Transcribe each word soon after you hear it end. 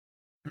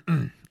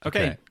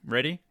Okay,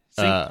 ready?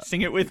 Uh,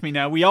 Sing it with me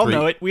now. We all three-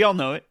 know it. We all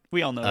know it.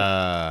 We all know it.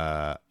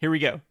 Uh, Here we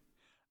go.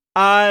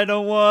 I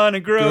don't want to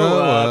grow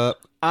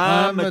up.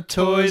 I'm a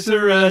Toys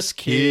R Us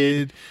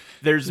kid.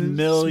 There's a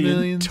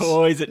million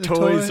toys at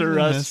Toys R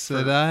Us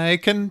that I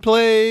can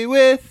play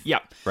with.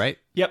 Yep. Right?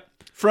 Yep.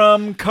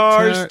 From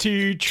cars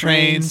to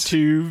trains trains,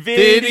 to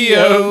video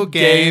video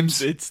games.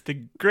 games. It's the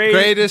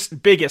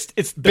greatest, biggest.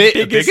 It's the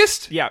biggest.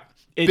 biggest? Yeah.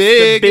 It's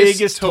the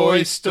biggest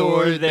toy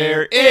store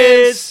there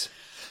is.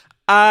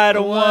 I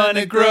don't want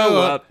to grow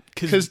up.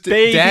 Because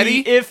baby,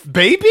 Daddy,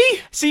 baby?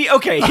 See,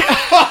 okay.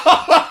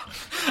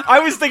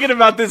 I was thinking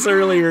about this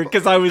earlier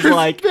because I was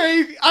like,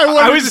 Baby.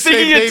 I was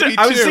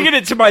singing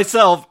it to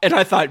myself, and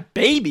I thought,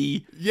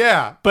 baby.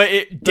 Yeah.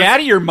 But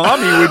daddy or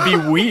mommy would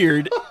be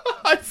weird.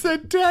 I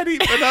said daddy,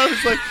 but I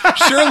was like,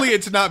 surely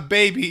it's not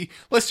baby.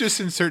 Let's just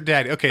insert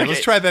daddy. Okay,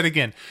 let's try that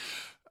again.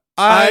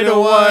 I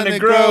don't want to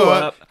grow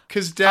up,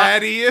 because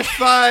daddy,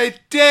 if I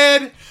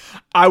did,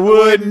 I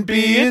wouldn't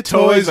be a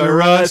Toys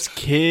R Us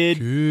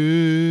kid.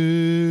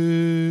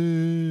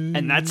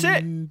 And that's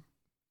it.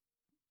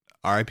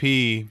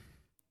 R.I.P.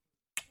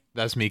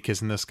 That's me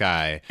kissing the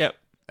sky. Yep.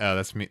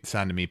 That's me.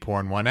 Sound of me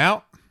pouring one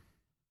out.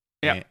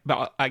 Yeah,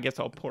 but I guess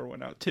I'll pour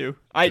one out too.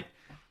 I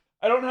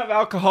don't have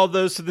alcohol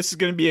though, so this is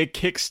going to be a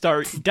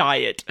kickstart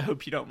diet. I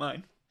hope you don't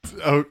mind.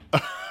 Oh,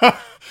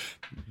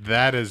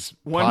 that is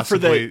One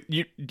possibly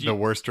for the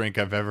worst drink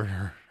I've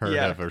ever heard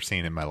of or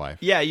seen in my life.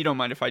 Yeah, you don't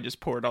mind if I just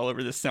pour it all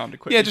over this sound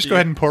equipment? Yeah, just go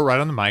ahead and pour it right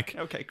on the mic.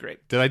 Okay,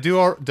 great. Did I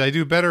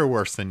do better or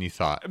worse than you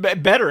thought?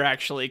 Better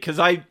actually, because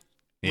I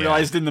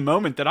realized in the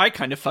moment that I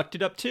kind of fucked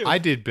it up too. I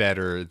did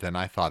better than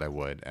I thought I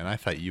would, and I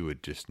thought you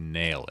would just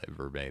nail it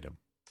verbatim.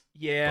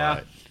 Yeah.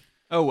 But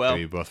oh well.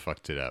 we both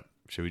fucked it up.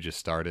 Should we just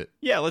start it?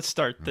 Yeah, let's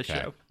start the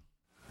show.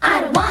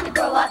 I don't want to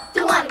grow up,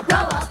 don't want to grow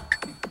up.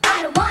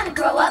 I don't want to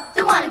grow up,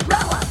 don't want to grow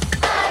up.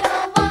 I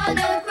don't want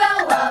to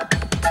grow up.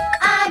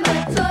 I'm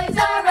a Toys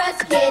R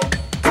Us kid.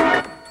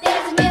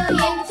 There's a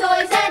million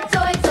toys at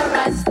Toys R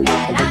Us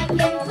that I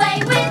can play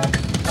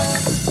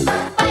with.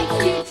 From bikes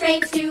to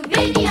trains to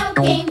video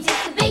games,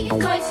 it's the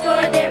biggest toy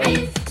store there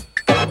is.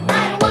 I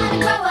don't want to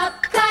grow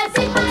up, 'cause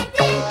if I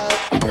did,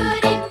 I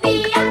couldn't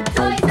be a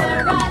Toys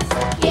R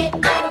Us kid. I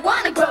don't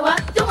want to grow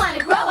up, don't want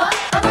to grow up.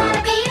 I want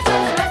to be a Toys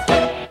R Us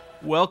kid.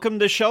 Welcome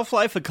to Shelf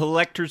Life, a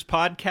collector's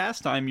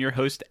podcast. I'm your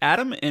host,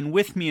 Adam, and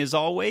with me, as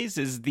always,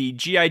 is the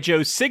G.I.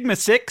 Joe Sigma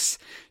 6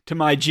 to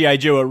my G.I.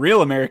 Joe, a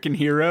real American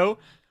hero,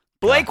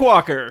 Blake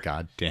Walker.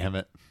 God damn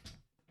it.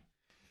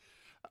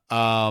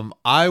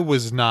 I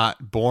was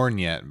not born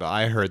yet, but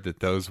I heard that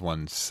those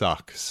ones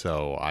suck,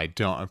 so I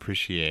don't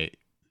appreciate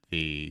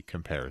the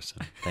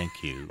comparison. Thank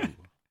you.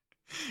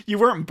 You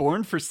weren't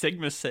born for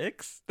Sigma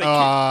 6?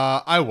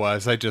 I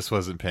was. I just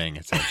wasn't paying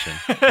attention.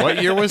 What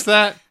year was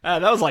that?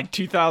 That was like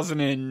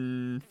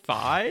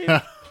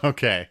 2005?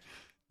 Okay.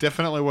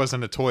 Definitely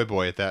wasn't a toy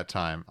boy at that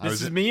time.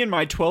 This is me and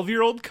my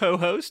 12-year-old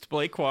co-host,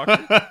 Blake Walker.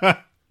 I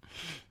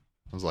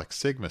was like,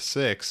 Sigma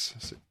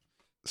 6.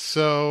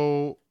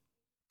 So,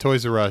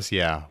 Toys R Us,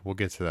 yeah, we'll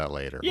get to that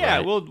later. Yeah,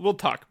 right? we'll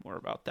talk more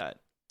about that.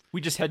 We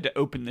just had to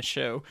open the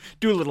show,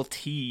 do a little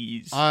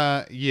tease.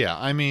 Yeah,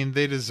 I mean,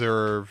 they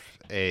deserve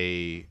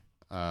a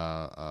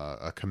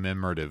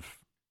commemorative,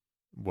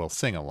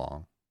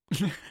 sing-along.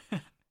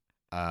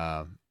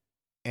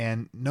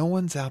 And no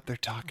one's out there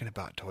talking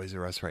about Toys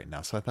R Us right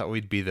now, so I thought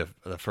we'd be the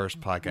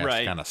first podcast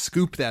to kind of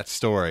scoop that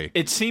story.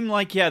 It seemed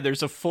like,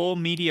 there's a full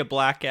media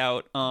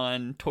blackout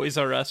on Toys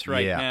R Us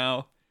right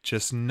now.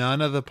 Just none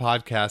of the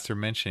podcasts are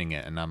mentioning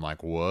it, and I'm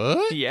like,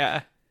 what?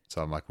 Yeah.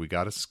 So I'm like, we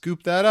got to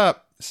scoop that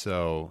up.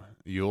 So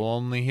you'll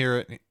only hear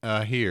it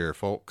here,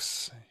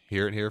 folks.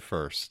 Hear it here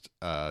first.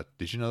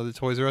 Did you know that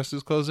Toys R Us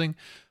is closing?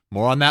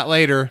 More on that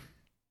later.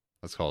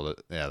 Let's call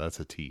it. Yeah, that's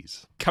a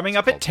tease. Coming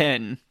up at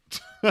 10.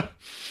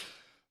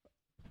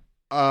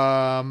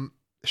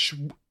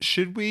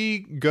 Should we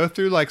go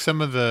through like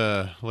some of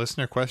the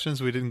listener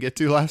questions we didn't get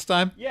to last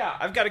time? Yeah,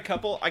 I've got a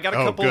couple.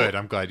 Oh, good.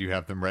 I'm glad you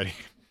have them ready.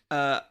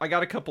 I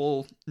got a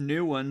couple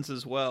new ones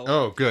as well.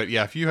 Oh, good.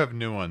 Yeah, if you have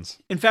new ones.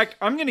 In fact,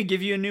 I'm going to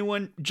give you a new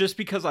one just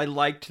because I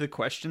liked the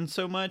question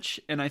so much,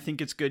 and I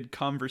think it's good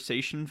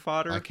conversation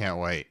fodder. I can't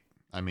wait.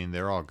 I mean,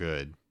 they're all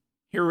good.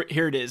 Here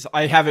it is.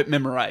 I have it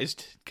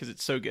memorized because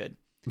it's so good.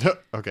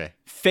 Okay.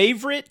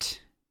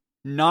 Favorite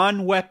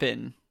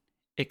non-weapon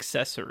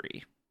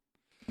accessory?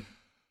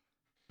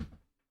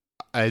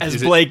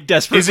 As Blake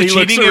desperately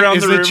looks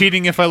around the room. Is it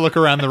cheating if I look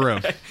around the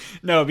room?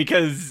 No,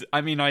 because, I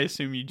mean, I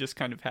assume you just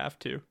kind of have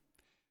to.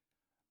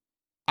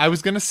 I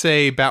was going to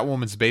say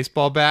Batwoman's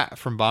baseball bat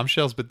from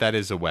Bombshells, but that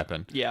is a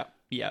weapon. Yeah.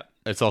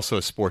 It's also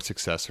a sports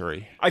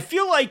accessory. I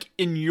feel like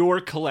in your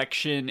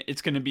collection,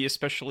 it's going to be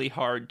especially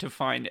hard to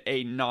find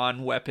a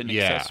non-weapon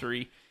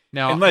accessory.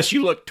 Now, unless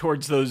you look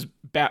towards those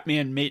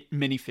Batman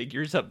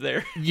minifigures up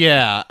there.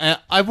 Yeah,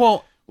 I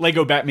won't...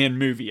 Lego Batman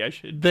movie, I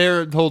should.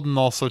 They're holding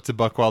all sorts of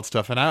Buckwild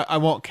stuff, and I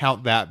won't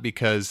count that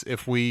because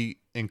if we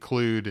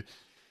include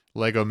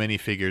Lego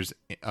minifigures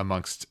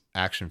amongst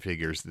action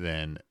figures,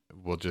 then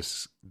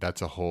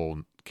that's a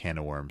whole can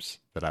of worms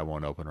that I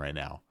won't open right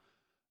now.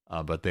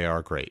 but they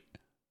are great.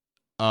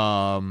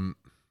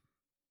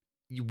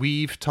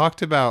 We've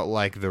talked about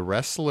like the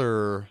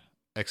wrestler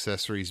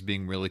accessories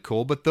being really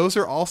cool, but those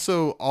are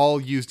also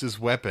all used as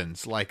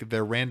weapons. Like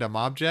they're random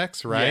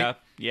objects, right?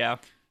 Yeah.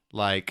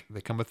 Like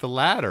they come with the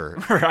ladder.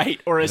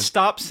 Right. Or a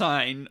stop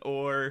sign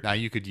or... Now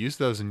you could use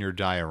those in your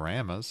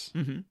dioramas,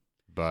 Mhm.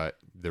 but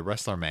the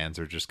wrestler mans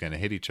are just going to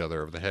hit each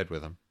other over the head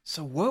with them.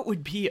 So what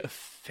would be a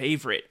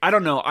favorite? I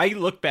don't know. I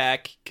look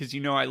back because,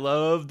 I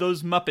love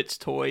those Muppets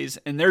toys,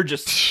 and they're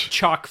just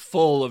chock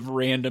full of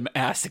random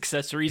ass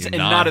accessories, and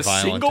not a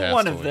Non-violent single ass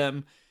one of toy.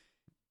 them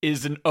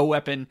is a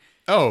weapon.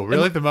 Oh,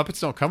 really? The Muppets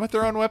don't come with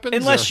their own weapons?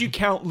 Unless Or- you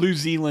count New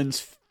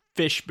Zealand's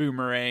fish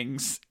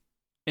boomerangs,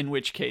 in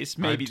which case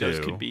maybe those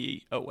do. could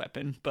be a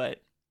weapon.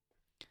 But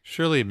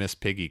Surely Miss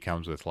Piggy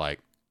comes with like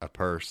a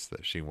purse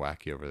that she can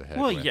whack you over the head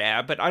with.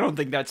 yeah, but I don't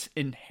think that's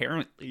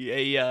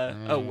inherently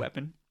a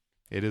weapon.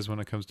 It is when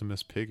it comes to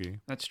Miss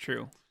Piggy. That's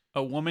true.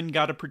 A woman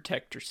got to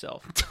protect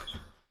herself.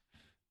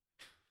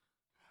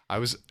 I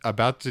was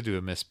about to do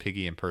a Miss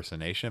Piggy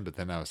impersonation, but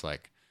then I was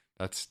like,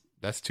 that's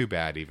too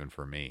bad even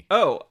for me.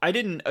 Oh, I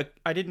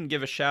didn't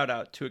give a shout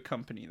out to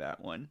accompany that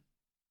one.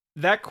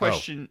 That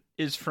question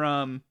is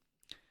from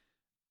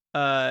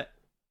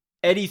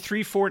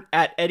Eddie34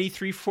 at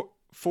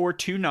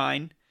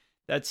Eddie3429.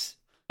 That's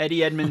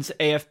Eddie Edmonds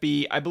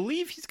AFB. I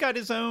believe he's got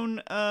his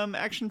own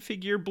action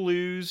figure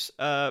blues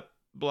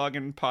blog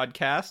and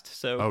podcast.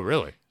 So Oh,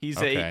 really? he's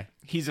Okay. a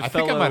I fellow.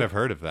 think I might have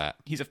heard of that.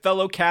 He's a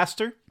fellow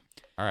caster,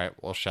 All right.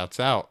 Well, shouts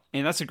out.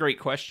 and that's a great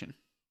question.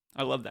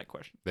 I love that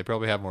question. They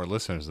probably have more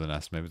listeners than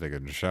us. Maybe they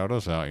could shout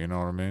us out. You know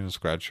what I mean?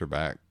 Scratch your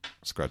back.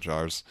 Scratch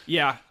ours.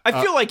 Yeah,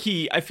 I feel like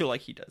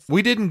he does.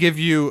 We didn't give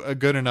you a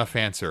good enough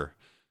answer.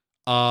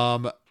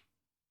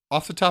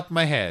 Off the top of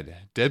my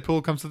head,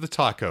 Deadpool comes with a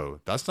taco.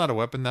 That's not a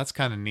weapon. That's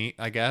kind of neat,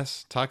 I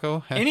guess.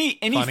 Taco. Any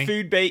Funny.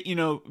 food bait,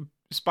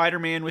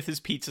 Spider-Man with his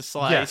pizza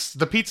slice. Yes,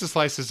 the pizza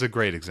slice is a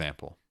great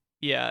example.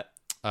 Yeah.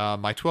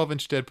 My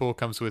 12-inch Deadpool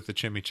comes with a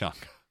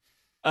chimichanga.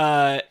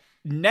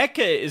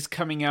 NECA is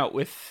coming out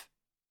with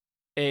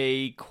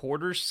a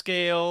quarter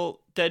scale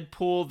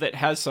Deadpool that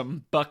has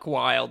some Buck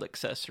Wild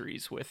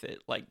accessories with it,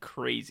 like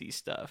crazy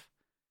stuff.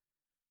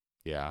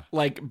 Yeah.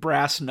 Like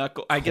brass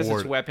knuckle. I guess it's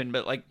Quarter- weapon,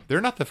 but like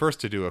They're not the first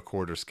to do a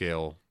quarter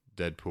scale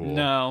Deadpool.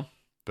 no.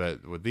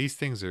 But with these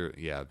things are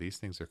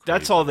crazy.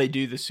 That's all they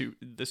do the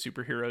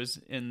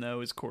superheroes in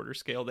though is quarter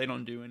scale. They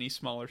don't do any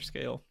smaller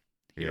scale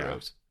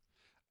heroes.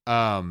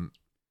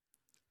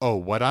 Oh,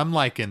 what I'm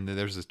liking,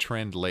 there's a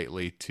trend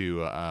lately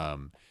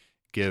to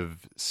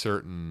give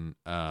certain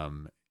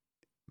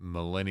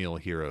millennial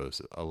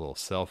heroes a little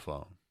cell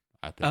phone.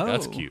 I think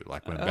that's Oh. cute.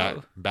 Like when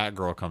Oh.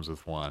 Batgirl comes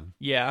with one.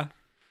 Yeah.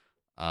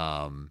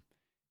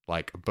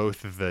 Like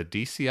both of the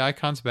DC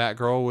Icons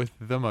Batgirl with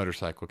the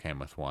motorcycle came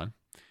with one.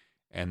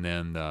 And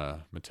then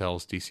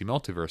Mattel's DC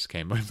Multiverse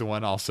came with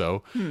one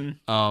also.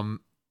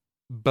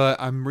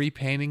 But I'm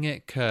repainting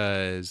it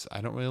because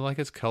I don't really like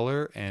its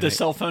color. And The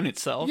cell phone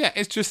itself. yeah,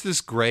 it's just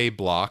this gray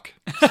block.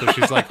 So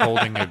she's like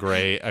holding a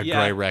gray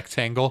Yeah.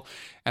 rectangle,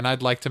 and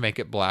I'd like to make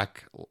it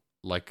black,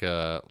 like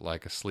a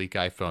sleek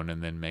iPhone,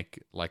 and then make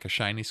like a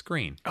shiny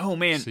screen, Oh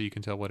man. so you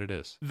can tell what it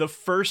is. The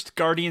first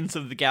Guardians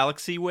of the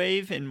Galaxy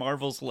wave in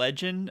Marvel's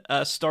Legend,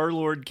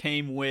 Star-Lord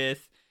came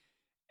with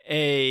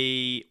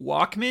a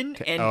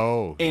Walkman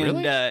and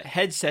really?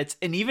 headsets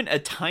and even a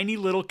tiny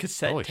little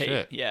cassette Holy tape.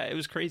 shit. Yeah, it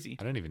was crazy.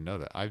 I didn't even know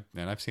that.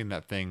 I've seen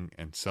that thing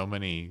in so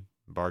many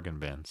bargain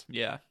bins,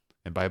 Yeah.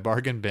 and by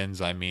bargain bins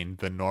I mean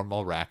the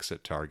normal racks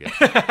at Target,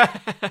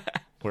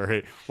 where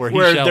he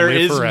Where shall there live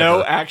is forever.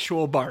 no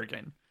actual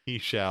bargain. He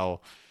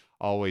shall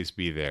always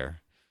be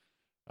there,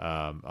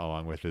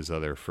 along with his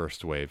other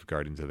first wave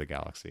Guardians of the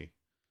Galaxy.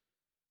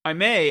 I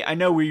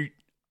know we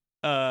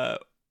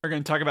are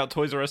going to talk about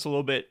Toys R Us a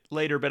little bit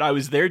later, but I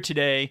was there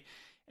today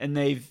and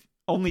they've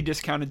only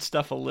discounted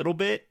stuff a little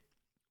bit,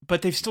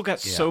 but they've still got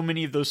so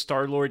many of those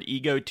Star-Lord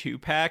Ego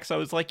 2-packs. I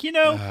was like,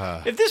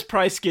 if this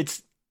price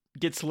gets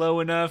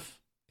low enough,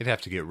 It'd have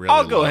to get really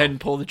I'll go low. ahead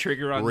and pull the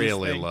trigger on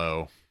really this thing.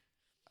 low.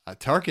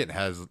 Target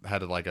has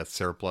had like a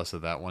surplus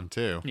of that one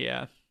too.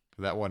 Yeah.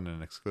 That wasn't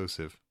an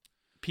exclusive.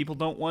 People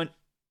don't want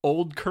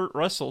old Kurt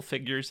Russell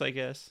figures, I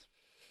guess.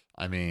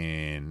 I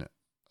mean,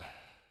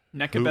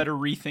 NECA better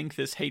rethink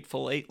this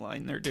Hateful Eight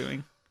line they're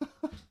doing.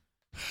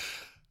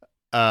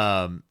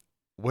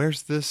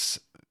 where's this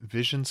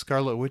Vision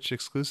Scarlet Witch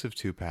exclusive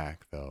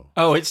 2-pack though?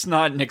 Oh, it's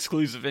not an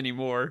exclusive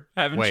anymore.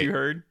 Haven't Wait. you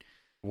heard?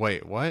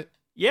 Wait, what?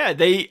 Yeah,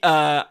 they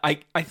I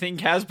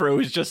think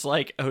Hasbro is just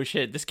like, oh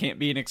shit, this can't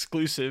be an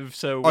exclusive.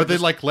 So Are they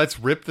like, let's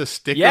rip the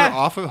sticker Yeah.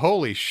 off of?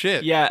 Holy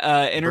shit!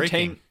 yeah,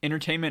 Breaking.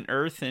 Entertainment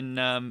Earth and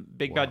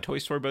Big Wow. Bad Toy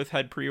Store both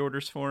had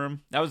pre-orders for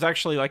them. That was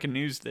actually like a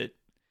news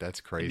That's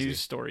crazy. news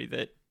story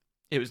that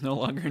it was no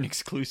longer an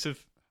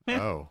exclusive.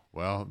 Oh,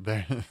 well,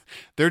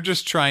 they're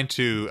just trying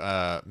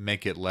to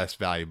make it less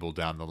valuable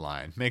down the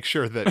line. Make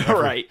sure that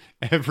Right.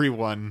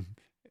 everyone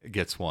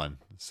gets one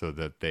so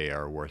that they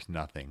are worth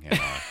nothing and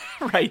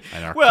are, Right.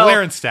 and are Well,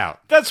 clearanced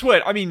out. that's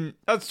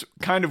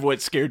kind of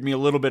what scared me a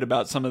little bit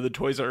about some of the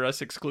Toys R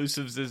Us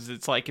exclusives is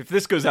it's like, if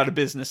this goes out of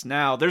business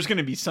now, there's going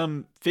to be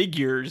some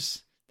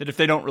figures that if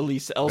they don't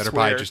release Better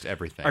buy elsewhere just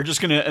everything. are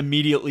just going to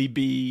immediately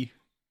be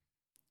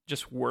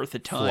just worth a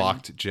ton.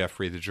 Flocked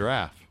Jeffrey the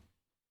giraffe.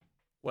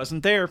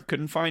 Wasn't there.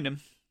 Couldn't find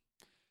him.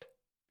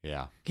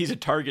 Yeah. He's a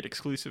Target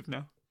exclusive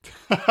now.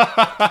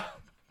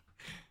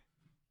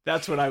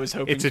 That's what I was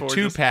hoping It's a for.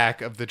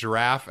 2-pack of the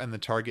giraffe and the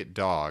Target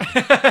dog.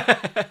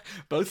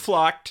 Both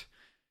flocked.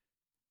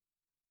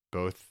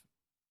 Both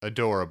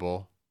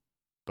adorable,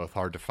 both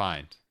hard to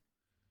find.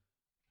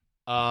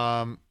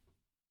 I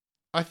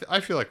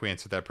feel like we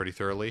answered that pretty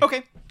thoroughly.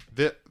 Okay.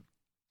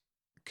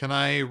 Can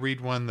I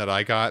read one that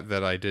I got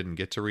that I didn't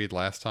get to read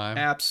last time?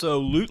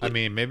 Absolutely. I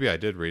mean, maybe I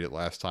did read it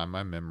last time.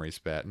 My memory's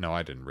bad. No,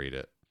 I didn't read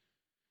it.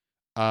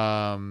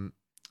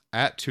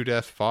 At Two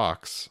Death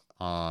Fox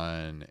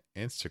on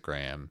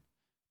Instagram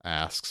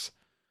asks,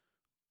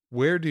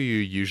 where do you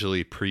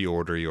usually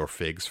pre-order your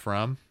figs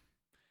from?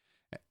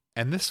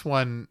 And this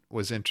one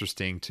was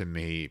interesting to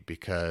me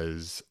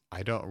because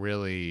I don't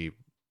really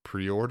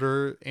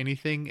pre-order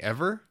anything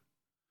ever.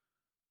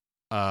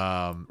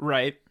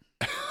 Right.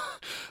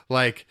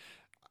 Like,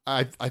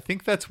 I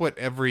think that's what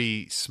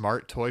every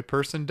smart toy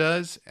person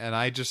does, and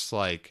I just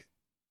like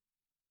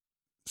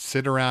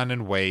sit around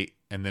and wait,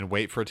 and then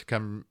wait for it to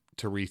come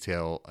to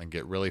retail and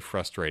get really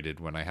frustrated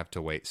when I have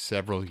to wait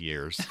several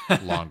years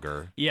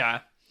longer.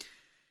 Yeah.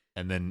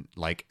 And then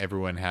like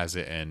everyone has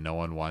it and no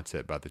one wants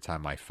it by the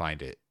time I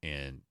find it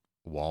in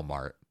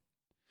Walmart.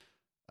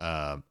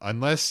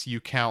 Unless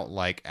you count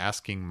like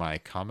asking my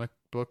comic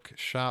book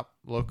shop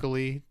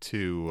locally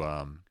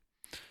to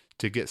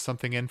get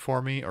something in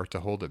for me or to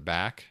hold it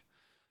back.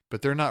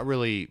 But they're not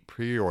really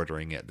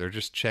pre-ordering it. They're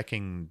just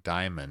checking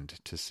Diamond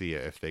to see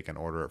if they can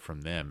order it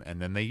from them.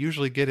 And then they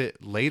usually get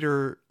it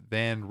later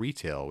than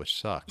retail, which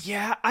sucks.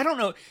 Yeah, I don't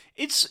know.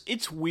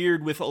 It's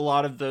weird with a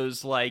lot of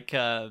those like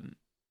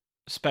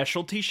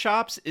specialty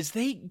shops is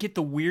they get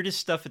the weirdest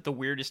stuff at the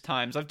weirdest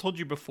times. I've told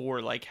you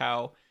before like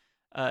how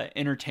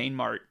Entertain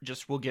Mart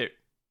just will get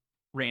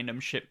random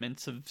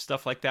shipments of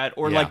stuff like that,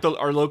 or like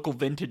our local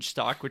Vintage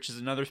Stock, which is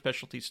another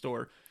specialty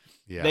store.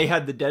 Yeah. They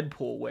had the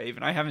Deadpool wave,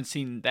 and I haven't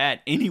seen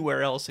that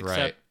anywhere else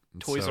except Right.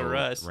 Toys So R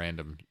Us.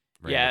 Random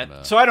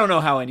Yeah, so I don't know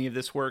how any of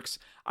this works.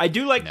 I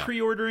do like No.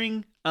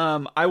 pre-ordering.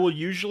 I will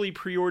usually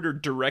pre-order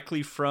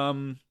directly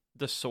from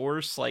the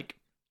source, like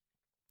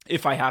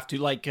if I have to,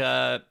 like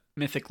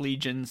Mythic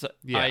Legions.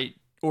 Yeah.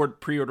 Or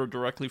pre-order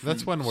directly from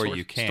That's one where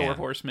you can. Store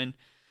Horseman.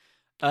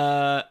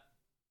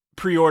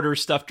 Pre-order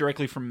stuff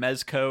directly from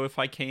Mezco if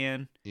I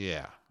can.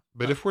 Yeah.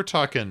 But if we're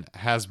talking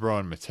Hasbro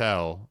and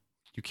Mattel,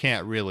 you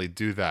can't really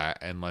do that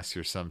unless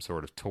you're some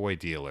sort of toy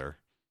dealer.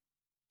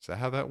 Is that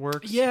how that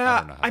works?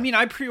 Yeah, I mean,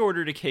 I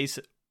pre-ordered a case.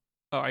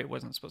 Oh, I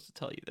wasn't supposed to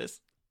tell you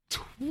this.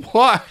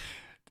 What?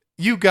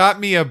 You got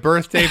me a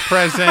birthday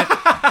present?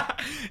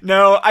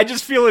 No, I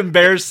just feel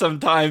embarrassed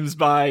sometimes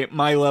by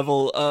my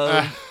level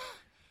of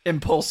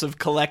impulsive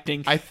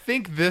collecting. I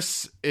think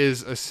this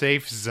is a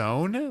safe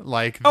zone,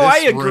 like this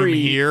I room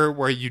agree. here,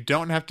 where you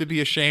don't have to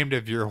be ashamed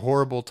of your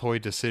horrible toy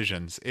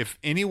decisions. If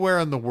anywhere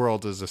in the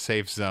world is a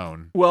safe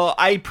zone, Well,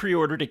 I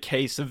pre-ordered a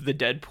case of the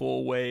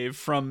Deadpool wave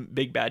from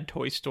Big Bad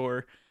Toy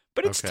Store,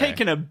 but it's Okay.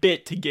 taken a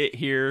bit to get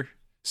here.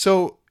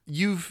 so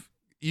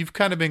you've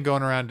kind of been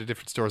going around to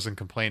different stores and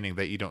complaining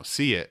that you don't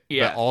see it.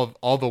 Yeah. But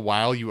all the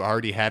while you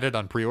already had it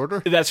on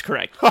pre-order That's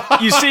correct.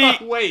 You see,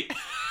 wait,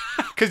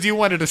 because you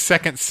wanted a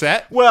second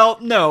set. well,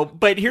 no,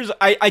 but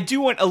I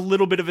do want a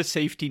little bit of a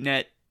safety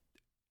net.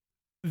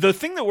 The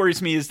thing that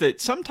worries me is that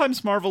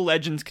sometimes Marvel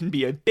Legends can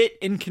be a bit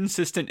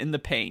inconsistent in the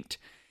paint.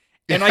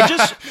 And I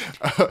just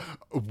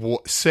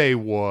Say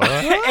what?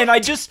 and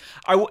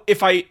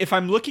if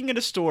I'm looking at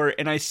a store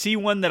and I see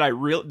one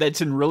that that's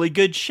in really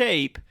good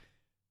shape,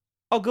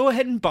 I'll go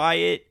ahead and buy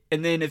it,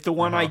 and then if the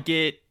one I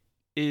get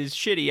is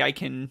shitty, I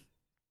can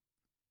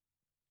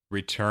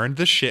Return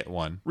the shit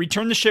one.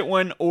 return the shit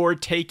one or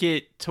take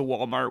it to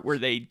Walmart where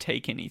they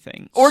take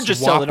anything, or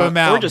just Swap sell it on, them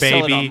out, or just baby.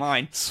 sell it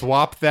online.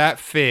 Swap that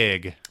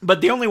fig.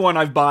 But the only one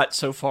I've bought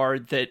so far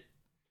that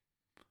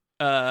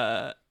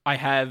I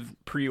have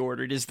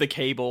pre-ordered is the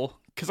Cable,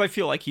 because I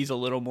feel like he's a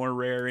little more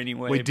rare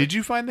anyway. Wait, but did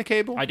you find the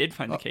cable? I did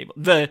find the Cable.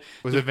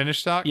 Was it vintage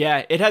stock?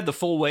 Yeah, it had the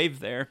full wave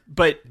there,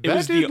 but it That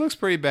was dude looks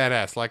pretty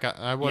badass. Like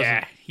I wasn't.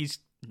 yeah, he's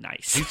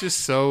nice. He's just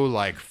so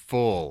like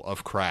full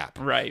of crap.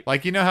 Right.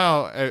 Like, you know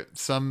how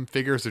some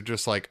figures are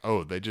just like,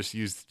 oh, they just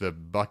used the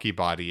Bucky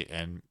body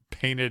and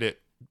painted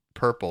it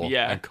purple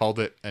Yeah. and called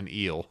it an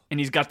eel. And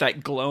he's got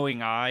that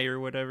glowing eye or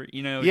whatever,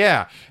 you know?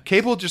 Yeah.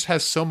 Cable just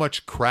has so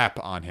much crap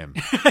on him.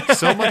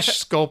 So much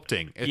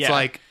sculpting. It's Yeah.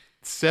 like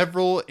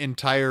several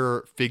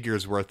entire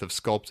figures worth of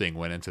sculpting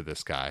went into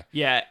this guy.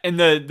 Yeah, and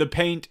the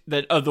paint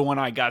that of the one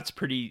I got's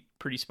pretty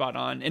spot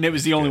on, and it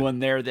was the only good. one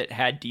there that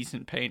had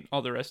decent paint.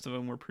 All the rest of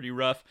them were pretty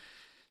rough.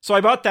 So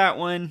I bought that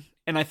one,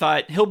 and I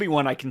thought he'll be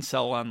one I can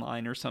sell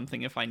online or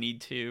something if I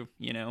need to,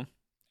 you know.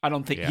 I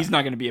don't think Yeah. he's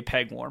not going to be a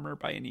peg warmer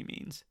by any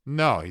means.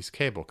 No, he's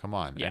Cable. Come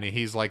on. Yeah. And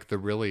he's like the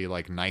really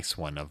like nice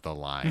one of the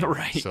line.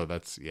 Right. So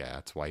that's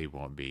why he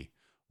won't be.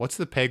 What's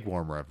the peg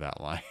warmer of that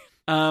line?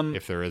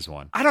 If there is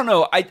one. I don't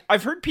know.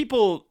 I've heard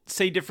people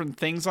say different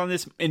things on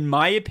this. In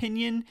my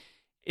opinion,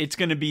 it's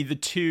going to be the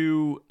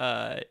two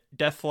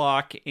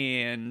Deathlock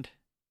and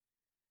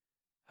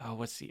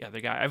what's the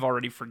other guy? I've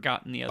already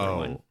forgotten the other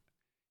one.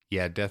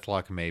 Yeah,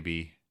 Deathlock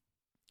maybe.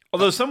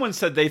 Although someone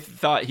said they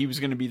thought he was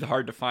going to be the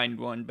hard to find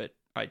one, but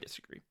I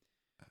disagree.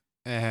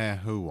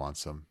 Who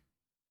wants him?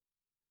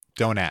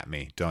 Don't at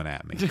me.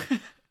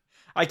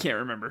 I can't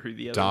remember who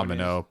the other one is.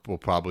 Domino will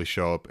probably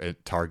show up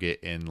at Target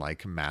in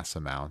like mass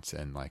amounts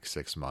in like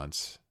 6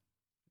 months.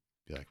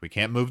 Be like, we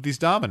can't move these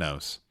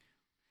dominoes.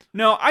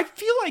 No, I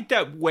feel like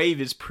that wave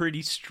is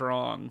pretty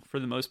strong for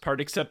the most part,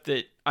 except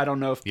that I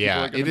don't know if people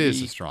are going to be... it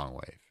is a strong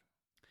wave.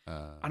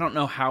 I don't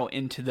know how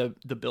into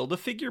the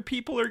Build-A-Figure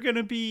people are going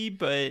to be,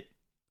 but...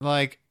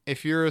 Like,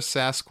 if you're a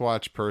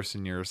Sasquatch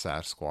person, you're a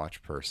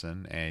Sasquatch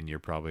person, and you're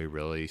probably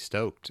really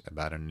stoked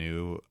about a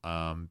new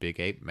Big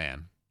Ape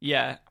Man.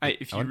 Yeah,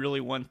 if you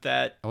really want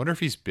that... I wonder if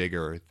he's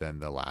bigger than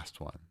the last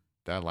one.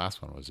 That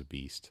last one was a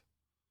beast.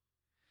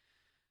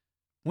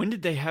 When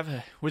did they have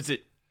a... Was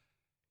it...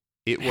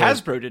 It was,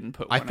 Hasbro didn't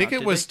put one I think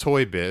out, it was did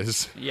Toy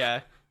Biz. they?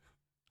 Yeah.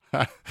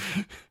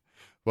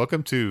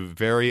 Welcome to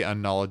Very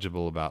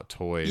Unknowledgeable About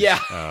Toys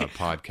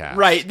podcast.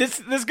 Right.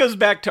 This goes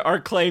back to our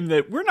claim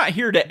that we're not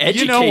here to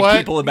educate You know what?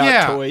 people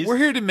about toys. We're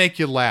here to make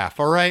you laugh,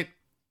 all right?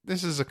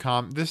 This is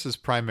this is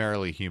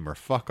primarily humor.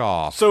 Fuck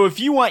off. So if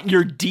you want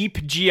your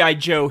deep G.I.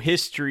 Joe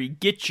history,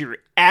 get your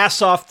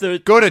ass off the...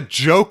 Go to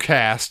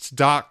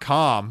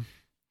joecast.com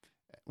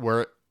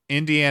where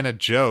Indiana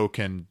Joe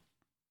can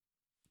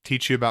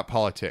teach you about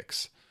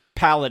politics.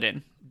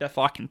 Paladin.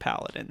 Deathlock and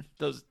Paladin.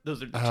 Those are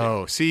the two.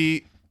 Oh,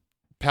 see,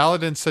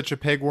 Paladin's such a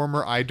peg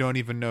warmer, I don't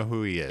even know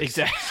who he is.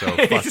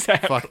 Exactly. So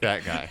fuck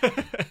that guy.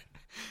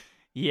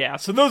 Yeah,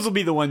 so those will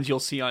be the ones you'll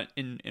see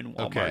in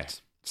Walmart. Okay.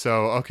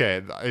 So,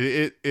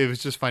 it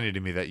was just funny to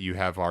me that you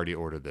have already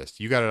ordered this.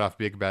 You got it off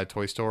Big Bad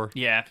Toy Store?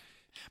 Yeah.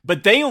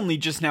 But they only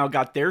just now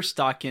got their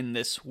stock in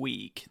this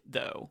week,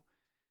 though.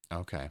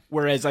 Okay.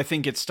 Whereas I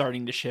think it's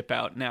starting to ship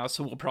out now,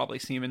 so we'll probably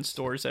see them in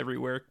stores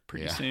everywhere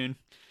pretty soon.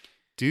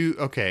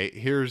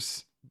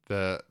 Here's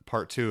the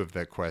part 2 of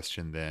that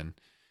question then.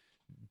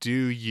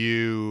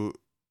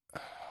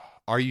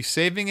 Are you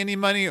saving any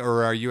money,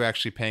 or are you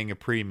actually paying a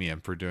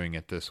premium for doing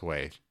it this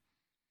way?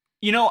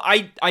 You know,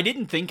 I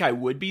didn't think I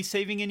would be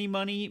saving any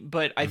money,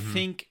 but I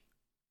think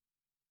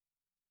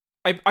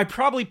I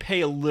probably pay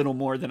a little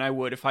more than I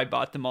would if I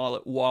bought them all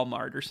at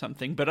Walmart or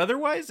something, but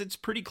otherwise it's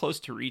pretty close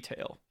to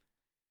retail.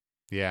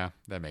 Yeah,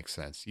 that makes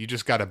sense. You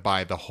just got to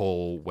buy the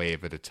whole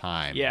wave at a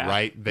time,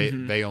 right?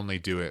 They only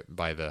do it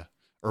by the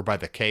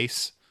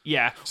case.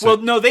 Yeah. So, well,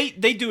 no, they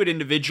do it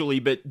individually,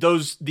 but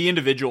the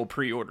individual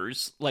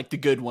pre-orders, like the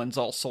good ones,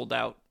 all sold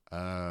out.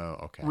 Oh,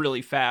 okay.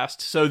 Really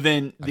fast. So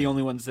then the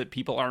only ones that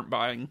people aren't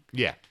buying,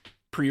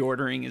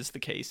 pre-ordering is the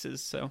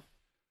cases. So.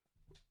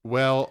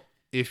 Well,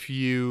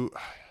 even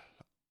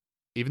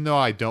though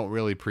I don't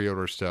really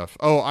pre-order stuff.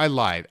 Oh, I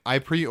lied. I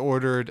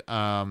pre-ordered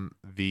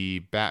the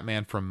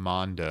Batman from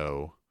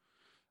Mondo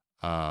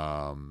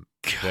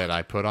that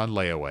I put on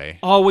layaway.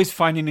 Always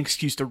find an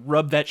excuse to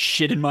rub that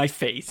shit in my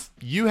face.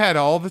 You had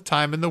all the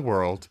time in the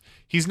world.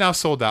 He's now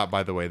sold out,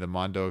 by the way, the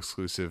Mondo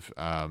exclusive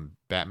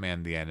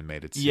Batman the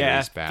Animated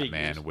Series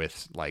Batman figures.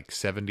 With like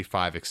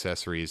 75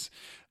 accessories,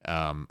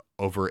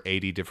 over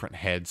 80 different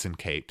heads and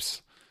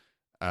capes.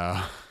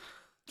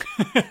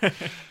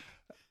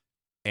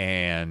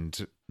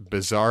 And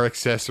bizarre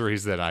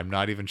accessories that I'm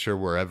not even sure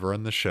were ever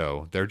in the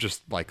show. They're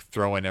just like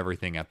throwing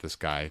everything at this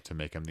guy to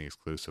make him the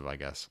exclusive, I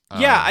guess.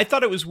 Yeah, I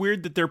thought it was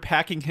weird that they're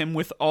packing him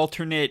with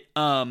alternate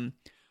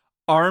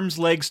arms,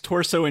 legs,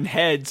 torso, and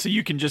head, so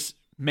you can just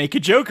make a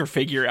Joker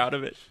figure out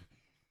of it.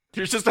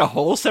 There's just a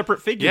whole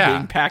separate figure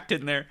being packed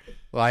in there.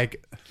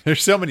 Like,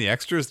 there's so many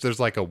extras. There's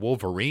like a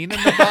Wolverine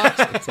in the box.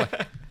 It's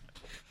like...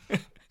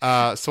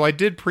 So I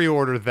did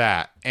pre-order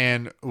that,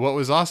 and what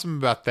was awesome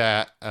about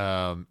that,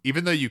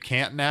 even though you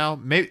can't now,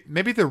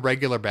 maybe the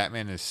regular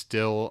Batman is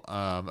still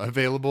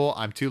available.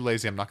 I'm too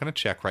lazy. I'm not going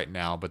to check right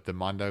now, but the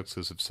Mondo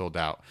exclusive sold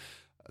out.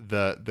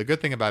 The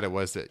good thing about it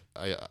was that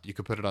you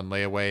could put it on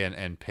layaway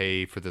and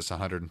pay for this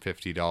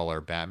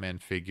 $150 Batman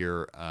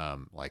figure.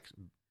 Like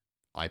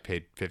I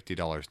paid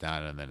 $50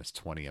 down, and then it's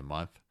 $20 a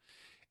month,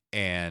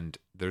 and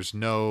there's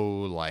no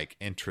like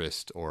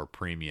interest or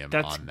premium on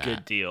that. That's a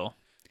good deal.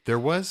 There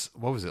was,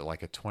 what was it,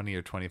 like a $20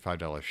 or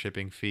 $25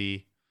 shipping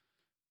fee?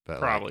 But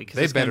probably, because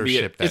they better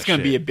ship that shit. It's going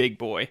to be a big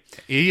boy.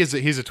 He's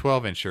a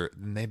 12-incher,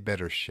 and they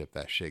better ship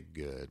that shit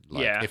good.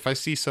 Like, yeah. If I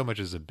see so much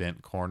as a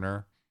bent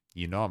corner,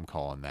 you know I'm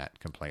calling that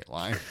complaint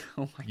line.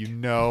 Oh my you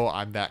know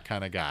I'm that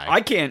kind of guy.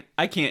 I can't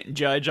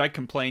judge. I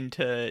complained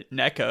to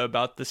NECA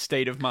about the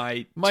state of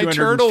my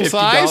turtle's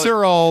eyes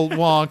are all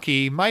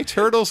wonky. My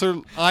turtle's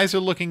eyes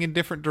are looking in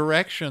different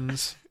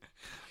directions.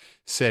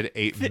 said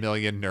 8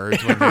 million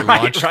nerds when they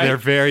Right, launched right. their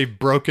very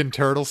broken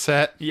turtle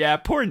set. Yeah,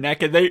 poor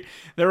NECA.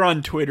 They're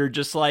on Twitter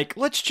just like,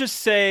 let's just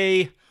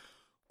say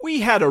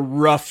we had a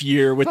rough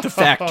year with the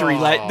factory.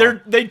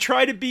 They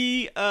try to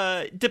be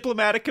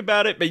diplomatic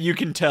about it, but you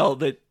can tell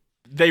that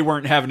they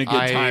weren't having a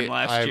good time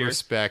last year.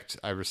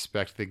 I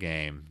respect the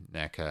game,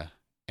 NECA.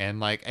 And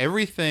like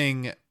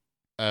everything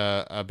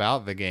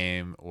about the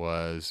game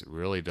was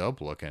really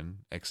dope looking,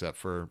 except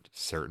for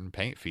certain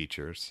paint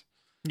features.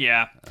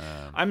 Yeah.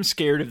 I'm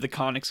scared of the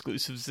con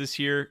exclusives this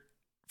year.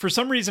 For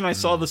some reason, I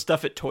saw the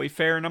stuff at Toy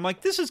Fair, and I'm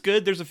like, this is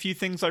good. There's a few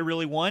things I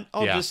really want.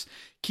 I'll just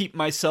keep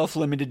myself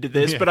limited to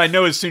this. Yes. But I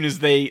know as soon as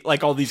they,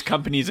 like all these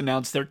companies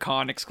announce their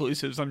con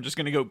exclusives, I'm just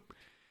going to go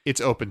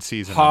It's open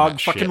season. on hog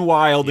that fucking shit.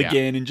 wild Yeah.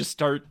 again and just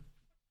start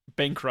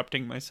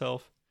bankrupting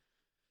myself.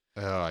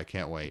 Oh, I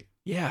can't wait.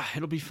 Yeah,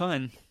 it'll be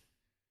fun.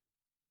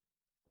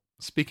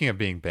 Speaking of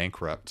being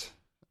bankrupt,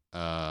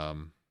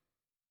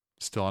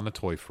 still on the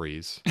toy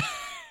freeze,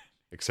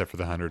 except for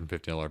the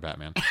 $150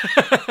 Batman.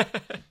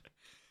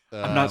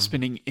 I'm not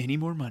spending any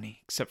more money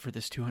except for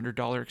this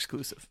 $200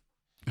 exclusive.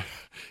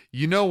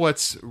 You know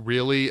what's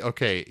really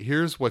okay?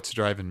 Here's what's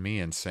driving me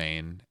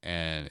insane,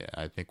 and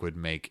I think would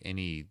make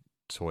any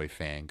toy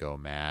fan go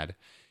mad.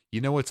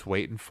 You know what's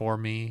waiting for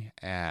me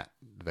at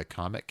the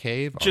Comic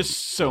Cave?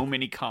 Just so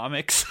many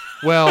comics.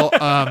 Well,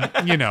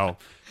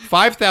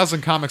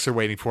 5,000 comics are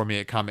waiting for me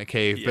at Comic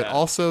Cave, but Yeah.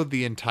 also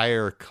the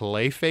entire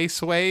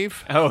Clayface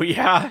wave Oh,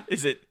 yeah?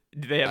 Do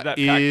they have that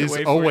packed is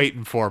away for you?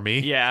 waiting for me.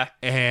 Yeah.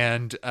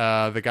 And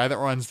the guy that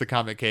runs the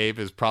Comic Cave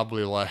is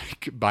probably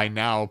like, by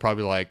now,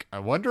 I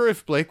wonder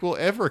if Blake will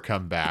ever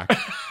come back.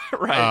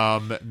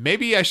 Right.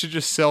 Maybe I should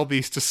just sell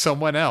these to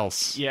someone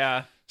else.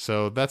 Yeah.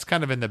 So that's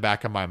kind of in the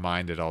back of my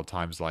mind at all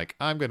times. Like,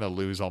 I'm going to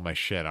lose all my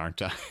shit, aren't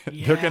I?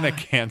 They're going to Yeah.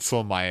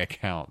 cancel my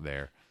account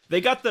there.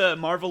 They got the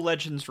Marvel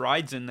Legends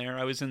rides in there.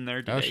 I was in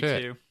there today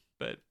shit. too.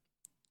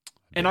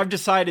 And I've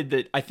decided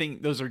that I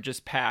think those are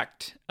just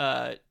packed.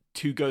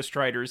 2 Ghost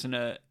Riders and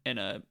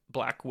a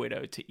Black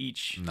Widow to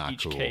each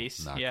Not cool.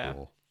 case. Not Yeah.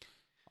 cool.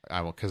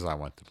 Because I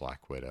want the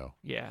Black Widow.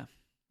 Yeah. I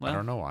Well,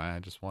 don't know why. I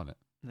just want it.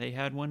 they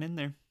had one in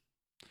there.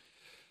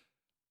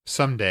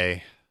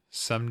 Someday,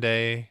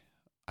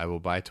 I will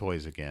buy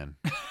toys again.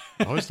 God,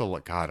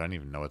 I don't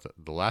even know what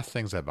the last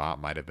things I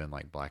bought might have been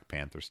like Black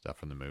Panther stuff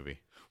from the movie.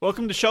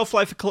 Welcome to Shelf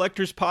Life of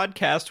Collectors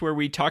podcast, where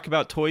we talk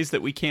about toys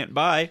that we can't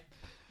buy.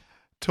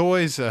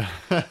 Toys,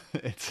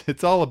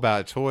 it's all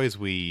about toys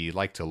we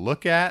like to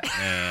look at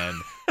and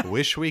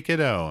wish we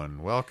could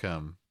own.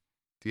 Welcome.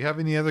 Do you have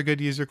any other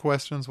good user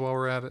questions while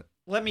we're at it?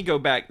 Let me go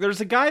back.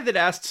 There's a guy that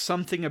asked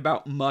something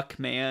about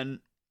Muckman.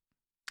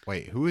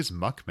 Wait, who is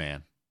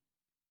Muckman?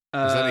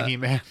 Is that a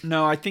He-Man?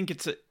 No, I think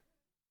it's a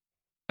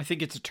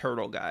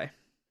turtle guy.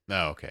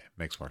 No, okay,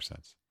 makes more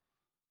sense.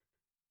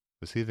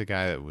 Was he the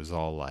guy that was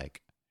all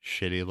like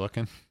shitty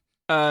looking?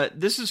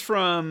 This is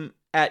from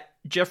at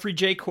Jeffrey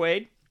J.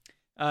 Quaid.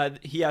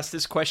 He asked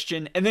this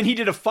question, and then he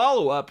did a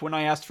follow-up when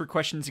I asked for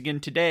questions again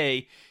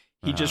today.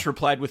 He just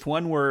replied with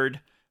one word,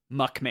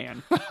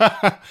 Muckman.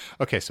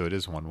 Okay, so it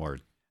is one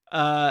word.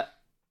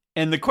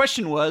 And the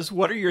question was,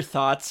 what are your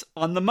thoughts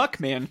on the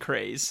Muckman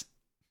craze?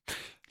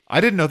 I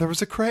didn't know there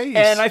was a craze.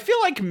 And I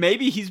feel like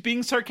maybe he's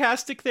being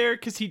sarcastic there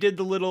because he did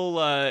the little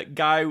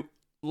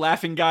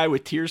laughing guy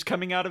with tears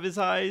coming out of his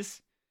eyes.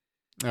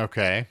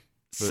 Okay.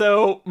 But-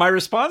 So my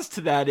response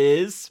to that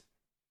is,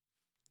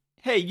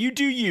 hey, you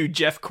do you,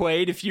 Jeff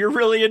Quaid, if you're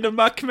really into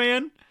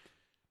Muckman.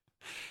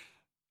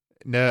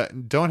 No,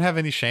 don't have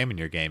any shame in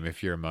your game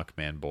if you're a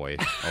Muckman boy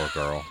or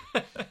girl.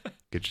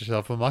 Get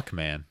yourself a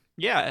Muckman.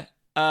 Yeah.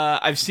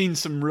 I've seen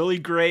some really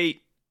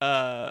great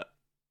Muckman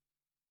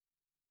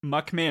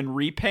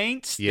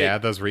repaints. Yeah,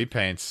 those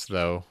repaints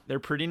though. They're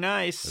pretty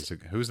nice.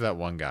 Who's that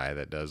one guy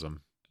that does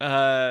them?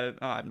 I'm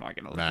not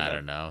gonna look I it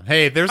don't up. know.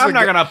 Hey, I'm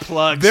not gonna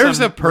plug. There's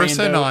some a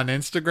person rando. on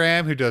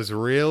Instagram who does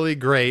really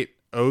great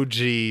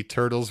OG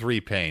Turtles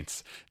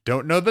repaints.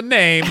 Don't know the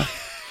name,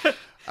 but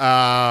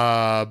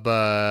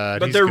But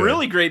he's they're good.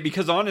 really great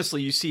because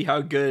honestly, you see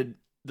how good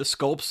the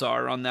sculpts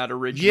are on that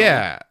original.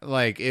 Yeah,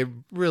 like it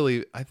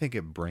really. I think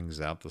it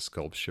brings out the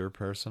sculpture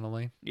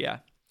personally. Yeah.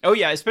 Oh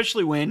yeah,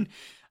 especially when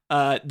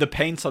the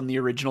paints on the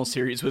original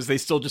series was they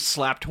still just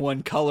slapped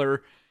one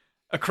color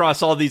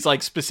across all these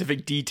like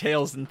specific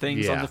details and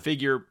things on Yeah. the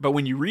figure. But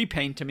when you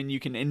repaint them and you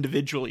can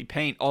individually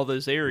paint all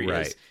those areas,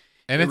 Right.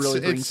 And it it's really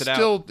brings it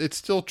out.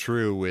 still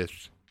true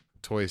with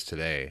toys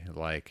today.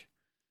 Like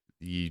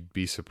you'd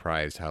be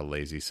surprised how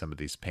lazy some of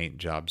these paint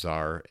jobs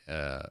are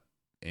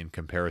in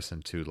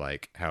comparison to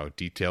like how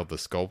detailed the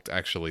sculpt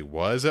actually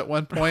was at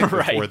one point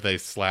Right. before they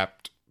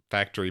slapped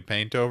factory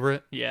paint over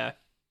it. Yeah.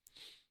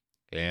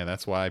 And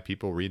that's why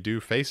people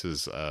redo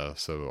faces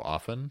so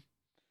often,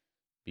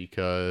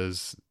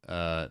 because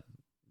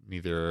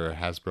neither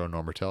Hasbro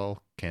nor Mattel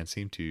can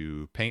seem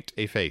to paint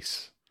a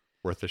face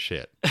worth a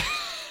shit.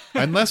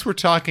 Unless we're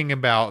talking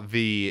about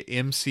the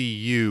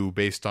MCU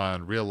based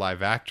on real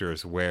live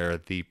actors, where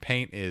the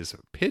paint is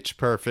pitch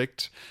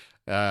perfect.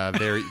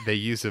 They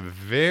use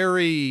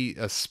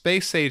a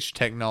space age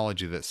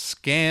technology that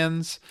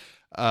scans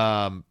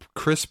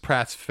Chris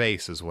Pratt's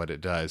face is what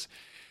it does,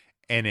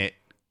 and it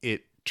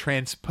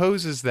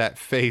transposes that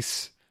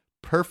face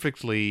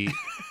perfectly.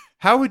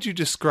 How would you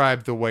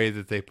describe the way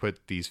that they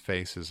put these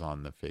faces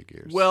on the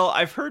figures? Well,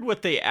 I've heard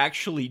what they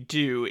actually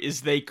do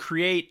is they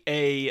create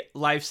a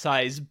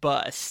life-size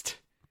bust.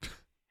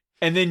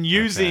 And then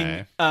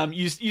using, Okay.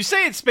 you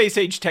say it's space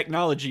age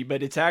technology,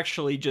 but it's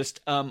actually just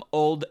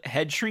old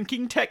head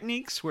shrinking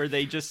techniques where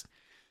they just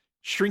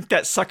shrink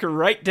that sucker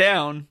right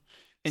down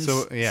and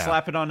So, yeah.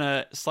 slap it on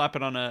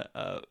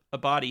a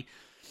body.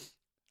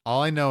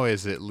 All I know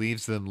is it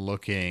leaves them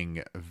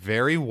looking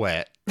very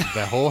wet.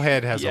 The whole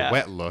head has Yeah. a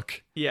wet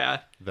look Yeah,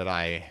 that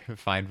I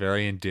find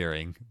very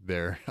endearing.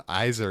 Their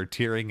eyes are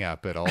tearing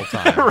up at all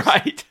times.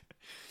 right.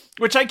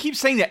 Which I keep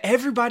saying that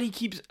everybody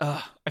keeps.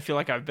 I feel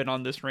like I've been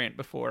on this rant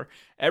before.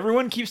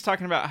 Everyone keeps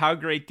talking about how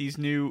great these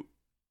new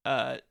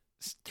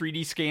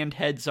 3D scanned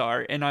heads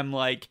are, and I'm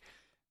like,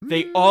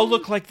 they all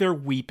look like they're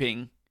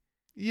weeping.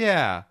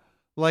 Yeah.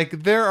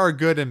 Like, there are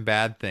good and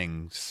bad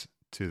things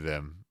to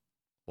them.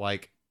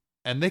 Like,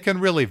 and they can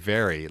really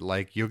vary.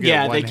 Like, you'll get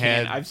Yeah, one they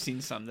head. can. I've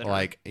seen some that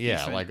Like, are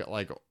yeah, decent.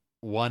 like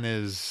one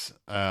is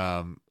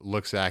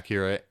looks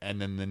accurate,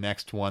 and then the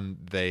next one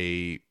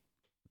they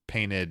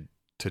painted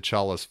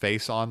T'Challa's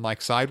face on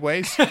like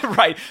sideways.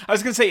 Right. I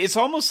was gonna say it's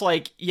almost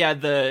like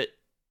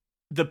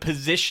the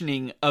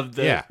positioning of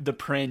Yeah. the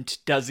print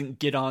doesn't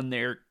get on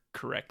there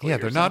correctly. Yeah, or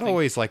they're not something.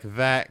 always like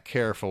that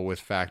careful with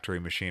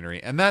factory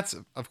machinery, and that's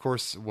of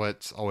course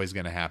what's always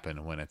going to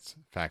happen when it's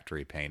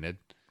factory painted.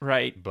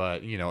 right.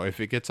 But if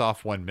it gets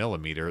off 1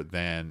 millimeter,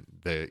 then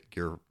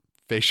your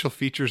facial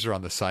features are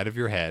on the side of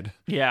your head.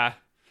 Yeah.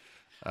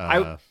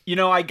 Uh,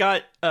 I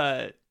got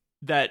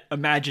that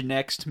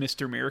Imaginext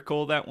Mr.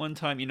 Miracle that one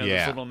time, those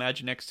Yeah. little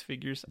Imaginext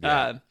figures.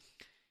 Yeah.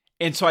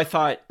 And so I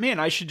thought, man,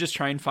 I should just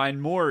try and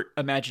find more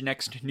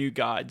Imaginext New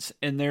Gods.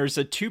 And there's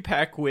a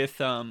 2-pack with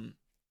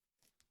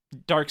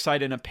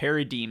Darkseid and a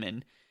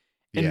Parademon.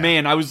 And Yeah.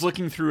 man, I was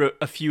looking through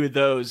a few of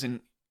those,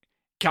 and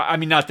I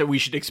mean, not that we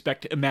should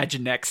expect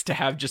Imaginext to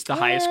have just the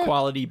highest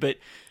quality, but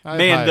I have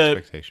man, high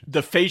expectations.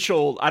 the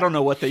facial, I don't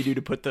know what they do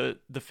to put the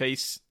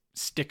face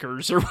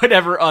stickers or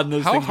whatever on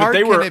those How things, hard but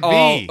they can were it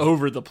all be?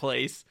 over the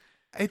place.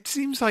 It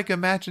seems like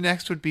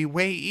Imaginext would be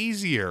way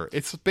easier.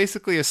 It's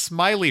basically a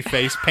smiley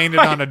face painted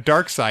on a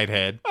Darkseid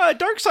head.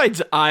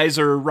 Darkseid's eyes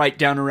are right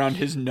down around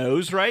his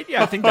nose, right?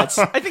 Yeah, I think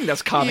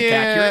that's comic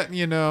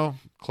accurate.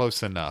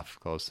 Close enough.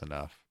 Close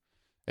enough.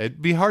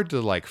 It'd be hard to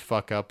like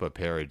fuck up a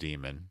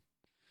Parademon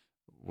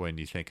when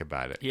you think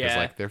about it. 'Cause, Yeah.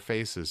 like their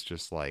face is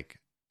just like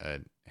a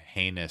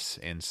heinous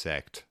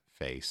insect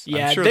face.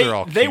 Yeah, I'm sure they they're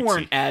all they cutesy.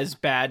 weren't as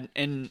bad,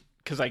 and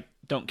because I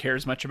don't care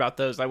as much about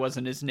those, I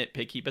wasn't as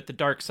nitpicky. But the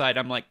Darkseid,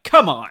 I'm like,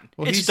 come on,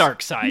 Well, it's he's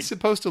Darkseid.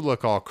 supposed to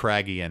look all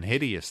craggy and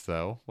hideous,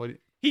 though. What?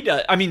 He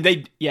does. I mean, there's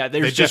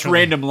just definitely-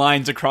 random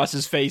lines across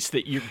his face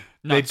that you're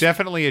not. They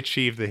definitely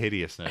achieved the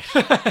hideousness.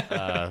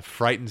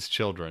 Frightens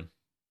children.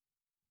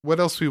 What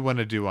else we want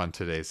to do on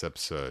today's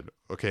episode?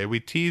 Okay,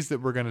 we teased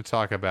that we're going to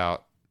talk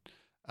about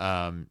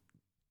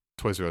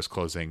Toys R Us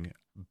closing,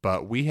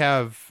 but we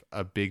have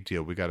a big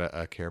deal. We got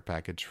a care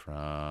package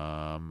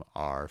from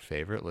our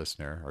favorite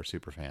listener, our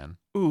super fan.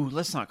 Ooh,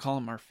 let's not call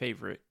him our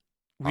favorite.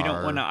 We don't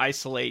Our- want to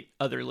isolate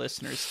other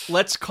listeners.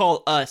 Let's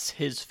call us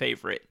his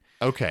favorite.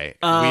 Okay,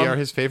 we Um, are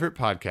his favorite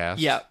podcast.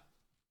 Yeah.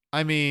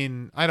 I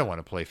mean, I don't want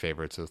to play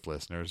favorites with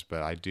listeners,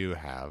 but I do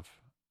have.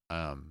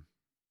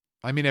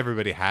 I mean,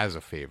 everybody has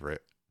a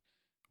favorite,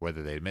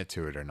 whether they admit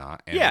to it or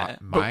not. And Yeah,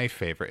 my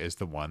favorite is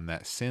the one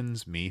that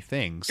sends me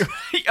things.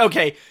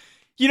 Okay.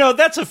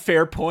 That's a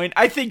fair point.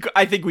 I think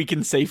we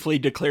can safely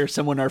declare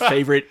someone our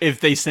favorite if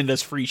they send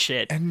us free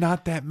shit. And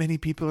not that many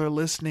people are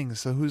listening,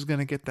 so who's going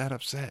to get that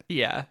upset?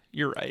 Yeah,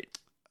 you're right.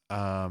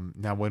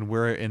 Now, when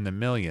we're in the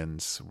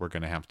millions, we're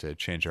going to have to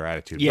change our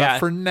attitude. Yeah. But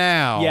for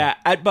now, Yeah,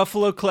 at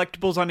Buffalo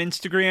Collectibles on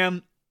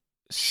Instagram.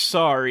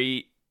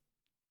 Sorry.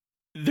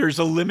 There's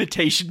a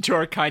limitation to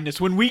our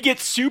kindness. When we get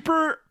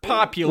super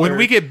popular, when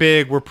we get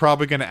big, we're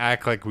probably going to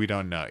act like we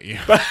don't know you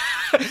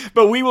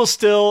but we will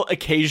still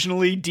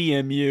occasionally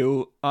DM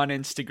you on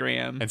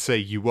Instagram. and say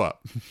you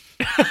up.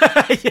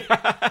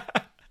 Yeah.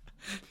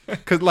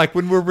 Because, like,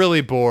 when we're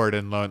really bored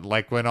and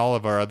like when all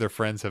of our other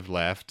friends have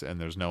left and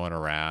there's no one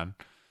around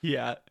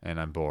Yeah. and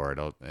I'm bored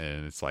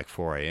and it's like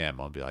 4 a.m.,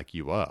 I'll be like,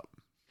 you up.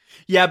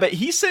 Yeah, but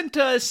he sent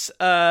us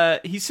a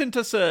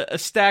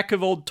stack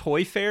of old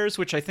toy fairs,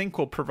 which I think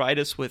will provide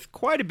us with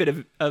quite a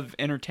bit of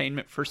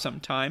entertainment for some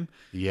time.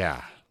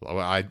 Yeah. Well,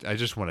 I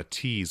just want to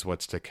tease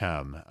what's to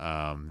come.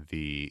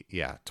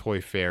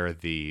 Toy Fair,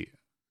 the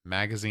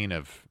magazine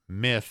of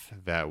myth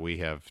that we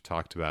have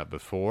talked about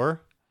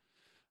before.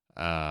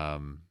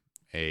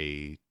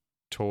 A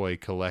toy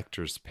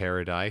collector's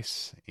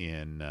paradise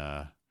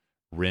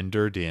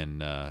rendered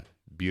in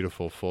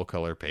beautiful full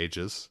color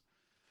pages.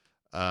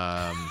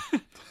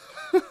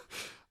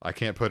 I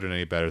can't put it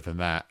any better than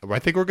that. I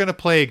think we're going to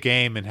play a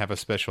game and have a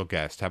special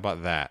guest. How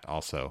about that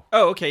also?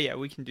 Oh, okay, yeah,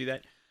 we can do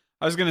that.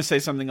 I was going to say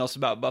something else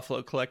about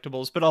Buffalo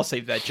Collectibles, but I'll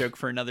save that joke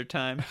for another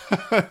time.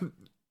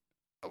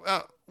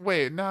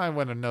 Wait, now I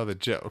want to know the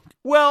joke.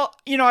 Well,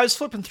 I was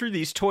flipping through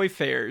these toy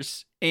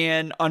fairs,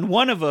 and on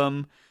one of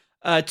them,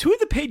 two of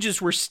the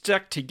pages were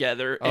stuck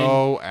together. And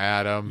Oh,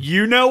 Adam.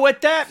 you know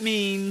what that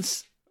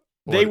means.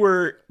 They What?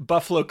 were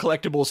Buffalo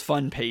Collectibles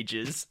fun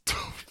pages.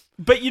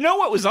 But you know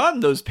what was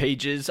on those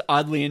pages,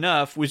 oddly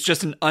enough, was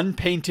just an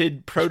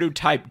unpainted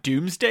prototype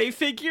Doomsday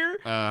figure.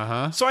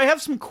 Uh-huh. So I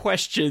have some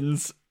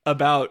questions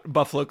about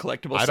Buffalo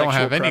Collectibles I don't sexual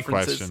have any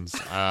preferences.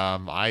 questions.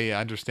 I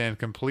understand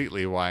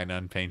completely why an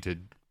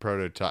unpainted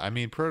prototype. I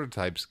mean,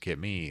 prototypes get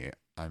me.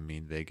 I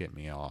mean, they get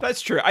me off.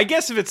 That's true. I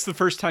guess if it's the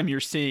first time you're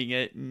seeing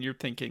it and you're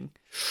thinking,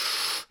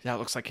 that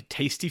looks like a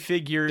tasty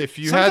figure. If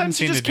you sometimes hadn't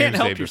seen just the can't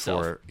Doomsday help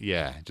yourself. before,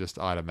 yeah, just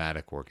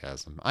automatic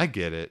orgasm. I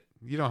get it.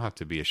 You don't have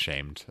to be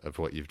ashamed of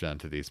what you've done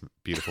to these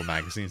beautiful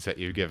magazines that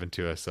you've given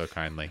to us so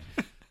kindly.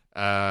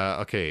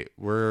 Okay,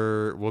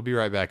 we'll be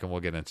right back and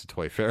we'll get into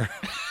Toy Fair.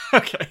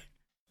 Okay.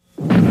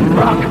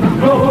 Rock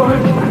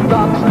Lord,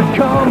 rocks that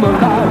come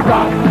alive.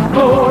 Rock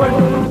Lord,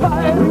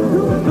 fighting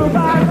to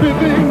survive.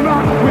 Living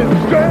rock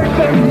with strength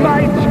and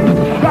might.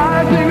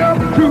 Rising up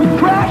to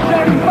crash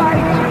and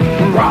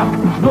fight. Rock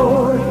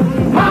Lord,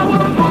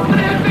 powerful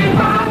living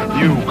rock.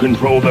 You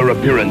control their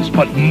appearance,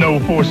 but no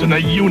force in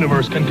the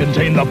universe can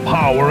contain the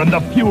power and the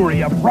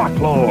fury of Rock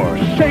Lord.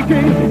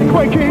 Shaking,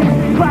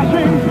 quaking,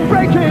 crashing,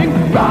 breaking.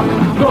 Rock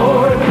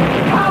Lord,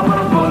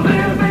 powerful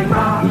living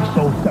rock.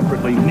 Sold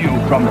separately, new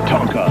from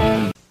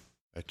Tonka.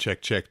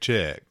 Check.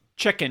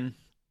 Chicken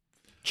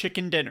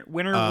dinner.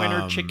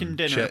 Winner, chicken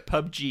dinner.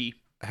 PUBG.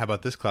 How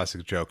about this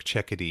classic joke?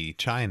 Checkity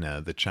China,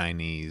 the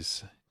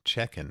Chinese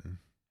checkin'.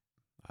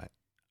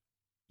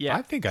 Yeah.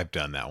 I think I've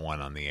done that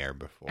one on the air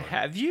before.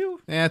 Have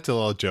you? Yeah, it's a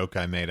little joke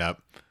I made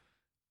up.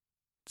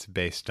 It's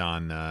based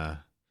on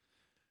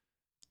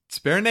it's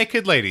Bare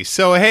Naked Lady.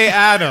 So hey,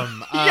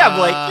 Adam. Yeah,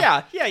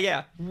 Blake.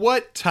 Yeah.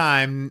 What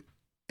time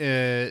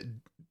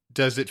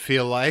does it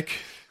feel like?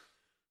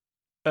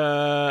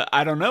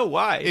 I don't know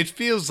why. It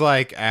feels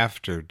like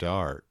after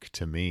dark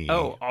to me.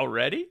 Oh,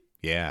 already?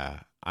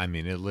 Yeah. I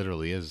mean, it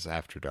literally is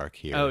after dark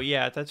here. Oh,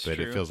 yeah, that's but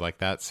true. it feels like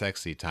that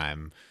sexy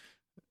time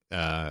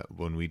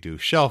when we do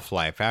Shelf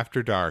Life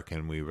After Dark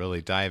and we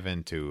really dive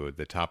into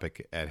the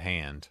topic at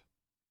hand.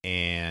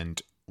 And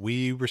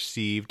we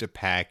received a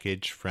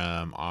package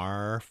from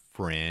our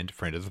friend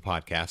of the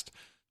podcast,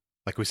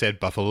 like we said,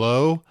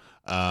 Buffalo,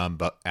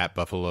 but at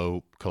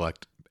Buffalo's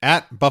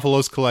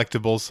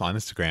Collectibles on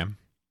Instagram.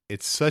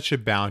 It's such a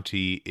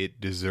bounty,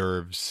 it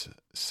deserves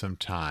some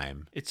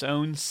time. Its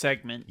own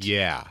segment.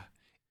 Yeah.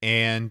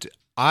 And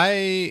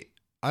I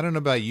don't know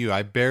about you,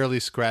 I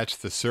barely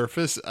scratched the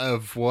surface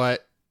of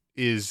what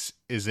is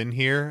in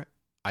here.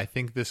 I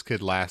think this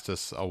could last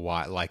us a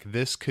while. Like,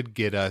 this could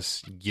get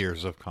us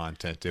years of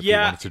content if we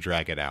wanted to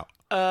drag it out.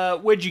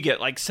 What'd you get,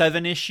 like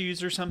 7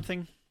 issues or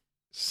something?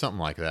 Something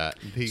like that.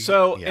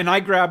 And I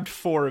grabbed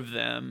 4 of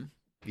them.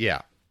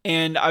 Yeah.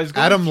 And I was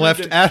going Adam through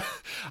left.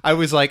 I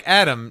was like,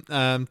 Adam,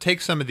 take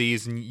some of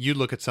these, and you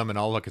look at some, and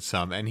I'll look at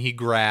some. And he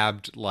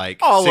grabbed like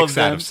all 6 of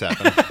them. out of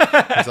 7.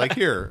 He's like,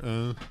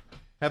 here,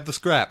 have the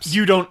scraps.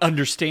 You don't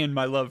understand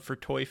my love for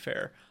Toy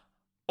Fair.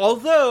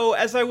 Although,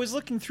 as I was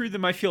looking through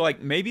them, I feel like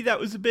maybe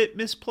that was a bit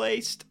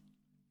misplaced.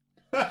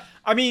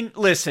 I mean,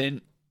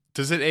 listen.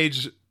 Does it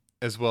age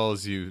as well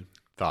as you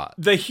thought?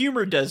 The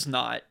humor does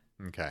not.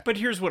 Okay. But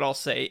here's what I'll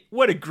say.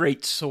 What a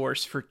great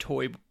source for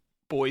toy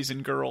boys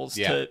and girls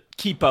to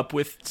keep up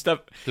with stuff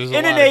There's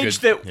in an age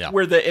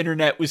where the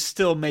internet was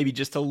still maybe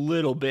just a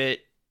little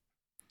bit.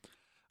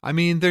 I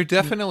mean, there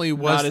definitely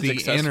was not as the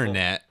accessible.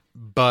 internet,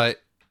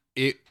 but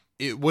it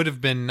would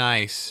have been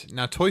nice.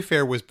 Now, Toy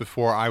Fair was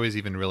before I was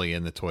even really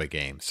in the toy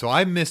game, so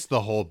I missed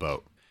the whole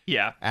boat.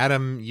 Yeah.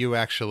 Adam, you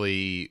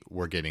actually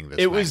were getting this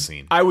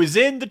magazine. I was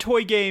in the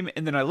toy game,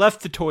 and then I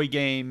left the toy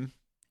game,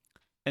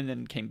 and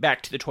then came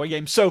back to the toy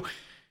game. So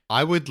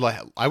I would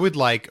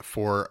like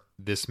for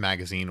this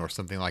magazine or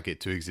something like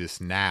it to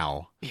exist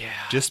now. Yeah.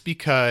 Just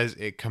because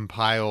it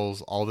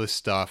compiles all this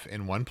stuff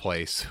in one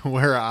place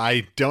where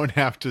I don't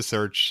have to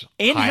search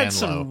and high had and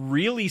some low.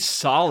 really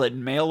solid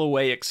mail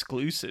away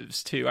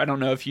exclusives too. I don't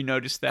know if you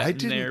noticed that I in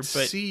didn't there,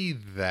 but see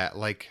that.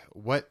 Like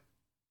what?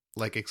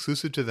 Like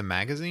exclusive to the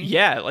magazine?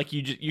 yeah, like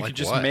you Like could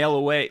just what? mail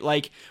away.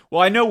 Like,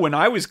 well, I know when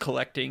I was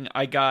collecting,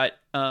 I got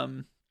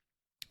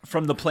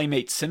from the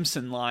Playmate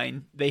Simpson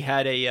line, they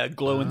had a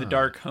glow in the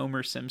dark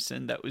Homer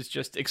Simpson that was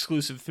just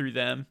exclusive through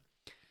them.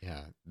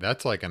 Yeah,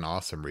 that's like an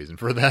awesome reason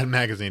for that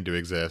magazine to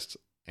exist,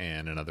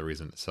 and another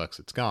reason it sucks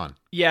it's gone.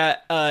 Yeah,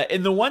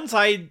 and the ones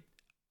I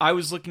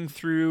was looking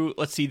through,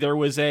 let's see, there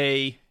was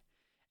an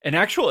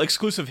actual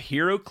exclusive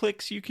Hero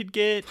Clicks you could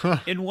get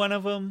in one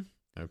of them.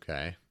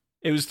 Okay.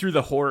 It was through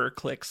the Horror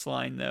Clicks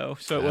line though,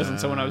 so it wasn't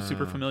someone I was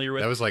super familiar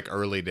with. That was like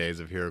early days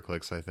of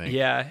HeroClix, I think.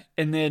 Yeah,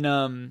 and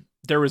then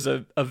there was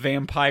a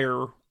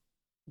vampire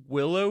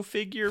Willow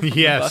figure from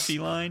Yes. the Buffy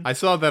line. I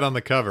saw that on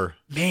the cover.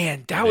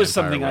 Man, that was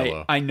Vampire something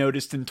Willow. I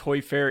noticed in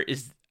Toy Fair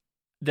is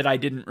that I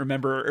didn't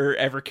remember or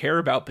ever care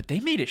about, but they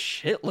made a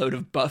shitload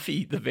of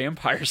Buffy the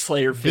Vampire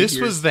Slayer figures.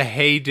 This was the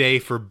heyday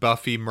for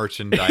Buffy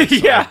merchandise,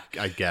 Yeah.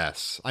 I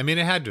guess. I mean,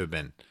 it had to have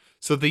been.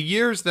 So the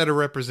years that are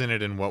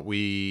represented in what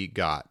we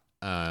got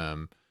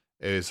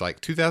is like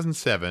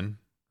 2007,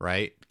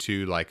 right,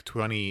 to like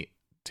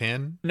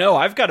 2010. No,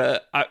 I've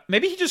got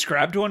maybe he just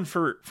grabbed one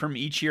from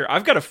each year.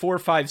 I've got a 4,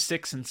 5,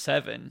 6, and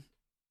 7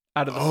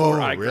 out of the four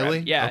I grabbed. Really?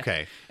 Yeah.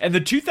 Okay. And the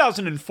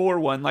 2004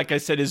 one, like I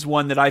said, is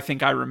one that I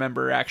think I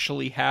remember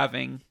actually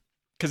having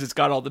because it's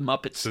got all the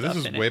Muppet So stuff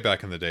this in is way it.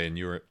 back in the day, and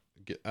you were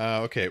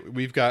okay.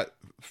 We've got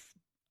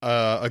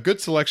a good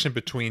selection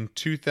between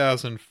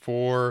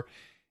 2004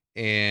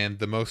 and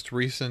the most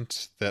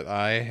recent that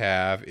I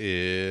have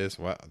is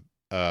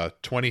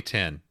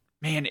 2010.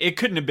 Man, it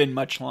couldn't have been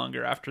much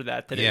longer after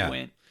that Yeah. it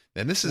went.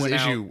 And this is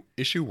Went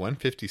issue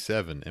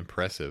 157.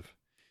 Impressive.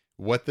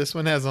 What this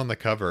one has on the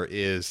cover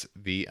is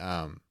the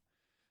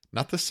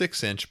not the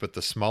 6-inch, but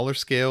the smaller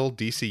scale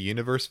DC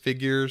Universe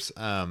figures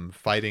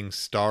fighting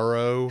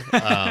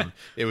Starro.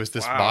 It was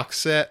this Wow. box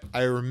set.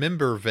 I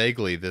remember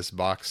vaguely this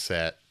box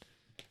set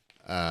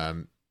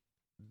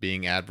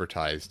being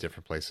advertised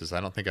different places. I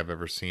don't think I've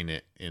ever seen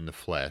it in the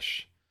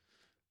flesh,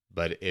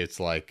 but it's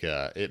like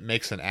it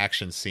makes an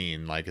action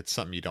scene like it's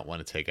something you don't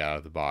want to take out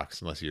of the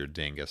box unless you're a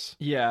dingus.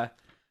 Yeah.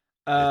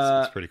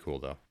 It's pretty cool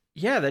though.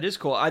 Yeah, that is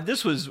cool.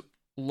 This was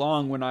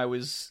long when I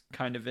was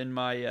kind of in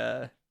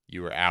my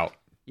You were out,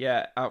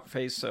 out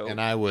phase, so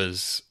and I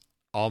was.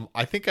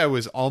 I think I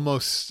was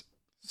almost.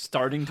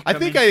 starting to I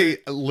come think into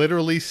I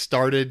literally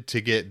started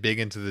to get big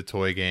into the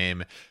toy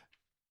game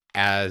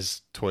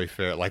as Toy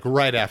Fair, like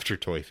right after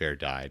Toy Fair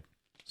died.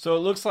 So it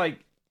looks like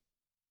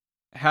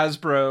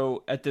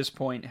Hasbro at this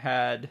point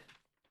had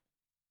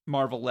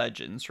Marvel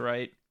Legends,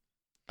 right?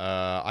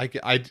 I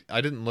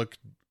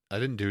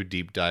didn't do a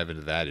deep dive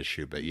into that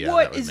issue, but yeah.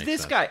 What that would is make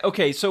this sense. guy?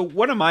 Okay, so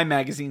one of my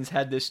magazines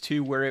had this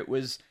too, where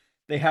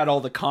they had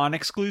all the con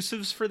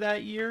exclusives for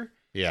that year,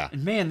 Yeah,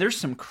 and man, there's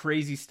some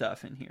crazy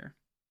stuff in here.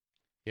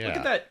 yeah.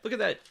 Look at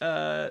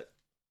that.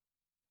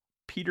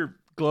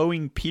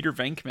 Glowing Peter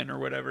Venkman or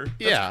whatever. That's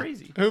yeah.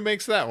 crazy. Who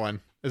makes that one?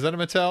 Is that a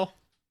Mattel?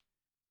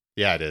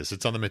 Yeah, it is.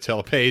 It's on the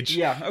Mattel page.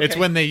 Yeah, okay. It's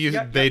when they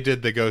Yeah, they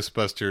did the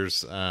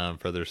Ghostbusters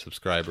for their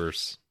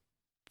subscribers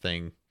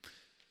thing.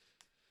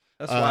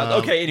 That's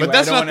wild. Okay, anyway, but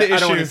that's I don't not the issue. I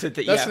don't want to sit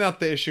that. That's Yeah. not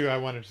the issue I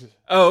wanted to.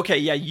 Oh, okay.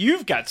 Yeah,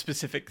 you've got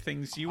specific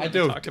things you want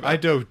to talk about. I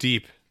dove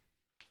deep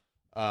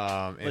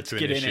Let's into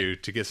get an in issue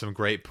to get some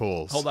great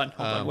pulls. Hold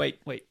on. Wait.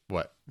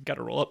 What? Got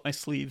to roll up my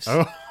sleeves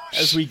Oh,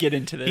 as we get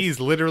into this.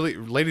 he's literally,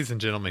 ladies and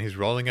gentlemen, he's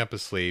rolling up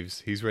his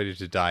sleeves. He's ready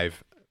to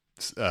dive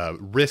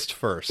wrist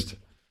first.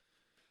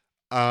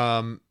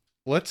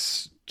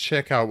 Let's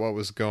check out what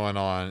was going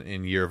on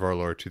in Year of Our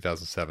Lord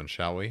 2007,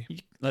 shall we?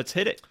 Let's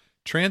hit it.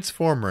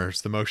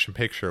 Transformers, the motion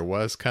picture,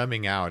 was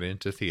coming out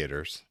into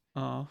theaters.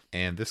 Oh,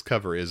 And this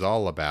cover is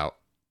all about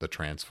the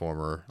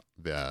Transformer,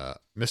 the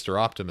Mr.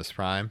 Optimus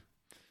Prime.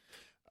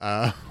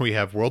 We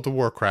have World of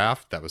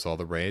Warcraft, that was all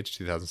the rage,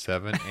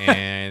 2007,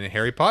 and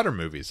Harry Potter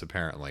movies,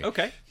 apparently.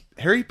 okay.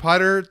 Harry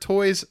Potter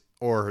toys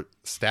or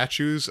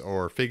statues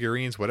or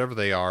figurines, whatever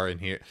they are in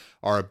here,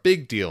 are a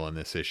big deal in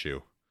this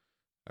issue.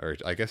 Or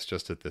I guess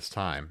just at this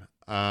time.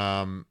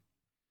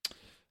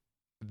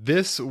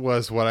 This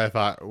was what I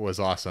thought was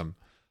awesome.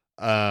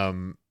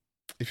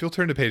 If you'll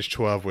turn to page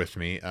 12 with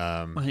me.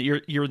 Well,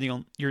 you're the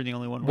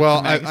only one. With Well,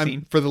 the magazine.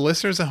 I'm for the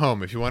listeners at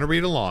home, if you want to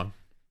read along,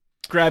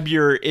 Grab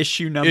your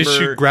issue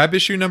number grab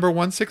issue number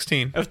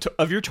 116.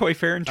 of your Toy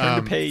Fair and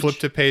turn to page. Flip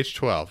to page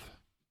 12.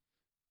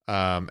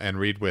 And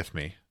read with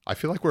me. I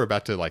feel like we're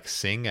about to like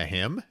sing a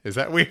hymn. Is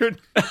that weird?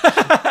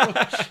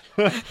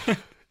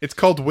 It's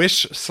called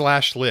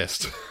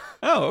Wish/List.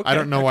 Oh, okay. I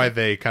don't know why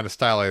they kind of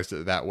stylized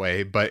it that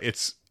way, but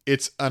it's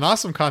an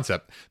awesome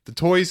concept. The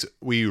toys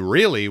we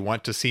really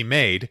want to see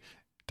made ...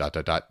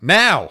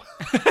 now.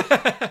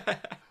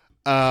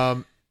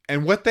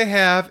 And what they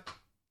have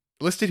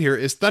listed here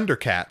is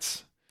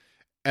Thundercats.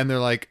 And they're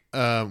like,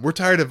 we're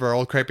tired of our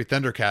old crappy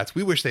Thundercats.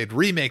 We wish they'd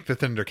remake the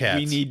Thundercats.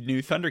 We need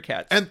new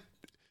Thundercats. And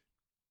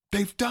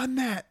they've done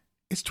that.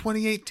 It's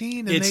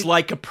 2018. And it's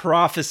like a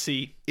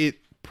prophecy. it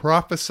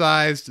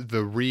prophesized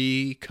the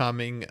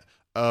recoming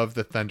of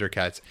the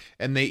Thundercats.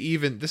 And they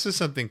even, this is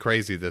something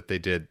crazy that they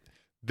did.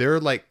 They're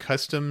like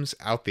customs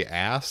out the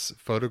ass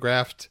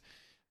photographed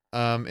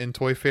in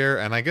Toy Fair.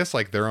 And I guess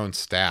like their own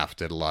staff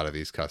did a lot of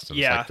these customs.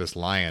 Yeah. Like this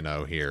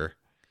Lion-O here.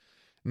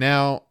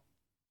 Now,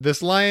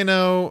 this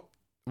Lion-O,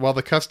 while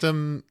the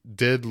custom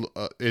did,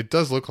 it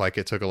does look like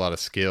it took a lot of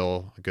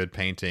skill, good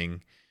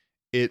painting.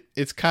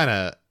 It's kind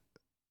of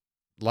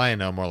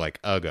Lion-O more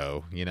like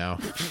Uggo, you know?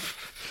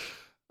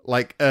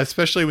 Like,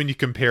 especially when you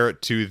compare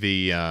it to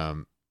the,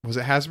 was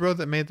it Hasbro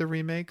that made the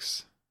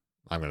remakes?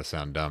 I'm going to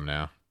sound dumb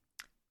now.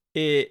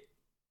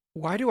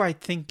 Why do I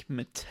think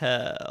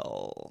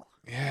Mattel?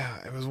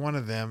 Yeah, it was one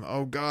of them.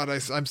 Oh God,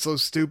 I'm so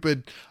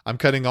stupid. I'm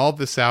cutting all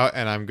this out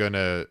and I'm going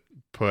to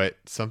put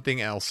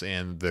something else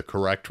in the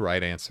correct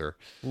right answer.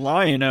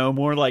 Lion-O,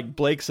 more like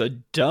Blake's a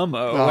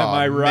dumbo. Am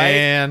I right?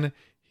 Man,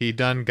 he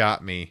done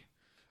got me.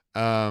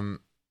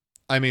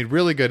 I mean,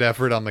 really good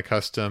effort on the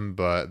custom,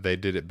 but they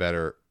did it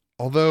better.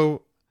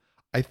 Although,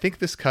 I think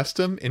this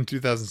custom in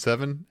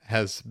 2007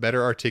 has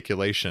better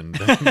articulation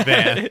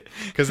than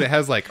because it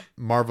has like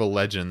Marvel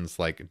Legends,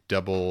 like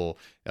double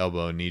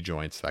elbow knee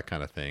joints, that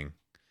kind of thing,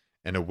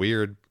 and a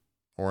weird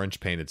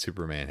orange painted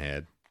Superman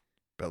head.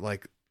 But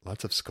like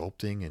lots of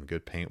sculpting and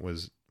good paint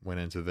went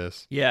into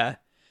this. Yeah.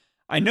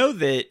 I know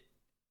that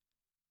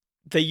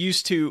they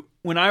used to,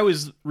 when I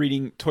was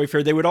reading Toy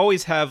Fair, they would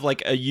always have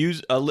like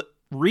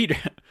read.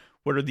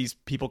 What are these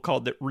people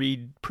called that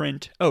read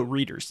print? Oh,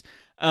 readers.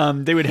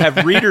 They would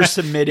have reader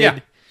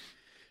submitted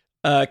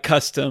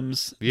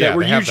customs that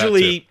were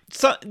usually,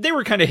 they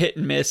were kind of hit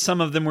and miss.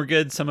 Some of them were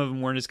good, some of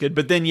them weren't as good.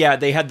 But then,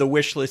 they had the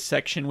wish list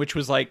section, which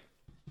was like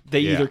they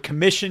either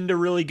commissioned a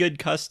really good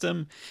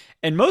custom,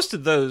 and most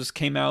of those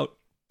came out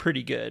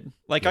pretty good.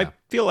 Like I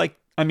feel like,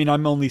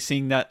 I'm only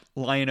seeing that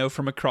Lion-O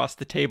from across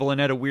the table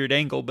and at a weird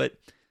angle, but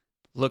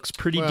looks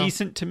pretty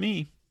decent to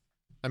me.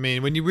 I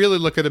mean, when you really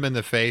look at him in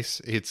the face,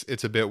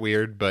 it's a bit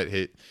weird, but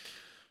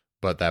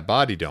that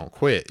body don't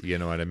quit. You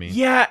know what I mean?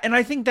 Yeah, and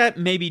I think that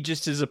maybe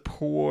just is a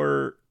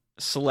poor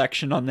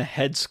selection on the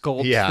head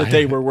sculpt that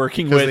they were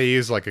working with. Because they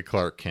use like a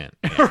Clark Kent.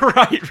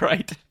 Yeah.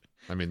 Right.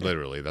 I mean,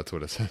 literally, that's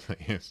what it says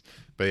they use.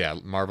 But yeah,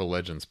 Marvel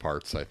Legends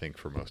parts, I think,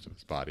 for most of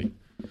his body.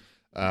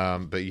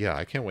 But yeah,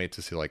 I can't wait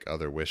to see like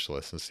other wish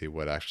lists and see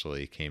what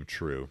actually came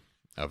true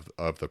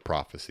of the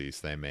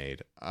prophecies they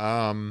made.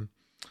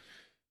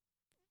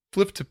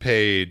 Flip to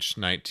page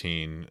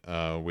 19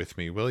 with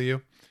me, will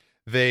you?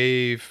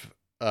 They've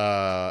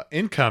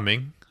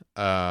incoming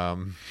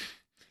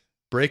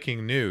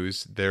breaking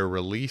news.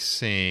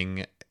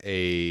 DC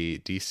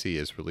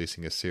is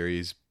releasing a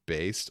series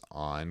based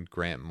on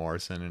Grant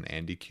Morrison and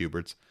Andy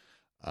Kubert's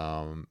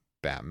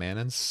Batman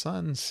and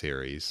Son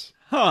series.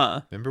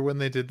 Huh. Remember when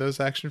they did those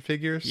action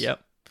figures?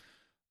 Yep.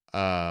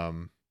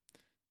 The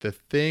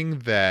thing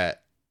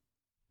that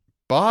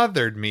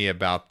bothered me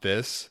about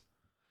this,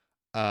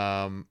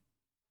 I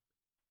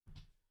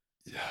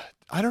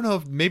don't know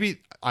if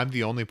maybe I'm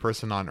the only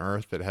person on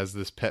Earth that has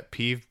this pet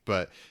peeve,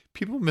 but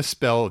people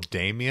misspell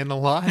Damien a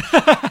lot.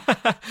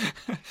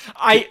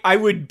 I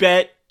would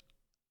bet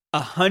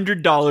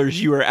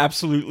 $100 you are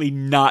absolutely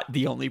not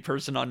the only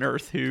person on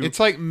Earth who... It's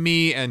like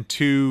me and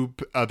two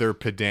other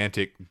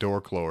pedantic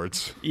dork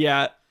lords.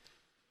 Yeah.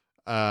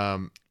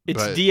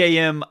 It's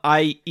Damien,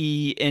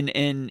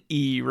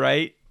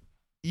 right?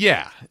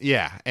 Yeah,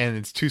 and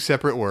it's two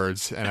separate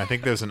words, and I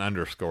think there's an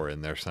underscore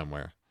in there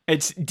somewhere.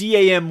 It's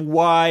DAMY-IN.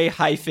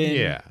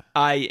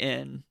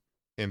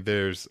 And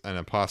there's an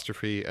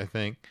apostrophe, I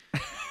think.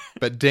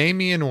 But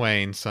Damian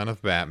Wayne, son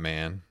of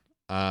Batman,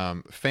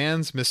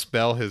 fans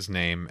misspell his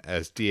name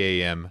as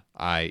Damien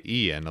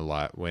a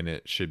lot when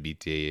it should be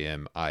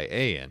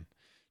Damian.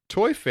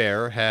 Toy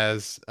Fair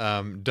has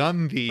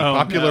done the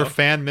popular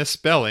fan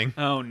misspelling.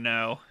 Oh,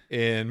 no.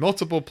 In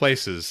multiple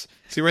places.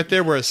 See right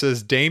there where it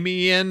says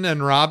Damien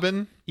and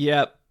Robin?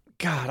 Yep.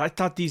 God, I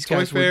thought these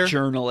guys were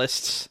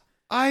journalists.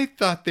 I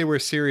thought they were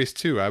serious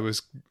too. I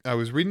was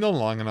reading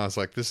along and I was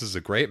like, this is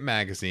a great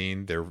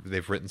magazine.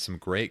 They've written some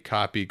great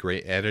copy,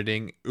 great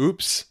editing.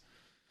 Oops.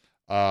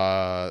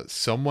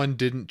 Someone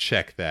didn't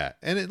check that.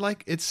 And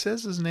it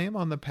says his name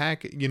on the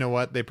pack. You know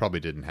what? They probably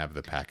didn't have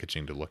the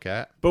packaging to look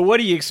at. But what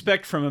do you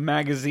expect from a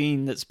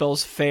magazine that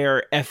spells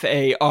fair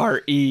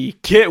F-A-R-E?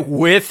 Get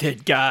with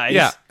it, guys.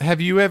 Yeah.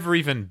 Have you ever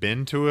even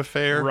been to a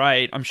fair?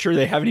 Right. I'm sure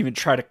they haven't even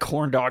tried a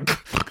corn dog.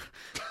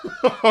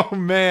 Oh,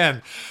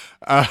 man.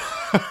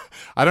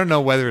 I don't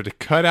know whether to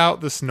cut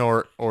out the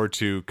snort or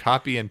to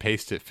copy and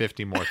paste it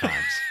 50 more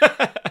times.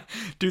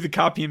 Do the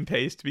copy and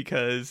paste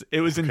because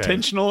it was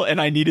intentional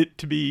and I need it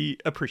to be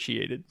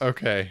appreciated.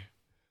 Okay.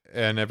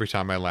 And every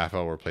time I laugh,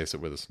 I'll replace it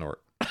with a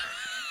snort.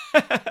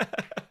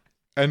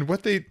 And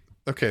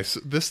so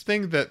this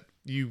thing that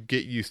you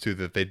get used to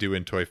that they do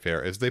in Toy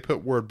Fair is they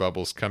put word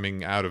bubbles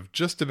coming out of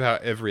just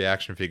about every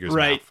action figure's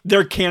mouth.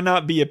 There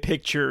cannot be a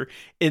picture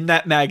in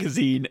that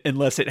magazine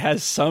unless it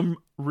has some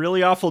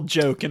really awful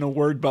joke and a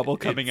word bubble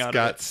coming out of it.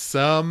 It's got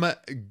some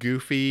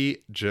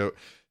goofy joke.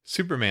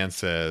 Superman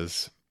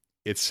says,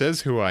 "It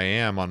says who I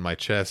am on my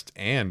chest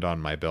and on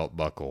my belt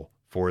buckle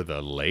for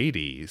the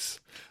ladies."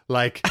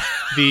 Like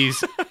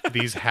these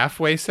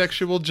halfway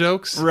sexual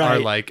jokes are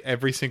like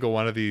every single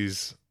one of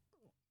these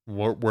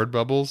word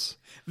bubbles.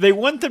 They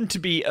want them to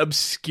be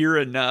obscure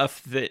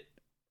enough that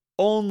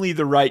only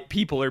the right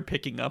people are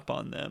picking up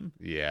on them.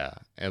 Yeah.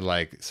 And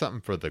like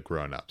something for the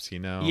grown-ups, you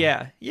know?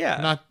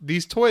 Yeah.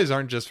 These toys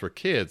aren't just for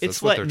kids.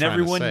 It's letting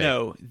everyone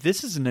know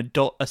this is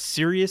a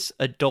serious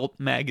adult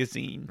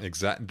magazine.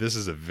 Exactly. This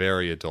is a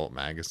very adult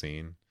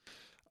magazine.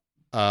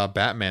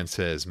 Batman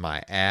says,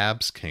 "My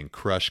abs can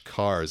crush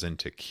cars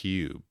into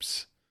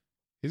cubes."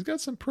 He's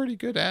got some pretty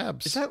good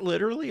abs. Is that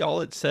literally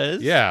all it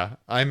says? Yeah.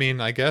 I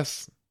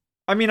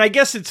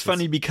guess it's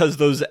funny because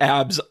those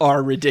abs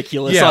are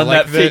ridiculous on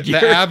that figure.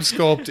 The ab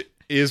sculpt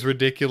is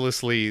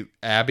ridiculously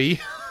abby.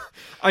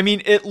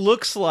 It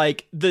looks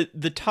like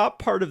the top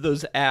part of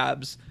those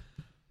abs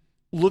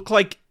look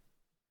like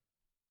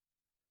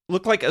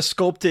a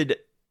sculpted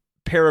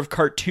pair of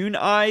cartoon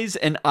eyes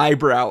and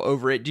eyebrow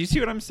over it. Do you see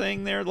what I'm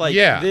saying there? Like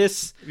Yeah.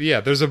 this, Yeah,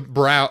 there's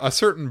a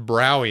certain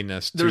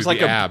browiness to There's the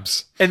like a-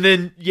 abs and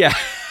then yeah,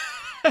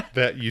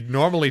 that you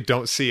normally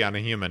don't see on a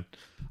human.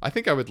 I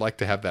think I would like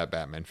to have that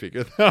Batman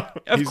figure, though.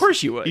 Of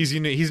course you would. He's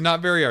unique. He's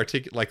not very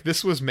articulate. Like,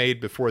 this was made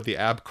before the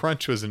ab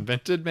crunch was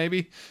invented,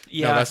 maybe?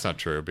 Yeah. No, that's not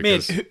true. man,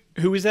 Because,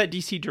 who was that?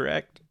 DC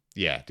Direct.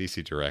 yeah,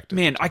 DC Direct.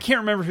 Man, I can't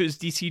remember if it was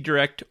DC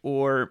Direct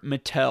or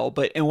Mattel,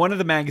 but in one of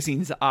the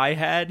magazines I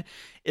had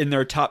in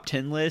their top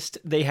 10 list,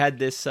 they had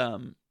this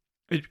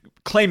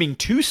claiming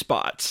 2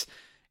 spots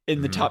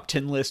in the top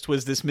 10 list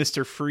was this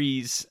Mr.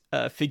 Freeze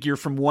figure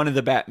from one of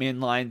the Batman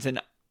lines,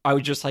 and I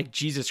was just like,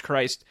 Jesus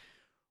Christ,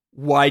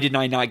 why did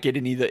I not get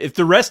any of the... If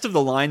the rest of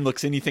the line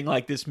looks anything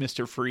like this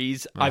Mr.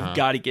 Freeze, I've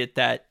got to get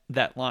that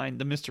line.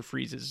 The Mr.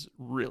 Freeze is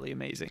really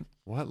amazing.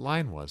 What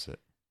line was it?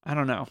 I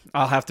don't know.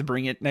 I'll have to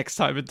bring it next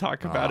time and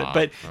talk about it. Ah,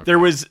 But okay.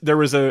 there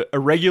was a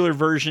regular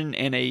version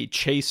and a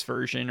chase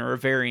version or a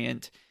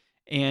variant,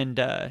 and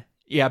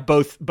yeah,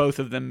 both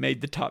of them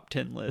made the top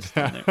 10 list.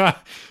 On there.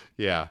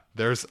 Yeah,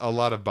 there's a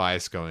lot of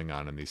bias going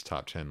on in these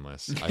top 10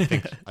 lists. I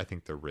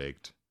think they're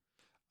rigged.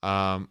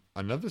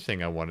 Another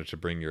thing I wanted to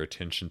bring your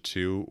attention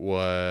to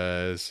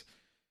was,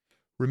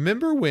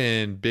 remember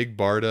when Big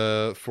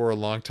Barda for a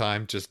long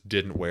time just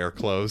didn't wear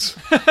clothes?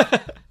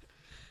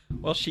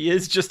 Well, she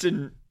is just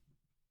in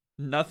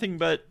nothing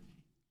but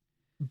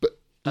But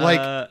like,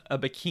 a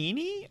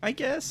bikini, I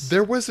guess.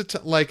 there was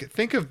like,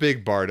 think of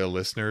Big Barda,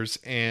 listeners,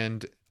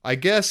 and I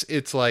guess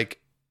it's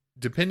like,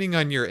 depending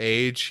on your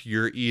age,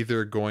 you're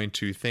either going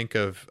to think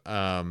of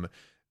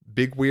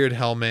big weird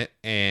helmet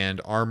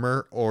and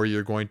armor, or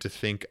you're going to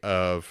think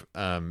of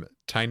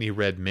tiny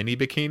red mini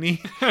bikini,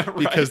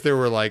 because there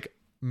were like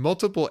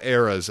multiple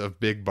eras of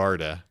Big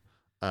Barda,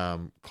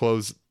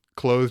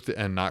 clothed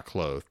and not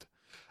clothed.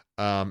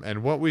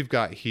 And what we've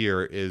got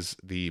here is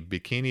the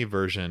bikini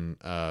version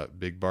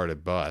Big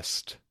Barda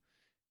bust,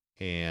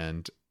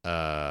 and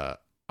I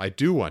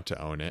do want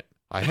to own it.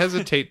 I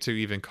hesitate to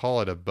even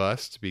call it a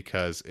bust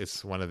because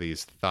it's one of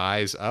these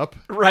thighs up.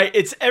 Right,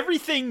 it's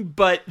everything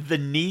but the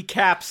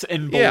kneecaps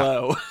and Yeah.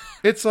 below.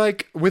 It's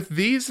like, with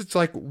these, it's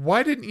like,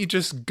 why didn't you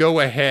just go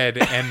ahead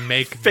and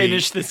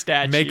Finish the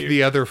statue. make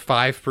the other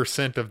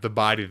 5% of the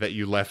body that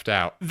you left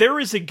out? There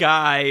is a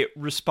guy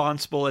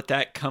responsible at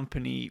that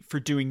company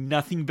for doing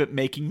nothing but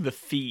making the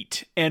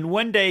feet. And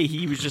one day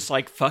he was just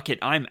like, fuck it,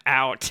 I'm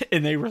out.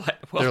 And they were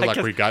like, well, They're I like,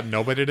 guess, we got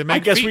nobody to make I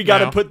guess feet we got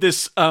to now. put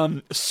this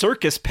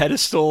circus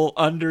pedestal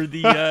under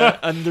the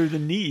under the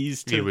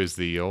knees. He was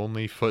the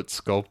only foot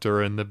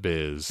sculptor in the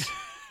biz.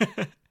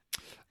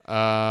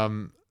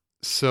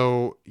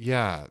 So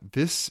yeah,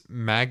 this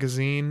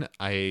magazine,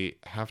 I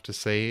have to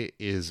say,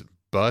 is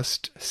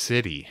Bust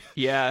City.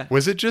 Yeah.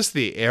 Was it just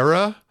the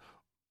era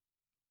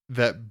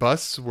that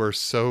busts were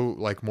so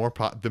like more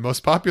the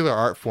most popular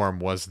art form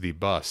was the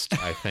bust,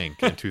 I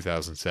think, in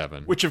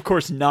 2007. Which, of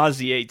course,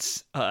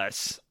 nauseates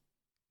us.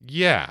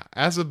 Yeah,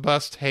 as a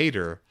bust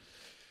hater,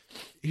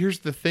 here's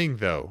the thing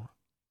though.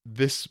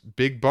 This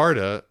Big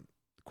Barda,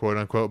 quote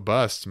unquote,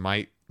 bust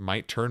might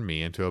turn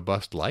me into a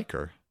bust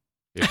liker.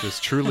 If this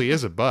truly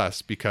is a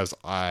bust, because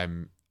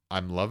I'm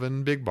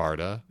loving Big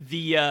Barda,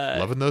 The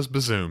loving those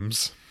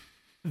bazooms.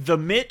 the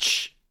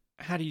Mitch,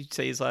 how do you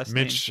say his last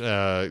Mitch name?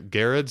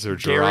 Gerrards or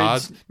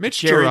Gerrards? Gerard?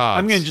 Mitch Jared. Gerards.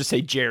 I'm going to just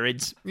say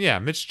Jared's. Yeah,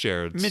 Mitch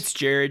Gerrards. Mitch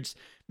Jared's.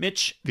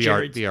 Mitch the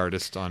Jared's. the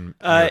artist on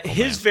Miracle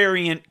His Man.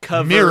 variant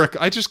cover. Miracle.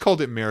 I just called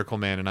it Miracle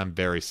Man, and I'm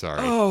very sorry.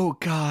 Oh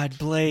God,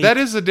 Blake. That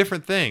is a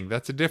different thing.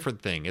 That's a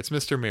different thing. It's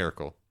Mr.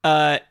 Miracle.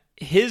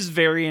 His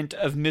variant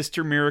of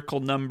Mr.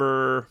 Miracle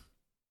number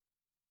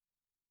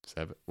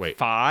 7. Wait.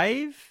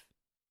 5,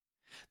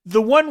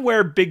 the one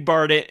where Big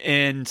Barda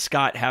and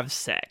Scott have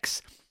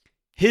sex.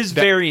 His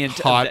That variant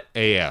hot of that,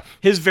 AF.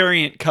 his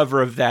variant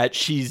cover of that,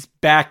 she's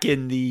back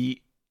in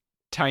the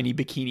tiny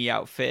bikini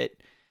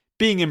outfit,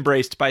 being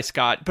embraced by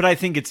Scott. But I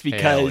think it's Hell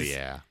because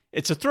yeah.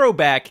 it's a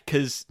throwback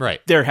because Right.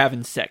 they're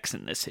having sex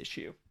in this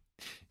issue.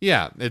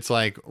 Yeah, it's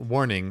like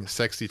warning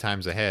 60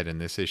 times ahead in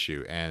this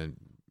issue, and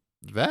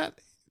that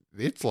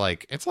it's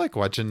like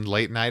watching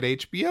late night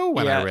HBO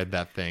when I Yeah. read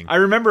that thing. I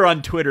remember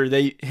on Twitter,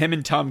 him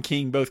and Tom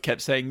King both kept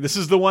saying, "This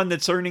is the one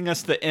that's earning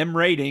us the M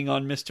rating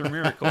on Mr.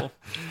 Miracle."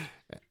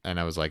 And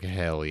I was like,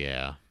 hell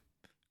yeah.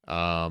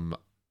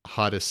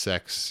 Hottest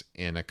sex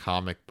in a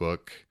comic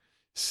book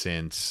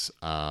since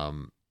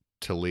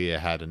Talia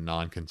had a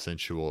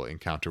non-consensual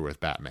encounter with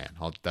Batman.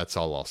 That's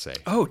all I'll say.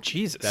 Oh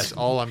Jesus! That's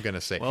all I'm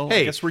gonna say. Well, I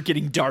Hey, guess we're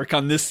getting dark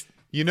on this.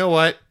 you know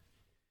what?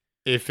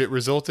 If it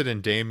resulted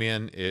in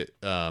Damien, it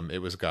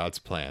was God's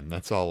plan.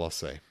 That's all I'll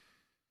say.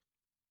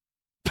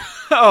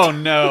 Oh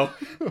no!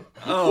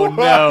 Oh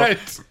no!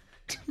 What?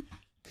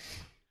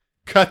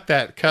 Cut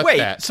that. Wait,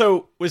 that.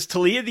 so was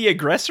Talia the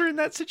aggressor in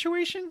that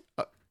situation?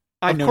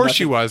 I Of know course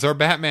she nothing. was. Our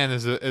Batman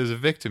is a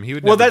victim. He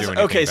would Well, never that's do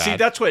anything okay. bad. See,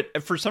 that's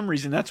what for some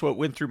reason that's what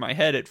went through my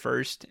head at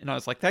first, and I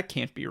was like, that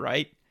can't be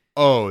right.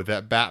 Oh,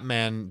 that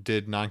Batman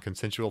did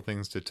non-consensual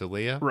things to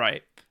Talia?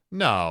 Right.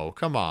 No,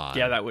 come on.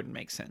 Yeah, that wouldn't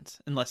make sense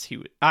unless he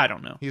would. I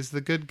don't know. He's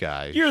the good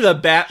guy. You're the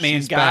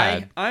Batman She's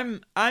guy.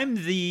 bad. I'm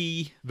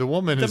the. The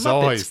woman the is Muppets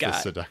always guy. the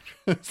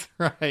seductress.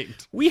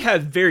 Right. We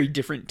have very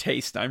different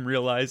taste. I'm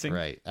realizing.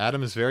 Right.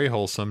 Adam is very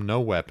wholesome. No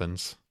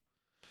weapons.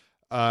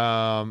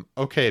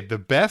 Okay. The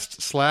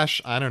best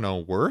 / I don't know,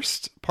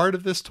 worst part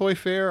of this toy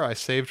fair I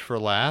saved for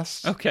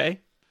last. Okay.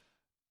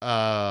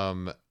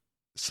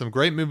 Some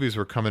great movies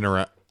were coming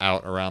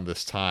out around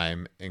this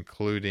time,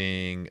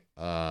 including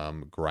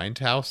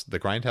Grindhouse, the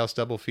Grindhouse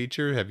double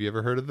feature. Have you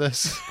ever heard of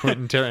this?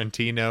 Quentin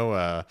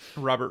Tarantino,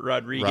 Robert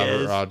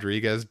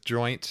Rodriguez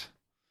joint.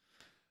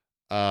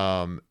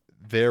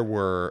 There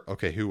were,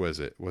 okay, who was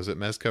it? Was it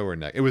Mezco or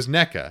NECA? It was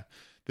NECA.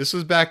 This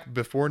was back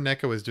before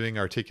NECA was doing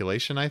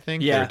articulation, I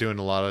think. Yeah. They were doing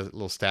a lot of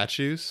little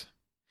statues.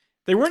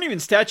 They weren't even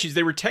statues.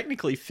 They were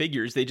technically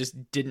figures. They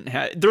just didn't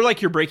have. They're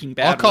like your Breaking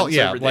Bad. I'll call ones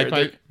yeah, over like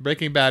there. my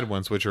Breaking Bad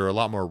ones, which are a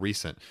lot more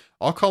recent.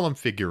 I'll call them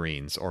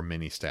figurines or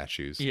mini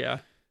statues. Yeah.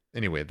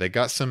 Anyway, they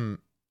got some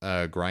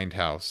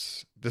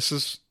Grindhouse.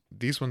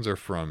 These ones are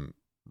from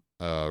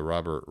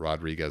Robert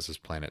Rodriguez's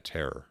Planet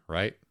Terror,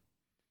 right?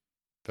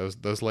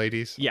 Those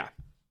ladies. Yeah.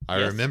 I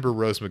Yes. remember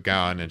Rose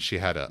McGowan, and she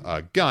had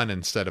a gun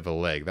instead of a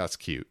leg. That's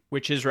cute.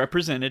 Which is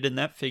represented in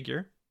that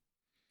figure.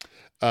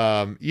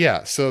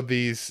 Yeah. So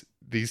these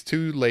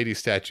two lady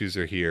statues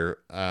are here.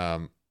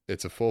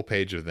 It's a full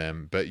page of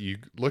them, but you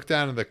look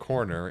down in the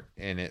corner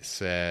and it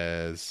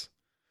says,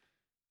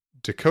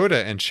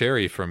 Dakota and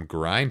Sherry from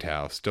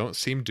Grindhouse don't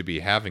seem to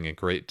be having a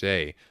great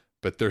day,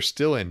 but they're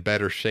still in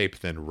better shape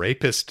than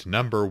rapist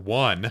number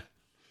 1.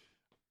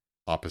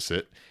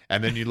 Opposite.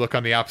 And then you look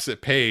on the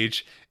opposite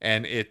page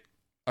and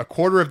a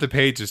quarter of the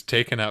page is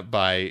taken up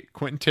by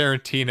Quentin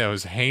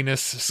Tarantino's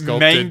heinous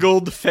sculpted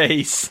Mangled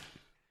face.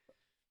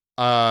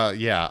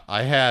 Yeah,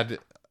 I had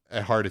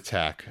a heart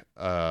attack,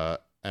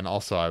 and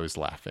also I was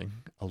laughing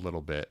a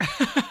little bit.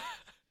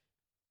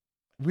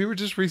 We were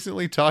just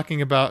recently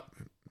talking about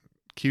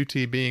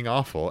QT being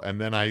awful,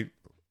 and then I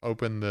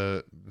opened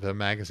the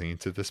magazine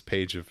to this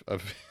page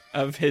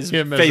Of his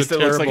him as face a that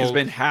looks like it's terrible-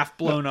 been half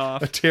blown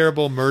off. a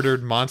terrible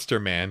murdered monster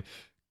man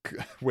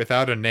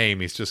without a name.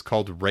 He's just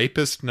called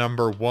Rapist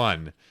Number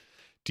 1.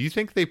 Do you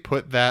think they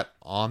put that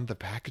on the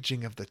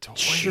packaging of the toy?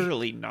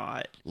 Surely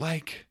not.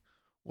 Like,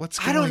 what's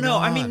going I don't know.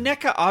 on? I mean,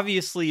 NECA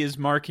obviously is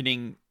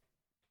marketing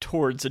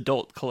towards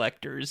adult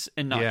collectors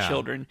and not Yeah.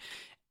 children.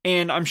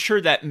 And I'm sure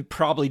that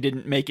probably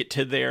didn't make it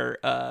to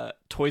their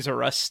Toys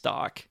R Us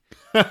stock.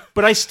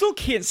 But I still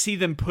can't see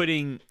them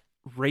putting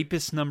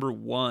Rapist number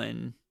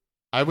 1.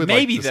 I would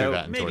Maybe, like to though. see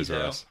that in Maybe, Toys R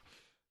though.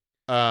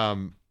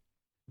 Us.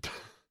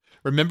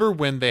 Remember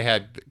when they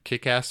had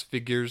Kick-Ass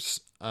figures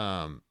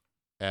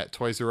at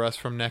Toys R Us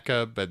from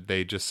NECA, but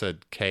they just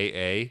said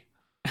KA?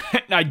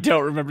 I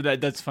don't remember that.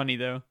 That's funny,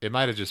 though. It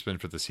might have just been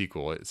for the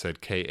sequel. It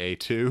said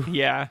KA2.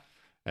 Yeah.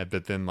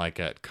 But then, like,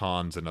 at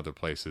cons and other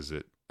places,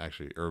 it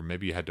actually, or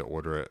maybe you had to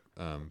order it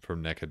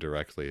from NECA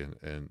directly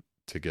and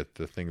to get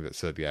the thing that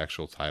said the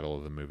actual title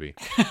of the movie.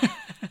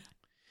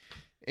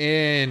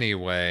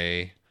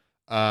 Anyway,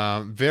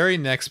 very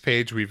next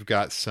page, we've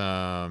got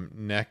some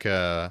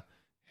NECA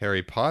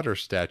Harry Potter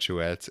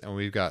statuettes, and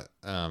we've got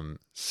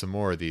some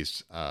more of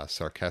these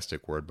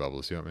sarcastic word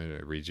bubbles. You want me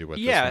to read you what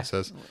this one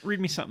says? Read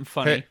me something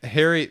funny.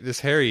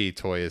 This Harry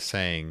toy is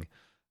saying,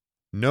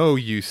 "No,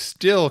 you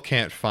still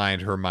can't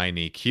find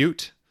Hermione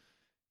cute."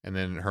 And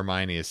then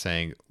Hermione is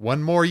saying,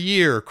 "One more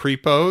year,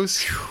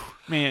 creepos."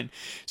 Man,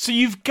 so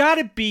you've got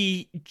to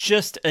be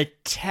just a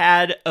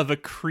tad of a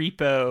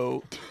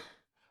creepo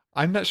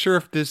I'm not sure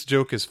if this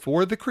joke is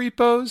for the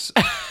creepos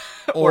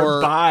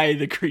or by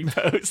the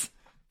creepos.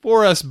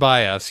 for us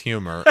by us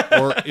humor,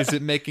 or is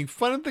it making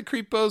fun of the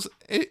creepos?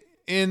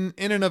 In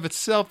and of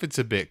itself, it's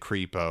a bit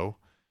creepo.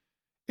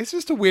 It's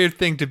just a weird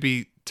thing to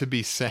be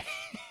saying.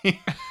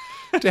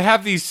 To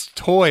have these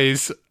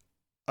toys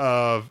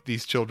of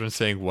these children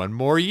saying "one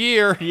more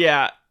year."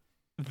 Yeah,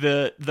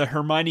 the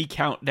Hermione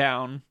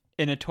countdown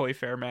in a Toy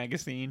Fair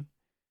magazine.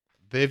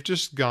 They've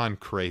just gone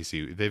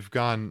crazy. They've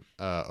gone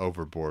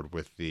overboard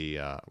with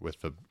the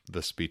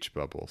speech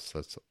bubbles.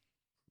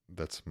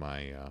 That's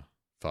my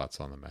thoughts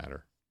on the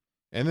matter.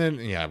 And then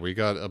we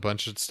got a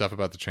bunch of stuff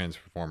about the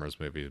Transformers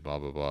movies. Blah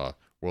blah blah.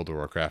 World of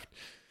Warcraft.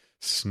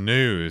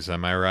 Snooze.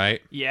 Am I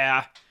right?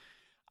 Yeah,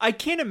 I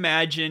can't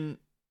imagine,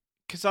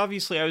 because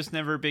obviously I was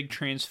never a big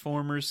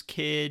Transformers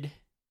kid.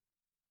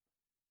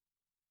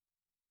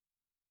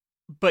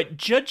 But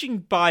judging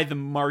by the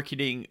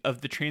marketing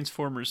of the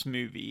Transformers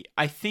movie,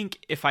 I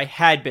think if I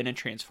had been a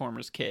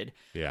Transformers kid,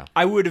 Yeah.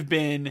 I would have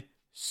been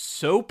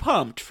so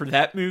pumped for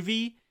that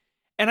movie.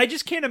 And I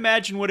just can't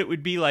imagine what it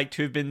would be like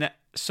to have been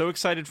so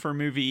excited for a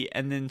movie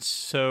and then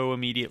so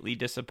immediately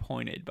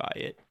disappointed by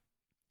it.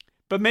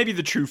 But maybe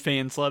the true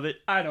fans love it.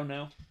 I don't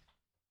know.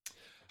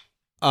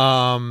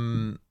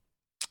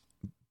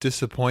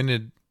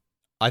 Disappointed.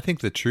 I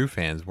think the true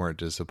fans weren't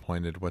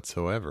disappointed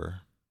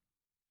whatsoever.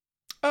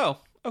 Oh,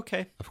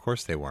 okay. Of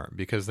course they weren't,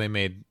 because they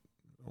made,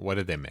 what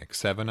did they make?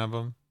 7 of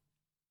them?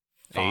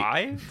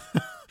 5?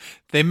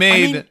 They I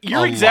made mean, your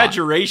a lot.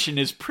 exaggeration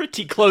is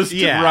pretty close to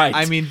Yeah, right.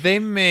 I mean, they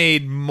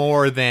made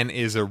more than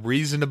is a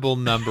reasonable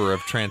number of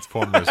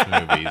Transformers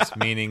movies,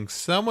 meaning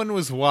someone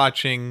was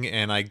watching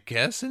and I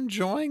guess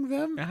enjoying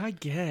them. I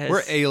guess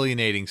We're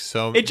alienating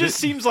so. It just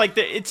seems like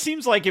it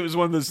seems like it was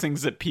one of those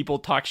things that people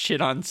talk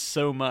shit on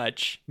so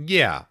much.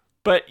 yeah,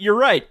 But you're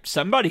right.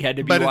 Somebody had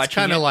to be but watching it's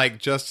kind it. of like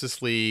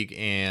Justice League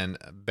and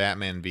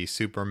Batman v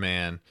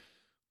Superman.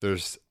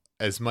 There's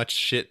as much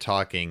shit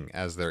talking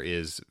as there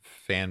is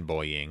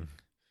fanboying.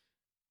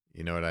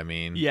 You know what I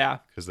mean? Yeah.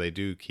 Because they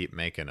do keep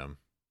making them.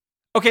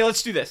 Okay,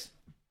 let's do this.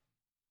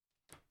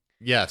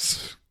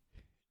 Yes.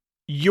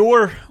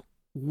 Your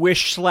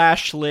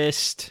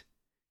wish/list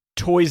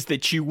toys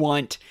that you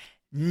want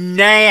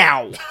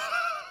now.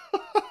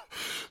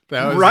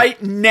 That was,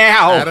 Right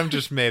now. Adam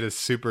just made a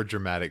super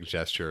dramatic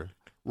gesture.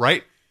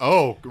 Right?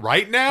 Oh,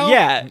 right now?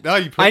 Yeah. No,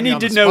 you put I me need on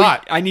to the know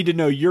spot. I need to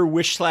know your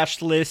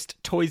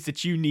wish/list toys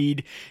that you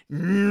need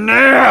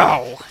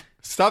now.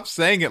 Stop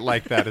saying it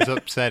like that. It's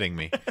upsetting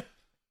me.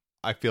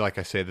 I feel like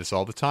I say this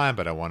all the time,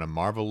 but I want a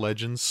Marvel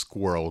Legends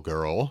Squirrel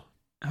Girl.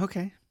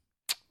 Okay.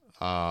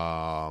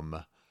 I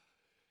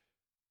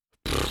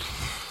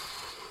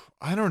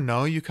don't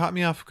know. You caught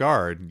me off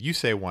guard. You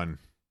say one.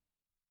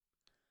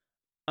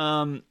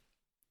 I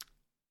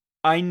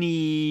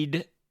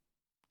need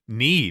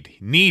Need,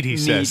 he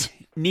says.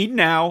 Need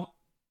now.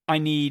 I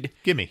need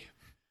Gimme.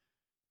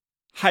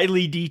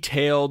 highly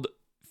detailed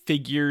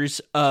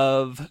figures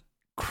of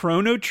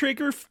Chrono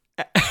Trigger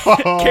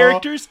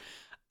characters.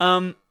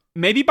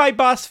 Maybe by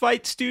Boss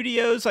Fight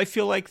Studios. I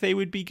feel like they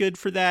would be good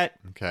for that.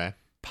 Okay.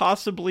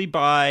 Possibly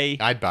by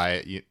I'd buy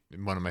it.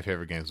 One of my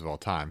favorite games of all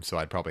time, so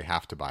I'd probably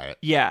have to buy it.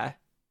 yeah.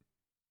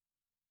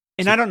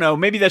 And I don't know.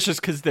 Maybe that's just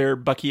because their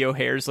Bucky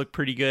O'Hares look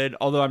pretty good.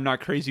 Although I'm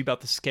not crazy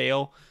about the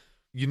scale.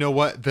 You know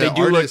what? They The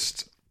do look-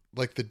 artist,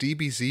 like the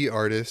DBZ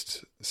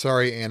artist,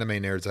 sorry, anime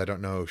nerds, I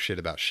don't know shit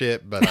about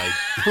shit, but I'm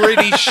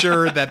pretty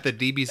sure that the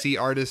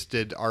DBZ artist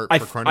did art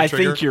for Chrono I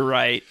Trigger. think you're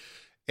right.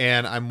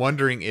 And I'm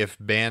wondering if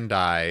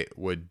Bandai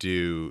would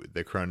do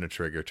the Chrono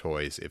Trigger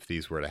toys if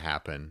these were to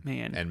happen.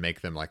 Man. And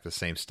make them like the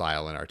same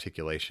style and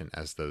articulation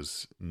as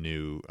those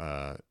new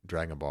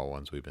Dragon Ball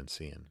ones we've been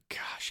seeing.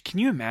 Gosh, can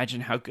you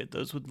imagine how good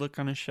those would look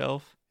on a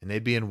shelf? And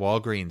they'd be in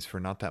Walgreens for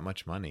not that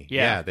much money.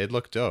 Yeah. They'd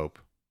look dope.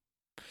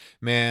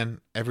 Man,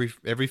 every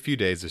few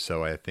days or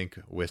so, I think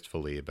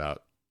wistfully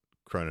about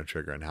Chrono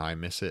Trigger and how I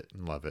miss it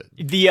and love it.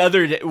 The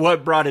other day,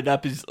 what brought it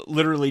up is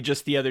literally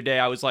just the other day.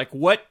 I was like,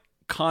 what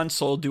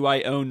console do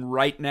I own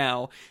right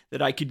now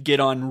that I could get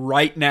on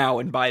right now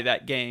and buy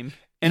that game?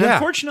 And Yeah.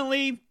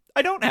 unfortunately,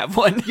 I don't have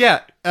one.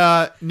 Yeah,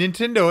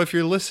 Nintendo, if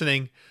you're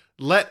listening,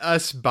 let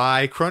us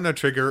buy Chrono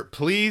Trigger.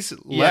 Please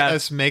let Yeah.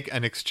 us make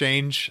an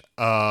exchange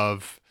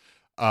of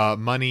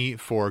money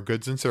for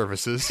goods and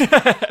services.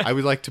 I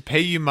would like to pay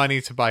you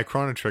money to buy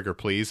Chrono Trigger,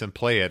 please, and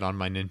play it on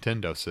my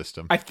Nintendo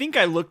system. I think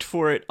I looked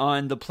for it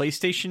on the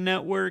PlayStation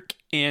Network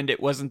and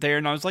it wasn't there.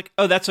 And I was like,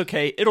 oh, that's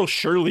okay. It'll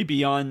surely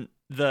be on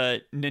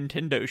the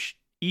Nintendo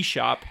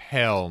eShop.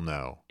 Hell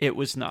no. It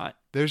was not.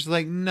 There's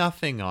like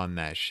nothing on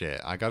that shit.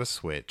 I got a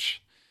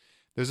Switch.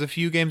 There's a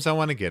few games I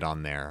want to get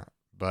on there,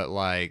 but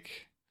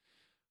like,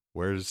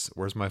 where's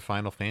my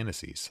Final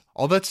Fantasies?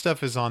 All that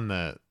stuff is on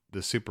the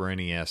Super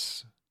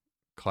NES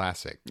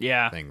Classic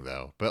Yeah. thing,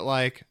 though. But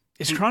like,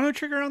 Is Chrono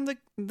Trigger on the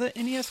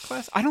NES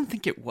class? I don't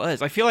think it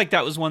was. I feel like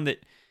that was one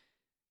that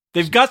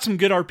they've got some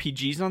good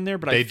RPGs on there,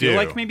 but I They feel do.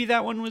 like maybe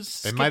that one was it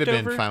skipped might have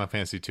been over. Final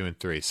Fantasy 2 and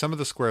 3. Some of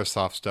the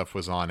Squaresoft stuff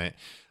was on it.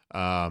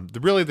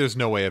 Really, there's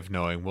no way of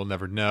knowing. We'll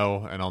never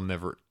know, and I'll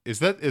never. Is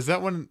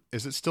that one?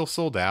 Is it still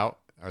sold out?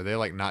 Are they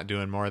like not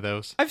doing more of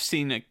those? I've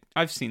seen it.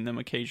 I've seen them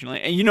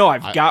occasionally, and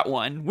I've got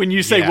one. When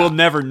you say Yeah. we'll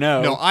never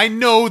know, No, I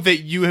know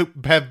that you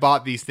have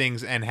bought these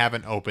things and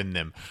haven't opened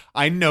them.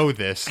 I know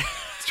this.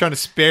 It's trying to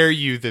spare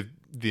you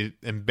the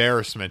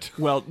embarrassment.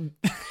 well,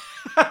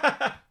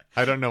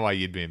 I don't know why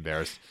you'd be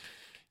embarrassed.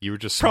 You were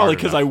just probably smart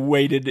because I enough.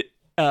 waited.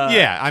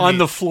 Yeah, I on mean-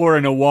 the floor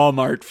in a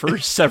Walmart for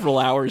several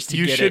hours to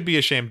You get should it. be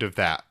ashamed of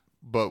that.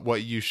 But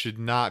what you should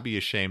not be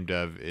ashamed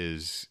of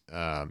is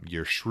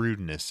your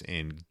shrewdness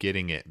in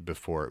getting it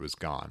before it was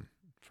gone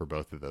for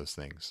both of those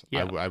things.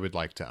 Yeah. I would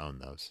like to own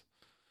those.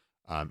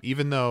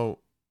 Even though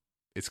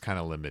it's kind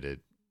of limited.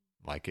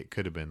 Like it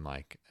could have been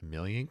like 1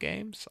 million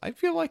games. I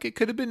feel like it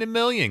could have been 1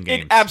 million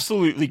games. It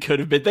absolutely could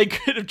have been. They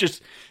could have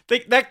just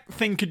that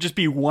thing could just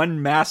be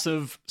one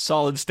massive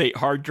solid state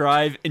hard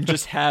drive and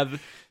just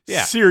have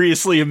Yeah.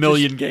 seriously 1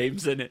 million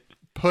games in it.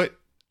 Put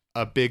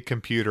a big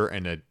computer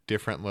in a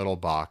different little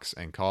box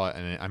and call it.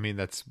 And I mean,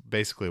 that's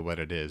basically what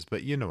it is.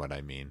 But you know what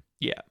I mean.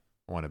 Yeah.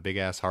 I want a big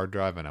ass hard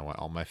drive and I want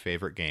all my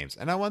favorite games.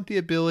 And I want the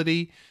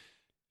ability.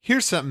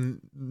 Here's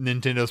something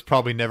Nintendo's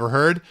probably never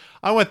heard.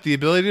 I want the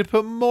ability to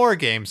put more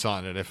games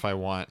on it if I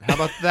want. How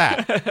about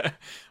that?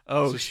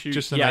 Oh, It's shoot.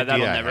 just an Yeah, idea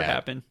that'll I never had.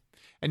 happen.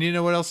 And you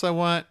know what else I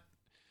want?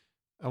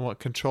 I want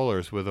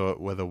controllers with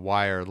a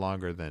wire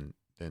longer than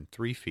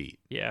 3 feet.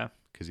 Yeah.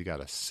 Because you got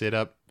to sit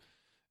up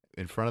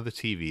in front of the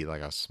TV like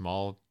a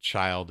small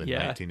child in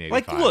 1985.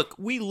 Like, look,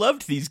 we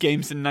loved these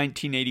games in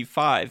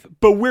 1985,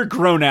 but we're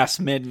grown-ass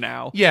men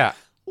now. Yeah.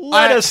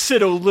 Let us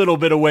sit a little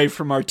bit away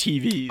from our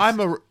TVs.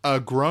 I'm a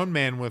grown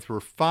man with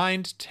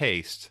refined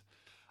taste.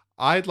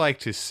 I'd like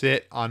to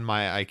sit on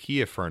my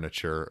IKEA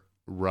furniture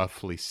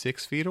roughly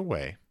 6 feet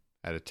away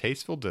at a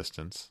tasteful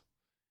distance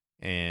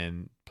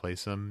and play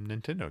some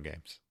Nintendo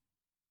games.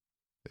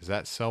 Is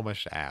that so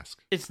much to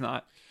ask? It's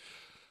not.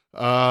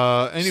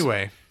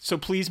 Anyway. So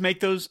please make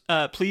those,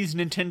 please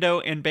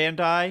Nintendo and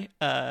Bandai,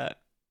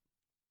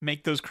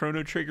 make those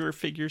Chrono Trigger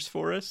figures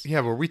for us.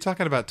 Yeah, were we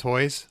talking about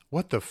toys?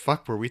 What the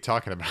fuck were we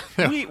talking about?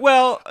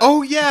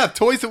 Oh yeah,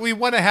 toys that we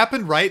want to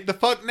happen right the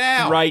fuck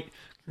now. Right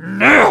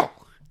now.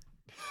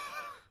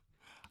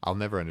 I'll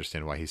never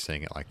understand why he's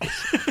saying it like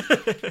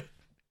this.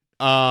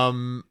 I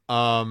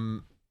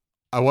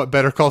want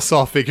Better Call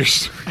Saul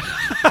figures.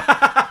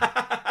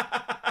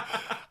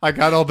 I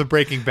got all the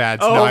Breaking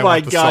Bads. Oh now I my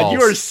want the god, Sauls.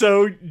 you are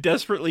so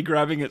desperately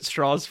grabbing at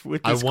straws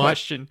with this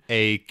question.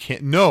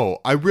 No,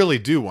 I really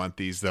do want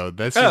these though.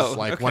 This is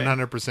like okay.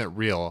 100%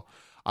 real.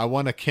 I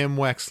want a Kim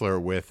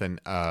Wexler with an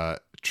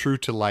true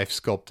to life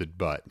sculpted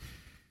butt.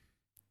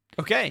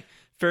 Okay,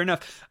 fair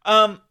enough.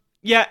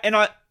 Yeah,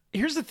 and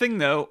here's the thing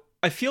though.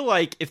 I feel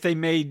like if they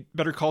made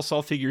Better Call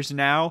Saul figures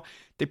now,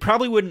 they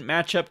probably wouldn't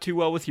match up too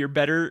well with your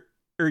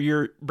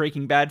your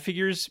Breaking Bad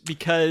figures,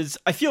 because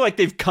I feel like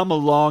they've come a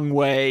long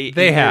way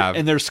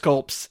in their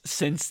sculpts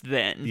since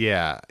then.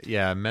 Yeah.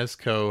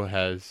 Mezco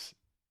has.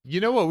 You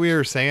know what we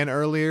were saying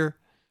earlier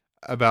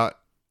about?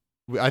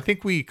 I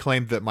think we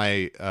claimed that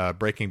my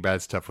Breaking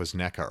Bad stuff was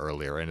NECA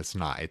earlier, and it's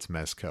not. It's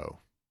Mezco.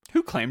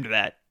 Who claimed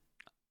that?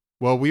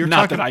 Well, we were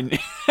not talking.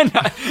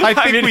 That I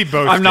think we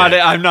both. I'm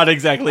not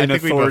exactly I an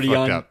think authority we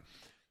both on. fucked up.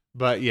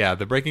 But yeah,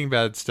 the Breaking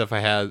Bad stuff I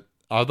had.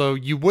 Although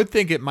you would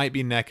think it might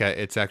be NECA,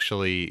 it's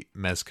actually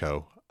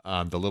Mezco.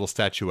 The little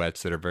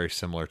statuettes that are very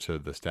similar to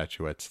the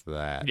statuettes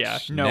that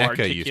no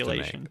NECA used to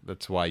articulation. make.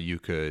 That's why you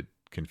could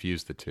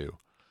confuse the two.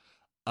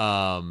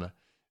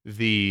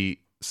 The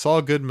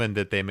Saul Goodman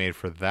that they made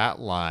for that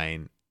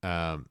line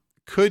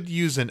could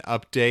use an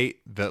update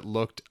that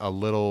looked a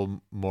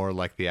little more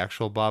like the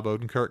actual Bob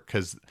Odenkirk,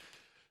 because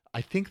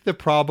I think the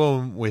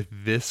problem with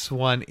this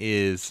one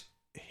is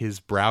his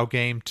brow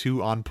game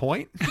too on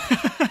point.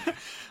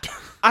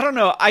 I don't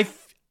know. I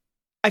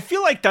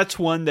feel like that's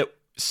one that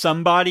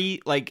somebody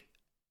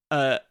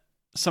that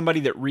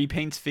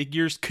repaints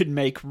figures could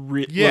make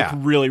look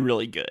really,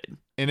 really good.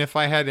 And if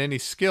I had any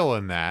skill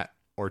in that,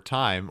 or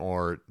time,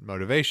 or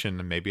motivation,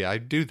 then maybe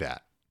I'd do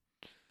that.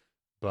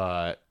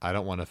 But I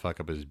don't want to fuck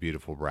up his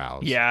beautiful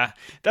brows. Yeah,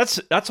 that's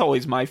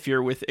always my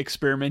fear with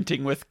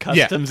experimenting with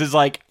customs. Is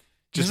like,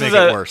 just make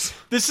it worse.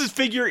 This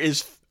figure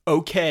is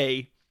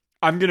okay.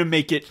 I'm gonna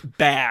make it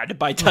bad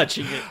by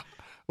touching it.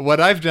 What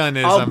I've done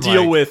is I'll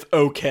deal with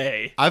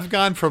okay. I've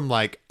gone from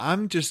like,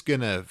 I'm just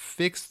going to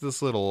fix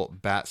this little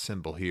bat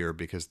symbol here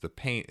because the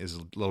paint is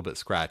a little bit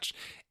scratched.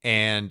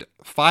 And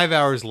 5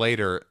 hours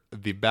later,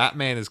 the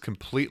Batman is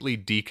completely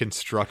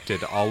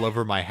deconstructed all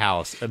over my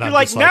house. And You're I'm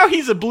like, just now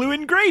he's a blue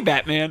and gray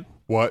Batman.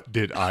 What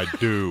did I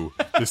do?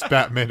 This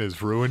Batman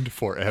is ruined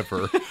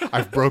forever.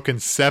 I've broken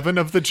 7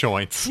 of the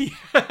joints.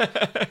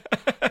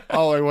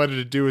 All I wanted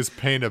to do is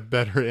paint a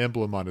better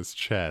emblem on his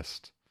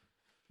chest.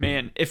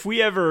 Man, if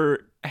we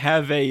ever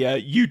have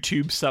a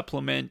YouTube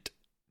supplement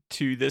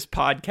to this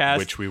podcast,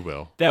 which we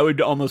will, that would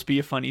almost be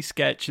a funny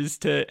sketch, is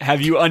to have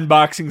you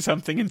unboxing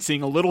something and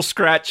seeing a little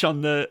scratch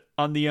on the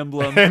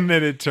emblem, and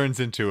then it turns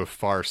into a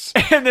farce.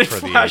 And then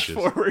flash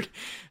forward,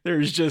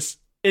 there's just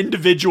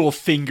individual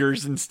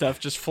fingers and stuff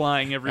just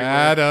flying everywhere.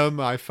 Adam,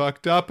 I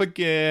fucked up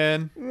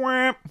again.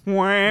 Wham,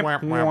 wham,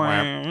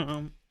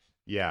 wham.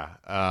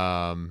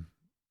 Yeah.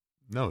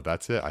 No,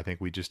 that's it. I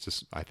think we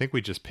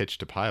just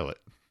pitched a pilot.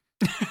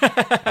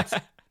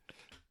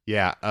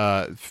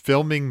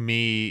 Filming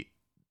me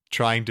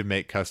trying to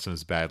make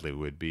customs badly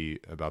would be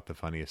about the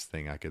funniest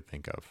thing I could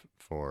think of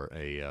for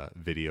a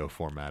video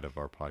format of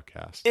our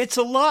podcast. It's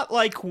a lot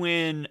like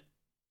when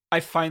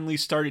I finally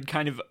started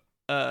kind of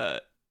I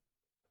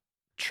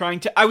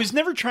was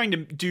never trying to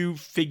do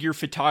figure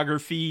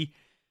photography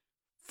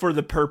for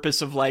the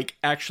purpose of like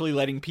actually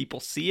letting people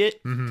see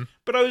it,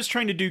 but I was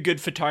trying to do good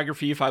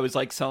photography if I was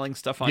like selling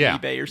stuff on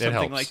eBay or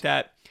something like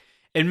that.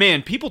 And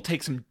man, people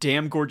take some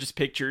damn gorgeous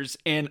pictures.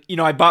 And,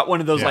 I bought one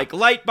of those like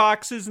light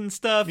boxes and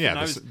stuff. Yeah,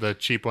 and the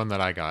cheap one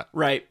that I got.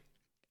 Right.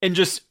 And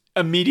just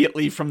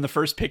immediately from the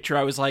first picture,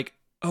 I was like,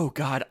 oh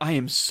God, I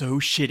am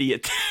so shitty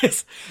at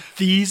this.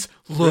 These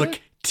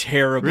look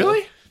terrible.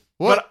 Really?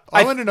 What?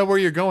 I want to know where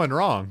you're going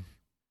wrong.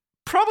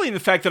 Probably in the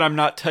fact that I'm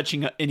not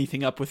touching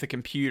anything up with a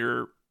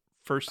computer,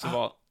 first of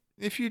all.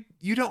 If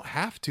you don't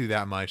have to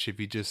that much, if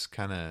you just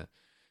kind of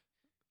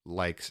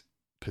like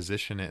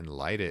position it and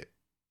light it.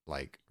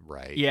 Like,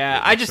 right.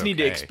 Yeah, I just need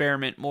to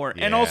experiment more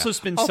and also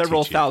spend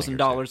several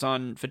 $1,000s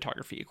on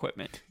photography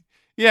equipment.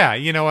 Yeah,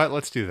 you know what?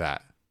 Let's do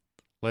that.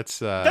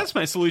 That's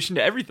my solution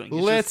to everything.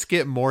 Let's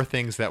get more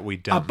things that we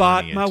dump I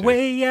bought money my into.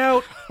 way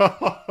out.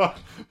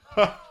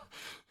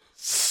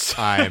 Yes.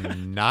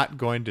 I'm not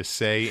going to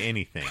say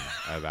anything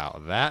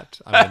about that.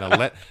 I'm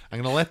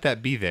gonna let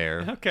that be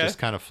there, Okay. just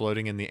kind of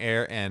floating in the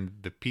air. And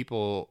the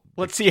people,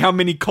 Let's see how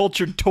many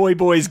cultured toy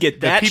boys get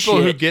the that people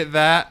shit. who get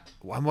that,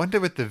 I wonder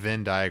what the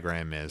Venn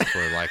diagram is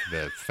for like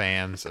the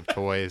fans of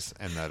toys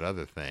and that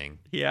other thing.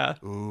 Yeah.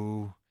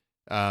 Ooh,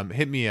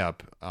 hit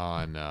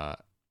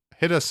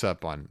us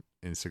up on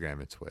Instagram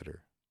and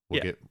Twitter.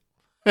 We'll get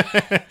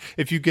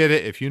if you get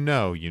it, if you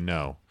know, you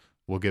know.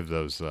 We'll give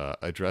those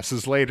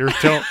addresses later.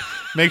 Don't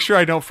make sure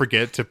I don't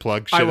forget to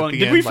plug shit I at won't. the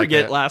Did end. we like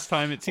forget that. last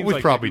time? It seems We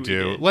like probably maybe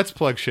we do. did. Let's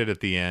plug shit at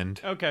the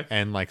end. Okay.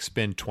 And like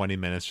spend 20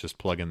 minutes just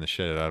plugging the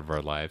shit out of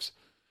our lives.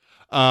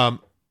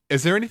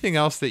 Is there anything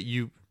else that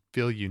you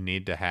feel you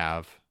need to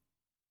have?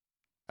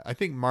 I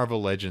think Marvel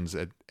Legends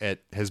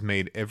has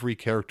made every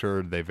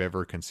character they've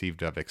ever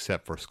conceived of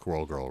except for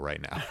Squirrel Girl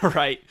right now.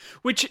 Right.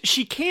 Which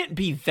she can't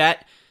be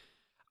that.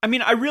 I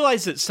mean, I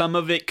realize that some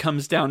of it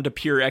comes down to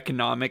pure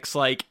economics,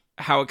 like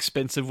how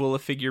expensive will a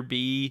figure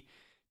be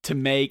to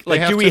make?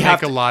 Like, do we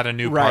have make a lot of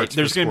new right, parts?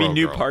 there's going to be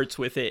new parts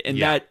with it, and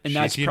Yeah,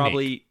 that's she's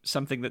probably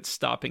something that's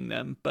stopping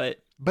them.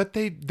 But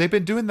they've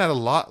been doing that a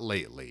lot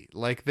lately.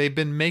 Like they've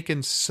been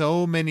making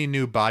so many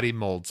new body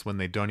molds when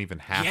they don't even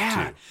have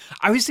to.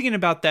 I was thinking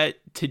about that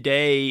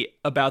today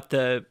about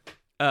the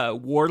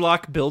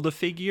Warlock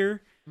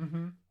Build-A-Figure.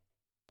 Mm-hmm.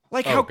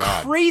 Like Oh, how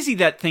God. crazy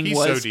that thing He's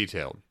was. so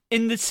detailed.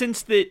 In the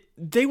sense that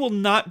they will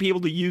not be able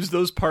to use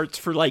those parts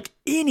for like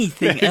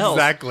anything else.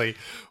 Exactly.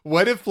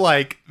 What if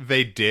like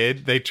they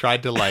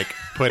tried to like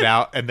put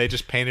out and they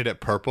just painted it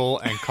purple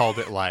and called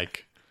it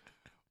like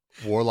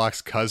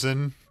Warlock's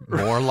cousin,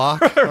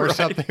 Morlock or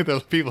something?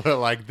 Those people are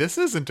like, this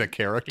isn't a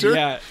character.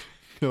 Yeah.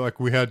 They're like,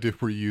 we had to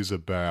reuse a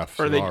bath.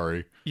 Or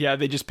Sorry.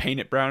 They just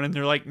paint it brown and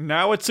they're like,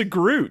 now it's a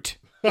Groot.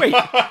 Wait,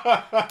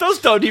 those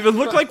don't even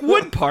look like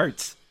wood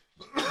parts.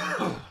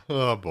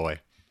 Oh boy.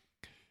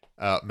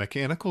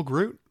 Mechanical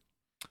Groot.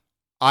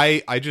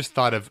 I just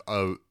thought of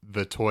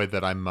the toy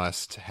that I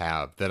must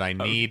have, that I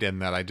need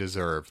and that I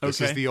deserve.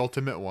 This is Okay. the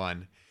ultimate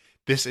one.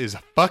 This is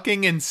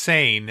fucking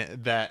insane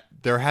that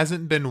there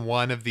hasn't been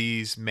one of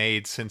these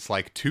made since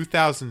like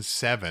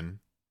 2007.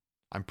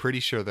 I'm pretty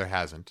sure there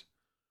hasn't.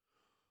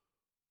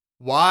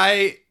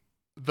 Why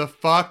the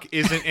fuck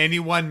isn't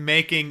anyone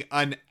making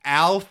an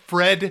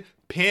Alfred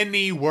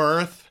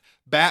Pennyworth,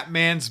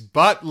 Batman's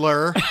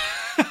butler?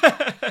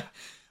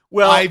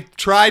 Well, I've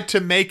tried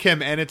to make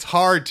him, and it's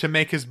hard to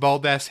make his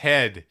bald ass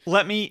head.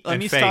 let me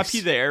and stop face.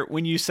 you there.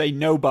 When you say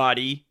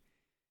nobody,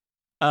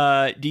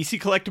 DC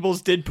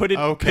Collectibles did put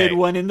Okay.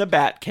 one in the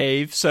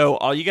Batcave, so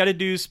all you got to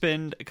do is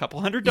spend a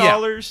couple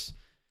 $100.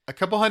 A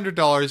couple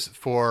 $100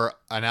 for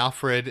an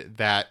Alfred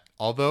that,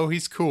 although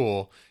he's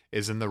cool,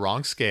 is in the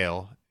wrong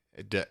scale.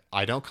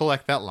 I don't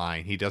collect that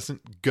line. He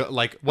doesn't go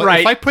like. What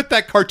Right. if I put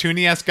that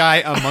cartoony ass guy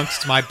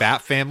amongst my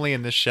Bat family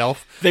in this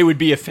shelf? They would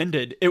be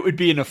offended. It would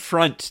be an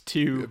affront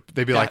to.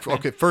 They'd be Batman. like,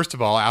 okay, first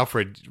of all,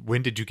 Alfred,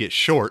 when did you get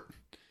short?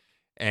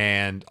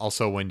 And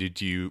also, when did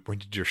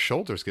your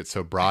shoulders get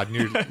so broad and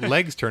your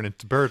legs turn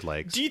into bird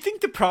legs? Do you think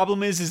the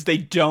problem is they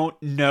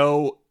don't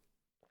know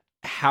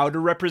how to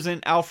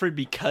represent Alfred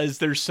because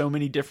there's so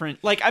many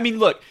different? Like, I mean,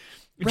 look,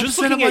 just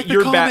Represent looking him at like the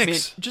your Batman,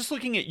 comics. just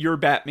looking at your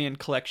Batman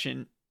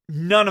collection,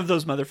 none of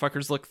those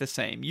motherfuckers look the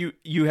same.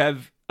 You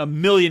have a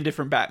million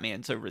different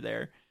Batmans over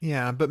there,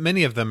 Yeah, but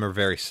many of them are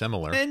very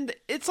similar. and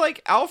it's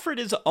like Alfred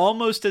is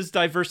almost as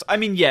diverse. I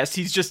mean, yes,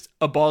 he's just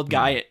a bald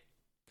guy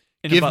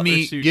in a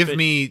butler suit, give but-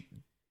 me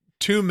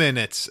 2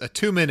 minutes, a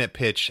 2-minute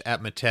pitch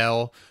at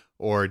Mattel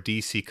or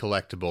DC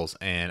Collectibles,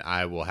 and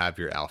I will have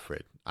your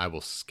Alfred. I will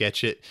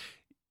sketch it.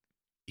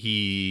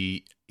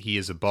 He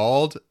is a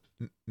bald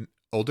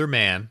older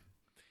man.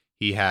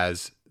 He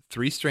has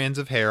 3 strands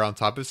of hair on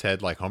top of his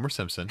head like Homer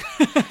Simpson.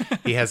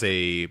 He has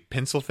a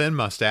pencil thin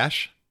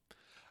mustache.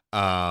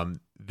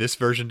 This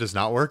version does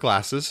not wear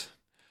glasses.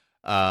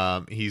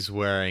 He's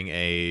wearing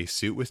a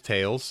suit with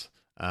tails,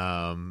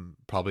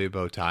 probably a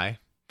bow tie.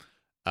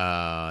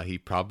 He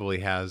probably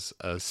has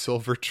a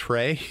silver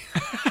tray.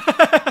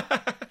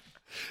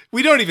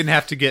 We don't even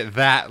have to get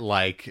that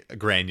like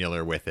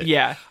granular with it.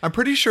 Yeah. I'm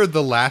pretty sure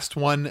the last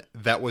one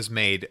that was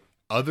made,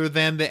 other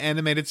than the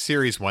animated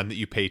series one that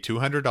you pay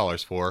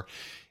 $200 for,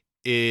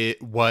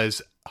 it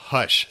was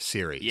Hush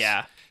series.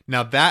 Yeah.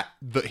 Now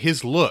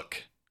his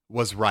look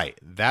was right.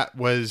 That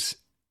was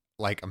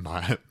like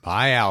my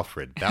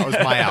Alfred. That was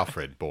my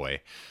Alfred boy.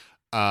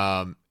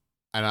 And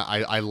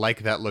I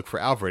like that look for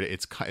Alfred.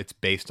 It's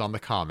based on the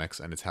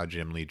comics, and it's how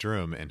Jim Lee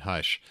drew him in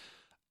Hush,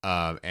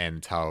 and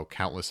it's how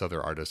countless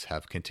other artists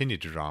have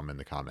continued to draw him in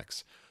the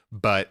comics.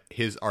 But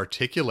his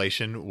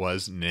articulation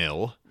was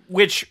nil.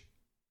 Which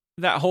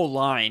that whole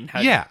line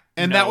had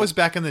And no- that was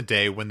back in the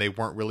day when they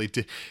weren't really.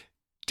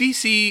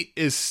 DC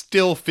is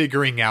still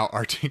figuring out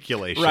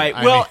articulation. Right.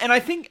 I Well, mean, and I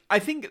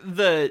think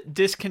the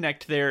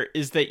disconnect there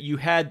is that you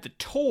had the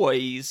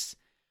toys,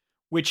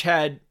 which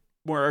had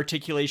more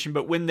articulation,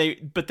 but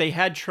they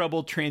had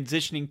trouble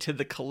transitioning to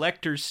the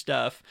collector's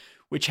stuff,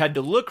 which had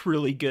to look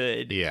really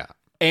good. yeah.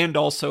 and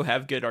also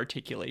have good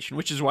articulation,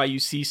 which is why you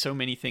see so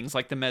many things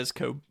like the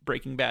Mezco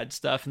Breaking Bad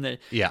stuff and the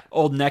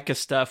old NECA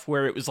stuff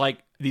where it was like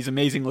these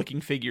amazing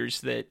looking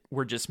figures that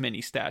were just mini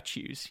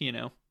statues, you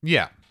know?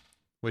 Yeah.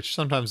 Which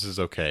sometimes is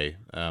okay.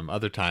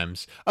 Other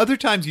times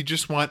you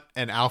just want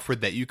an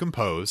Alfred that you can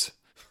pose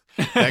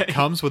that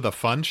comes with a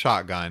fun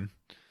shotgun.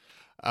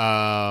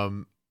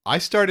 I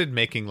started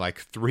making like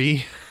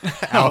 3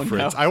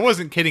 Alfreds. No. I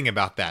wasn't kidding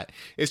about that.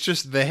 It's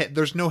just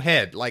there's no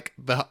head. Like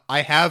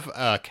I have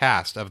a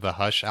cast of the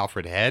Hush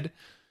Alfred head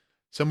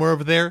somewhere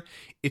over there.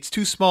 It's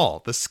too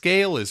small. The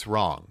scale is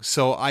wrong.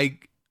 So I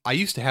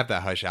used to have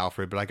that Hush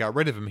Alfred, but I got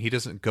rid of him. He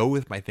doesn't go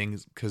with my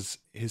things because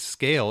his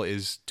scale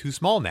is too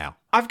small now.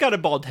 I've got a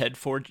bald head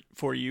for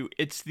you.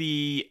 It's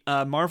the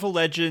Marvel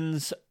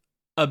Legends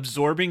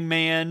Absorbing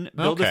Man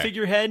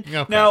Build-A-Figure head.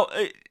 Okay. Now,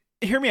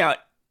 hear me out.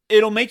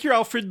 It'll make your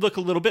Alfred look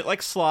a little bit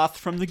like Sloth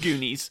from the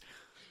Goonies.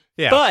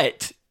 Yeah.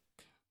 But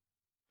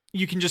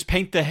you can just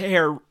paint the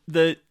hair,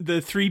 the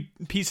 3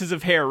 pieces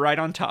of hair right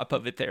on top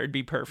of it there. It'd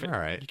be perfect. All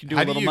right. You can do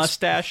a little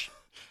mustache.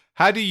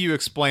 How do you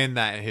explain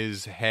that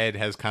his head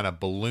has kind of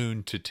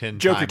ballooned to 10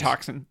 Joker times?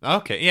 toxin.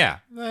 Okay, yeah.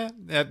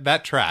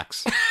 That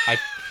tracks.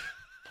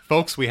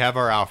 Folks, we have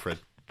our Alfred.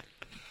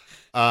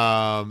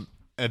 And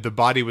the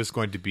body was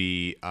going to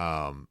be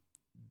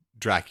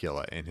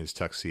Dracula in his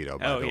tuxedo,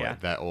 by the way.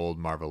 That old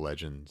Marvel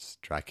Legends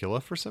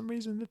Dracula for some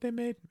reason that they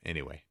made.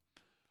 Anyway.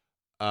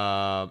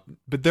 But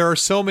there are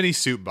so many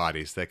suit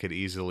bodies that could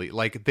easily...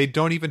 Like, they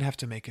don't even have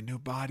to make a new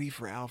body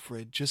for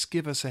Alfred. Just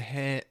give us a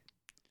head.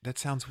 That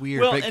sounds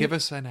weird, but give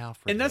us an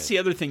Alfred. And that's the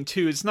other thing,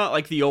 too. It's not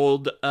like the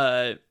old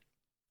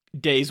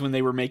days when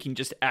they were making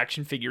just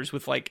action figures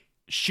with, like,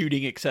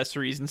 shooting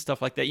accessories and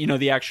stuff like that. You know,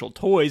 the actual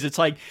toys. It's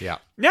like,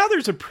 now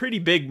there's a pretty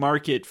big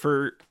market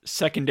for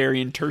secondary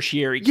and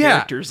tertiary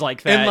characters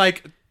like that. And,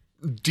 like,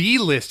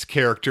 D-list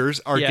characters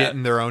are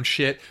getting their own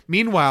shit.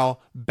 Meanwhile,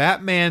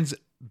 Batman's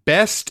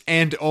best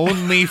and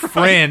only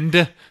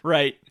friend,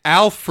 right,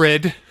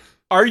 Alfred,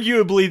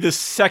 arguably the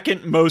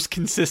second most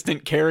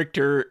consistent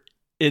character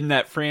in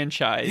that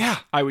franchise,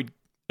 I would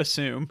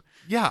assume.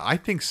 Yeah, I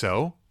think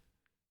so.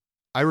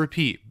 I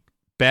repeat,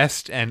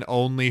 best and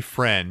only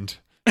friend.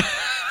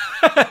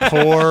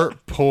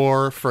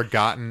 poor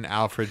forgotten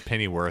Alfred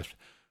Pennyworth,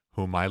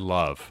 whom I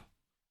love.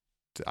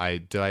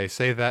 Did I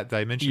say that? Did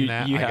I mention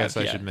that? I guess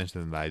I should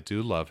mention that I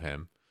do love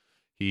him.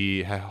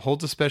 He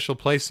holds a special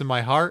place in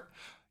my heart.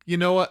 You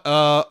know what?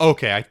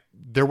 Okay,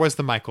 there was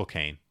the Michael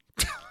Caine.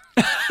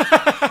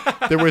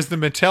 There was the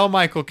Mattel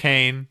Michael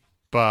Caine,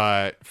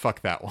 but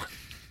fuck that one.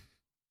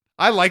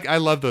 I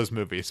love those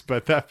movies,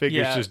 but that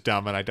figure's just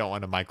dumb, and I don't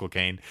want a Michael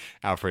Caine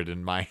Alfred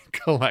in my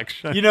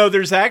collection. You know,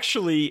 there's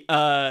actually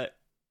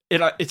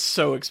it's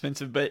so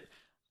expensive, but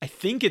I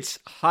think it's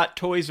Hot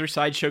Toys or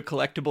Sideshow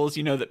Collectibles,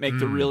 you know, that make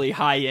the really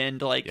high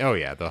end, like, oh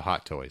yeah, the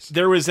Hot Toys.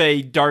 There was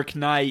a Dark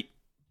Knight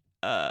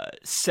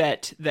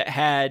set that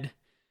had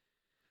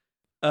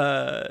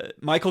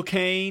Michael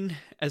Caine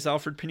as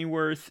Alfred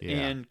Pennyworth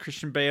and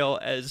Christian Bale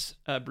as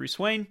Bruce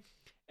Wayne,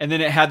 and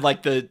then it had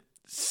like the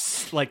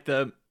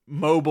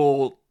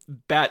mobile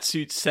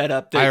Batsuit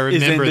setup that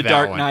is in the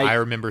Dark Knight. I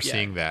remember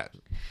seeing that.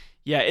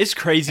 Yeah, it's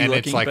crazy and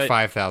looking. And it's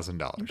like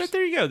 $5,000. But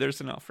there you go. There's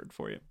an Alfred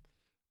for you.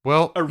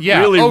 Well,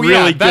 really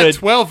that good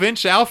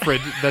 12-inch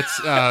Alfred that's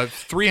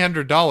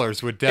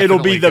 $300 would definitely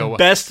It'll be the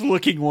best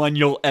looking one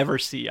you'll ever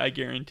see, I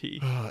guarantee.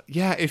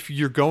 Yeah, if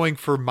you're going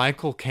for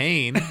Michael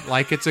Caine,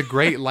 like it's a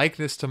great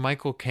likeness to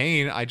Michael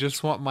Caine, I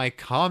just want my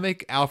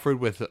comic Alfred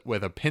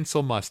with a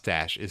pencil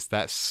mustache. Is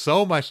that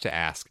so much to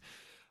ask?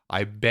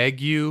 I beg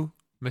you,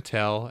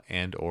 Mattel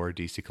and or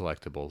DC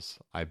Collectibles,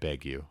 I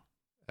beg you,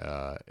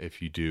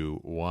 if you do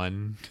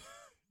one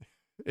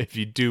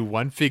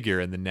figure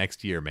in the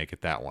next year, make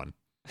it that one.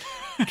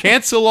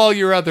 Cancel all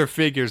your other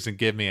figures and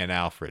give me an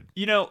Alfred.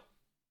 You know,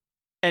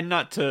 and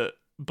not to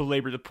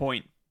belabor the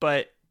point,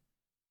 but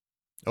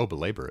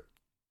belabor it.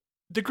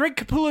 The Greg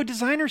Capullo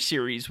designer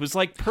series was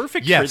like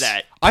perfect for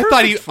that.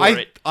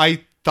 I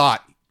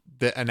thought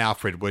that an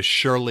Alfred was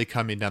surely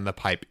coming down the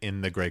pipe in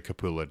the Greg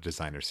Capullo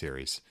designer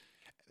series.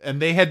 And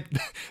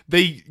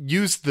they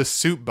used the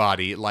suit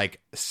body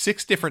like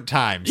 6 different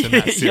times in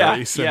that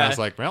series. And I was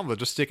like, well, they'll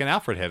just stick an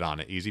Alfred head on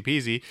it. Easy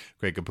peasy.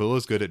 Greg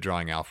Capullo's good at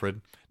drawing Alfred.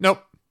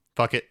 Nope.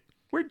 Fuck it.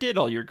 Where did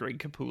all your Greg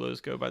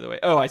Capullos go, by the way?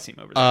 Oh, I see him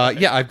over there.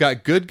 Yeah, I've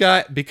got good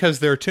guy, because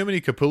there are too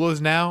many Capullos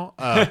now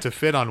to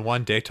fit on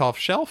one Detolf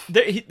shelf.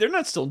 They're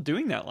not still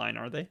doing that line,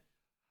 are they?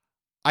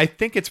 I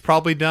think it's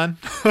probably done.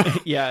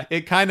 Yeah.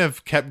 It kind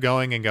of kept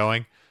going and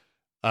going.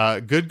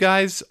 Good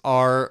guys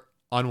are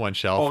on one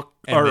shelf.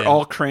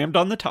 All crammed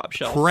on the top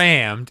shelf.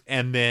 Crammed,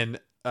 and then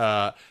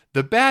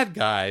the bad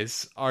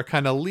guys are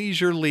kind of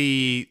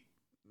leisurely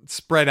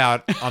spread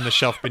out on the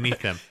shelf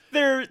beneath them.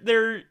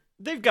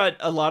 They've got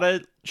a lot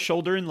of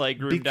shoulder and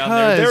leg room down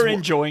there. They're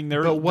enjoying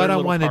their little party. But what I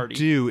want to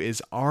do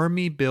is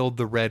army build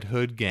the Red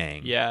Hood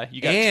gang. Yeah,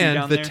 you got two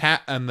down there.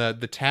 And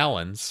the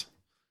Talons.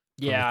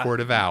 Yeah, the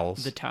Court of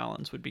Owls. The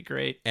Talons would be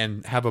great.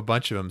 And have a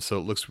bunch of them so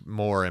it looks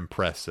more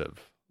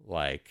impressive,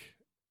 like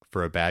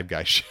for a bad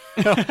guy show.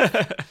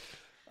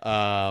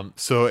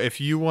 So if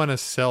you want to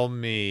sell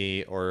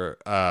me or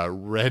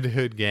Red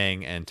Hood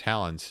Gang and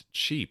Talons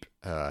cheap,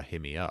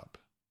 hit me up.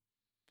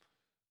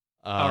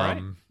 All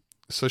right.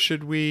 So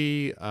should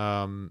we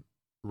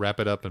wrap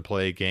it up and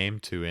play a game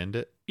to end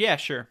it? Yeah,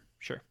 sure.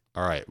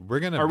 All right, we're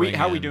gonna.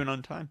 How are we doing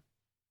on time?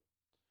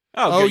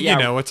 Oh, good, yeah. you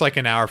know, it's like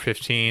an hour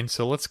 15.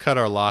 So let's cut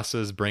our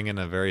losses, bring in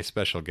a very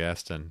special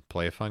guest, and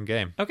play a fun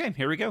game. Okay,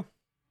 here we go.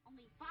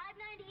 Only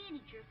 $5.98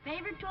 at your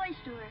favorite toy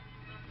store.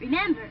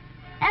 Remember,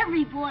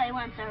 every boy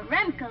wants a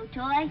Remco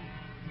toy.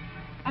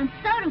 And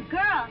so do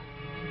girls.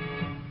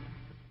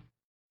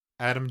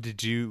 Adam,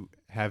 did you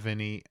have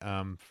any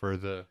for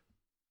the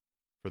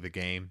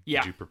game?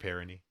 Yeah. Did you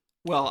prepare any?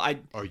 Well,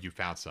 Oh, you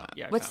found some.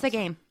 yeah. I What's found the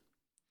some. game?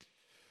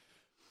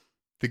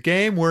 The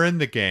game, we're in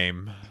the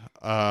game.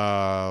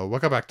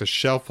 Welcome back to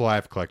Shelf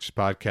Life Collectors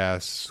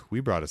Podcast. We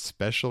brought a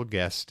special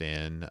guest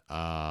in.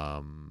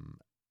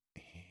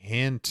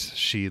 Hint,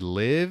 she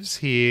lives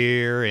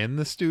here in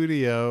the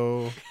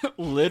studio.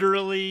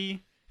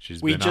 Literally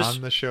She's We been just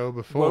on the show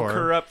before. woke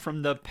her up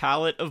from the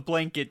pallet of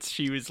blankets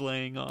she was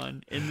laying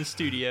on in the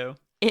studio.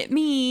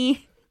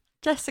 Me,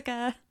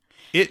 Jessica.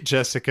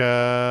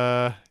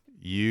 Jessica.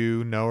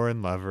 You know her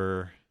and love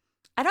her.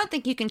 I don't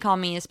think you can call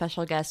me a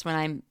special guest when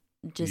I'm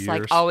just You're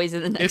like always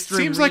in the It next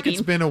room seems like reading.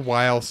 it's been a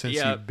while since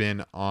Yeah. you've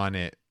been on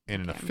it in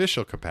an Okay.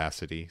 official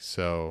capacity,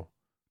 so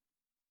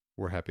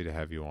we're happy to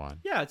have you on.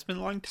 Yeah, it's been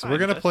a long time. So we're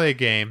gonna but- play a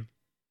game.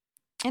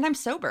 And I'm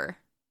sober.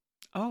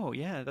 Oh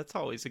yeah, that's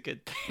always a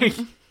good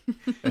thing. It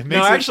No,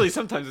 makes it- actually,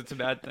 sometimes it's a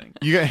bad thing.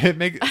 it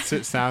makes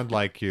it sound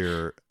like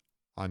you're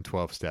on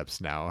 12 steps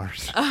now, or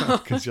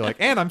Oh. because you're like,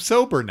 and I'm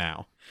sober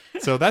now.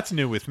 So that's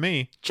new with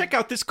me. Check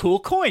out this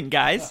cool coin,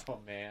 guys. Oh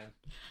man.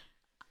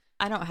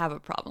 I don't have a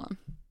problem.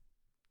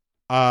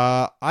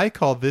 I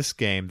call this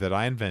game that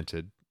I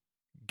invented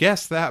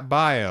Guess That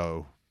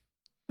Bio.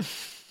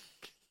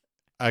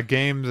 A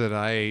game that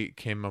I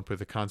came up with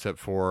a concept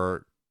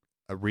for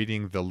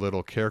reading the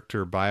little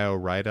character bio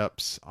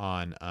write-ups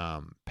on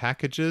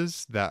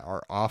packages that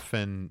are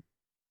often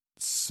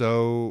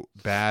so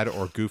bad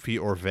or goofy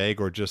or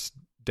vague or just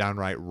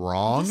downright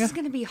wrong. This is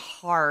going to be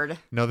hard.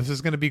 No, this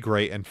is going to be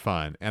great and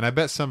fun. And I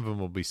bet some of them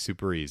will be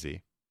super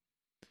easy.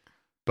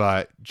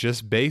 But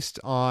just based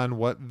on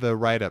what the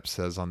write-up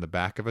says on the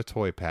back of a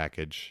toy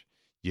package,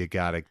 you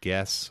got to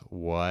guess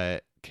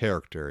what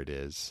character it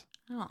is.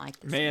 I don't like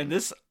this. Man, game.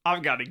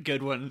 I've got a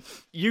good one.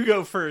 You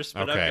go first,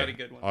 but Okay. I've got a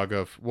good one. I'll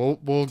go.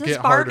 We'll Does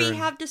get Barbie harder.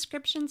 have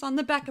descriptions on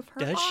the back of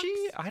her Does box?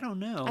 she? I don't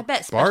know. I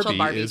bet special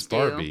Barbie Barbies is do.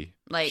 Barbie.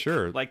 Like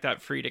sure. Like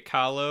that Frida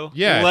Kahlo.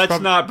 Yeah, it's Let's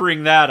prob- not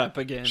bring that up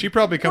again. She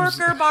probably comes.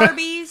 worker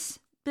Barbies,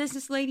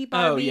 business lady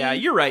Barbie. Oh yeah,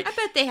 you're right. I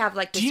bet they have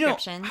like Do you know?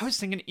 descriptions. I was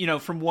thinking,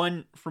 from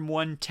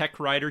one tech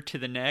writer to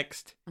the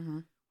next.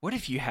 Mhm. What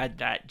if you had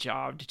that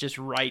job to just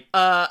write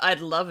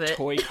I'd love it.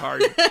 toy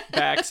card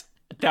backs?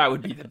 That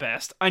would be the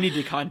best. I need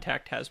to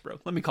contact Hasbro.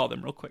 Let me call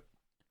them real quick.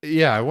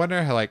 Yeah, I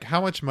wonder how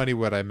much money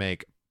would I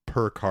make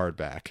per card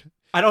back?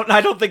 I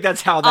don't think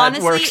that's how that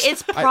Honestly, works.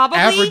 it's I probably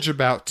average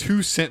about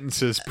 2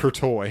 sentences per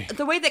toy.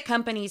 the way that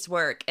companies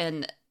work.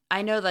 And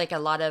I know like a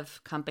lot of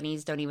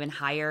companies don't even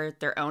hire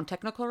their own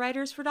technical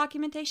writers for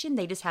documentation.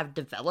 They just have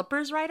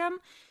developers write them.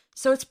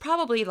 So it's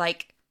probably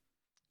like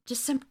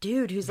just some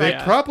dude who's They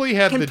like probably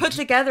have can the put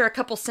together a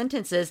couple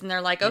sentences and they're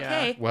like,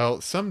 okay,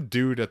 well, some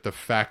dude at the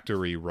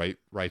factory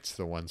writes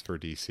the ones for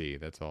DC.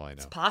 That's all I know.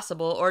 it's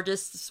possible. Or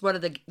just one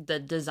of the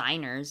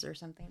designers or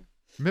something.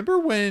 Remember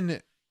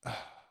when?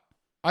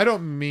 I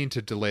don't mean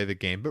to delay the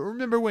game, but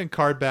remember when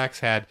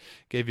Cardbacks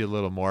gave you a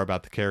little more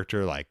about the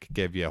character, like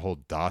gave you a whole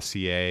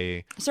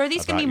dossier. So are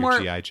these going to about be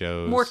your more GI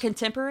Joes. more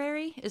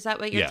contemporary? Is that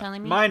what you're Yeah.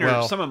 telling me?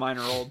 Some of mine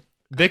are old.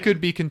 They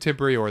could be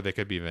contemporary or they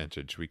could be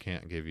vintage. We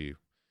can't give you.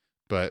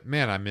 But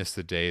man, I miss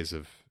the days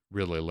of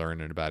really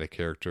learning about a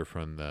character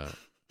from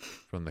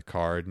the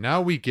card.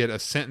 Now we get a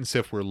sentence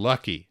if we're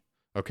lucky.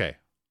 Okay,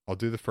 I'll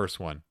do the first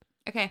one.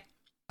 Okay.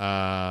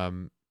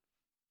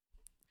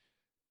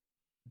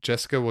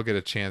 Jessica will get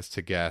a chance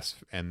to guess,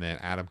 and then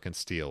Adam can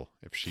steal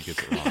if she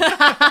gets it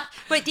wrong.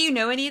 Wait, do you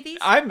know any of these?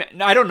 I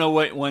don't know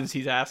what ones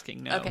he's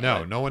asking. No. Okay.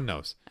 No one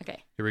knows.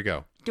 Okay. Here we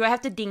go. Do I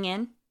have to ding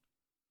in?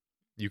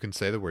 You can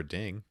say the word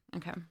ding.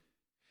 Okay.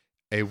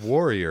 A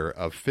warrior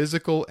of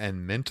physical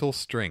and mental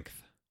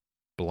strength,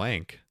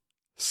 blank,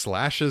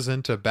 slashes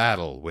into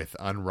battle with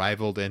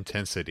unrivaled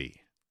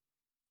intensity.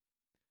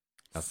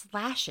 Now,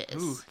 Slashes.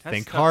 Ooh, that's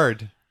Think tough.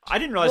 hard. I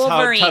didn't realize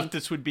Wolverine. how tough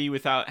this would be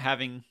without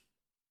having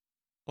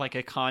like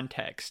a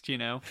context.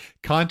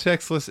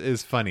 Contextless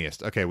is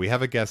funniest. Okay, we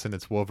have a guess, and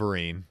it's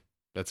Wolverine.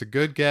 That's a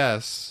good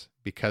guess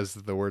because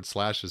the word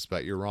slashes,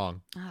 but you're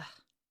wrong.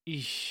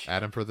 Ugh.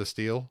 Adam for the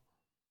steal.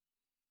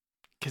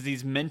 Because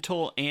he's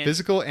mental and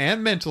Physical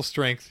and mental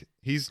strength.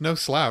 He's no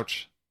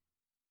slouch.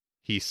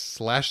 He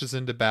slashes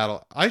into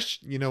battle.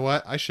 You know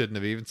what? I shouldn't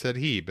have even said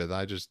he, but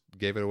I just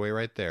gave it away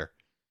right there.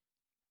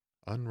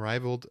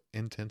 Unrivaled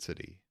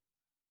intensity.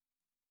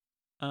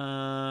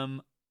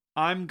 I'm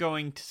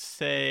going to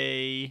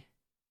say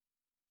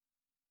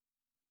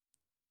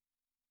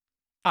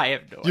I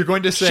have no idea. You're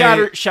going to say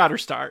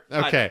Shatterstar.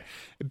 Okay.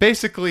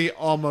 Basically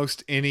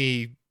almost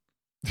any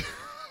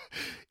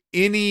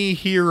any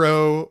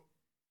hero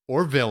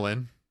or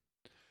villain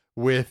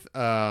with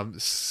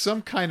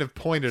some kind of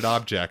pointed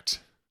object,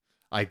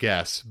 I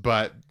guess.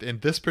 But in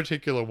this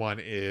particular one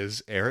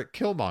is Eric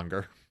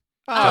Killmonger.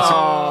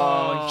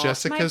 Oh,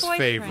 Jessica's my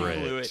boyfriend. Blew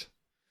favorite.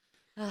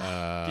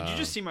 it. Did you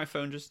just see my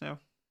phone just now?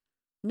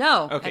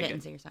 No, Okay, I didn't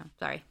good. see your sound.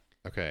 Sorry.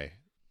 Okay.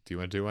 Do you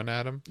want to do one,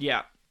 Adam?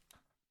 Yeah.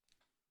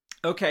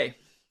 Okay.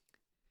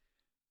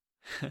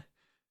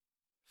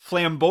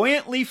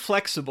 Flamboyantly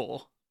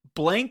flexible,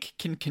 Blank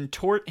can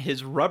contort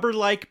his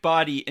rubber-like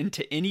body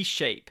into any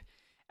shape.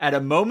 At a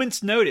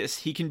moment's notice,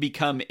 he can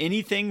become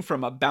anything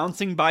from a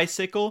bouncing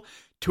bicycle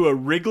to a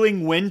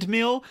wriggling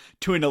windmill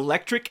to an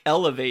electric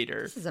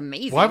elevator. This is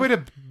amazing. Why would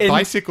a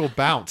bicycle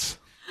bounce?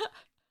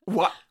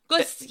 What?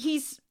 Because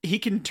he's He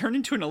can turn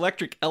into an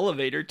electric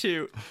elevator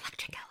too.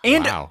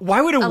 And Wow.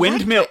 why would a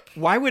windmill? Electric.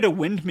 Why would a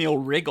windmill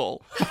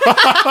wriggle?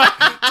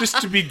 Just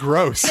to be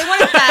gross. They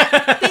wanted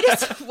that. They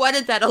just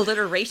wanted that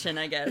alliteration,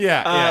 I guess.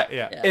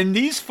 Yeah. In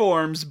these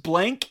forms,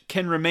 Blank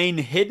can remain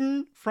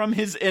hidden from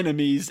his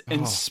enemies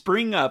and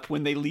spring up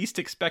when they least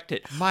expect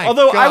it. My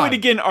Although I God. would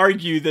again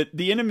argue that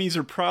the enemies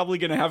are probably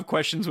going to have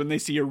questions when they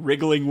see a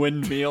wriggling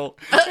windmill.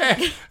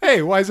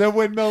 Hey, why is that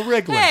windmill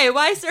wriggling? Hey,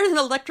 why is there an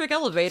electric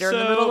elevator in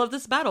the So- middle of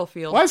this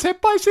battlefield? Why is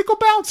that bicycle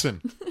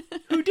bouncing?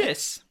 Who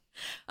dis?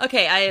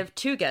 Okay, I have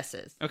two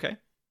guesses. Okay.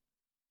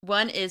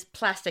 One is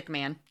Plastic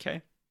Man.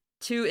 Okay.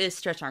 Two is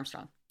Stretch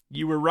Armstrong.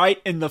 You were right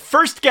in the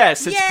first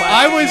guess. It's Yay!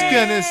 I plastic.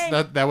 was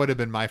gonna. That would have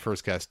been my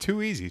first guess.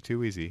 Too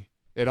easy.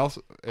 It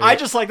also. I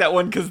just like that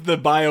one because the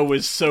bio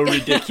was so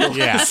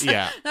ridiculous.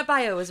 Yeah. That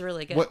bio was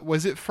really good. What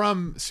was it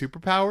from?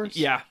 Superpowers?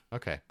 Yeah.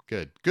 Okay.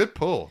 Good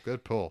pull.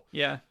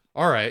 Yeah.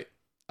 All right.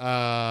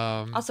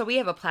 Also, we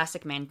have a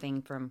Plastic Man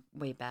thing from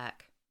way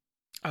back.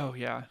 Oh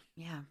yeah.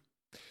 Yeah.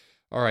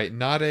 All right.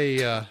 Not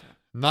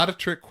a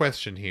trick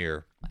question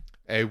here.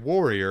 A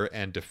warrior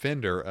and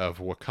defender of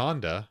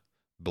Wakanda,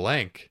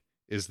 Blank,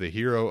 is the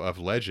hero of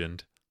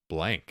legend,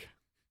 Blank.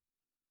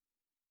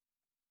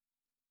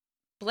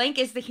 Blank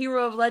is the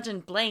hero of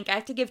legend. Blank. I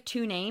have to give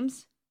two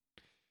names.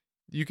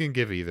 You can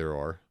give either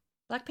or.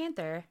 Black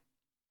Panther.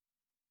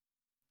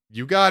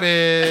 You got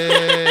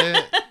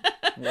it.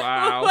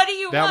 Wow. What do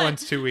you That want?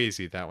 one's too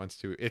easy.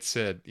 It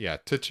said,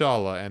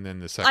 T'Challa, and then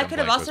the second I could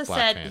have blank also was Black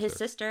said Panther. his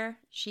sister.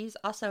 She's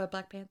also a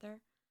Black Panther.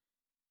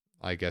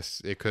 I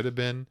guess it could have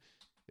been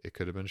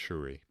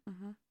Shuri.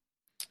 Mhm.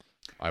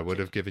 I would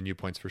have given you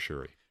points for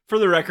Shuri. For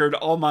the record,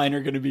 all mine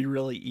are going to be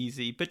really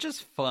easy, but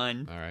just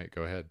fun. All right,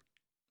 go ahead.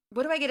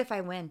 What do I get if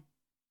I win?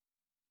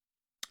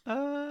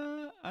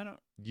 I don't.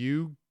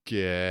 You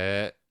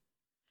get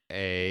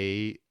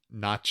a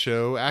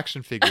nacho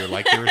action figure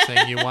like you were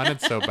saying you wanted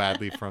so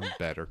badly from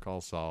Better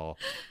Call Saul.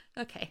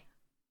 Okay.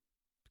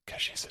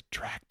 Because she's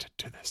attracted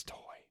to this toy.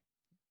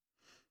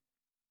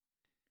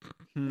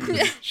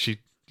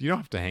 You don't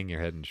have to hang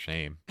your head in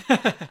shame.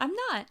 I'm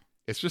not.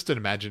 It's just an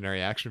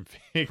imaginary action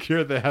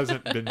figure that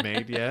hasn't been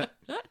made yet.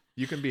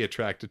 You can be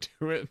attracted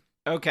to it.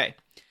 Okay.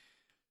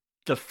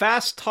 The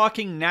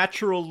fast-talking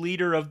natural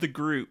leader of the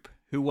group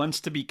who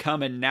wants to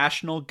become a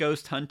national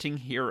ghost hunting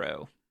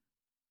hero.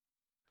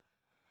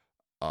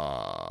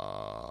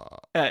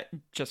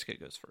 Jessica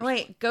goes first.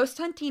 Wait, ghost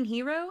hunting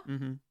hero?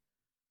 Mm-hmm.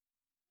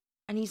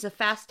 And he's a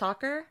fast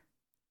talker?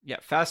 Yeah,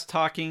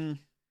 fast-talking...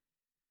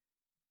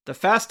 The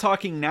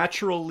fast-talking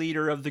natural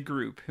leader of the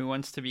group who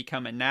wants to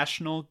become a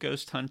national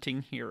ghost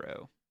hunting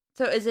hero.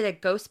 So is it a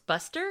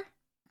Ghostbuster?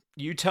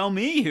 You tell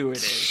me who it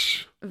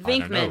is. I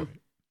don't know. Venkman.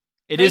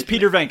 It is Venkman.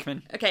 Peter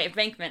Venkman. Okay,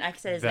 Venkman. I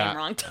said his That- name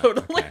wrong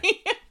totally. okay.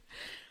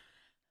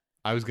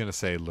 I was going to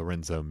say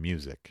Lorenzo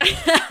Music.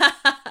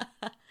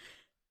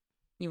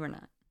 You were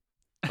not.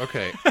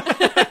 Okay.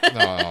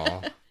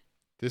 No,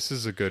 this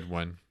is a good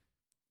one.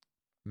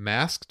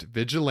 Masked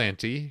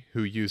vigilante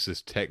who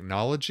uses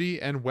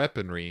technology and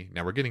weaponry.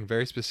 Now we're getting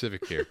very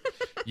specific here.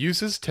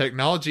 Uses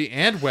technology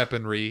and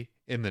weaponry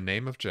in the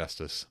name of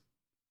justice.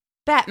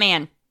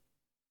 Batman.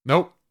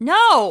 Nope.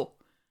 No.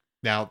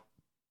 Now,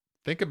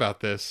 think about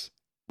this.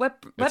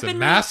 It's Weapon. a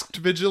masked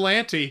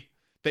vigilante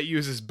that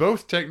uses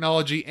both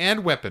technology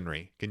and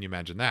weaponry. Can you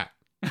imagine that?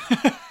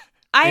 In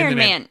Iron the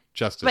name Man. of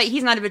justice. Wait,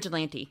 he's not a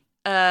vigilante.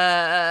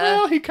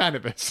 Well, he kind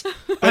of is. I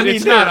But mean,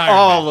 it's they're not Iron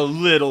all Man.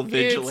 a little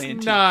vigilante.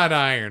 It's not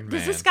Iron Man.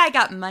 Does this guy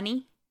got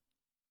money?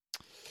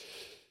 He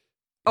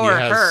Or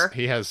has- her?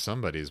 He has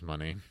somebody's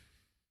money.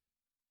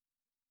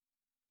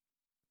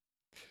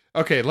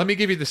 Okay, let me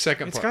give you the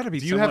second It's part. got to be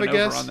Do you have someone a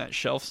over guess? on that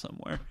shelf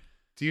somewhere.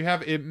 Do you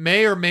have? It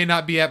may or may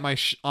not be at my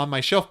on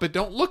my shelf, but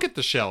don't look at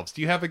the shelves.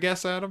 Do you have a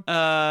guess, Adam?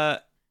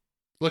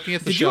 Looking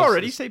at the Did you shelves.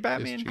 already is- say is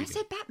Batman? I cheating.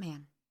 said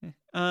Batman.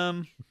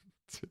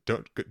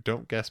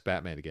 Don't guess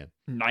Batman again.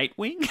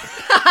 Nightwing?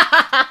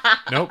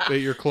 Nope,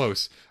 you're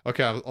close.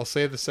 Okay, I'll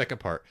say the second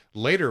part.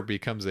 Later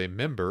becomes a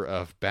member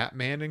of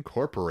Batman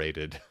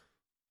Incorporated.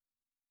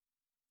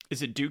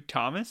 Is it Duke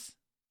Thomas?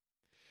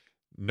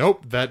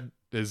 Nope, that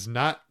is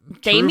not true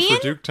Damien?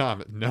 for Duke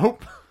Thomas.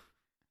 Nope.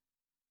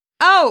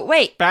 Oh,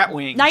 wait.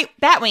 Batwing.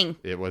 Batwing.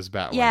 It was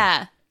Batwing.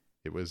 Yeah.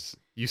 It was.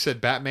 You said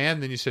Batman,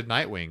 then you said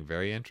Nightwing.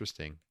 Very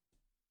interesting.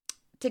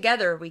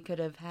 Together, we could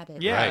have had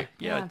it. Yeah, Right.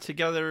 yeah,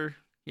 together,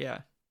 yeah.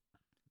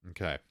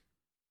 Okay.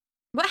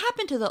 What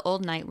happened to the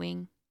old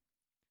Nightwing?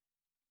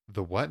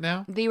 The what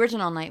now? The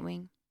original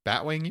Nightwing.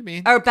 Batwing, you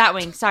mean? Or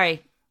Batwing,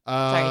 sorry.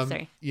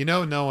 Sorry. You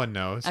know, no one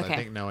knows. Okay. I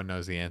think no one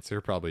knows the answer.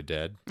 Probably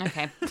dead.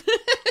 Okay.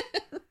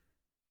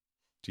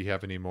 Do you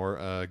have any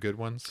more good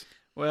ones?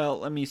 Well,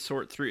 let me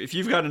sort through. If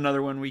you've got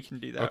another one, we can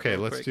do that. Okay, real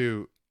let's quick.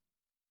 do.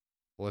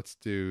 Let's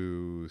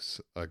do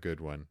a good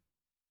one.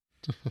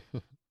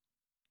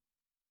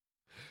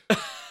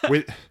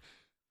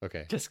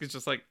 Okay. Jessica's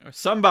just like,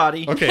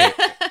 somebody. Okay.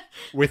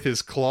 With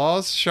his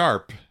claws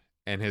sharp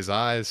and his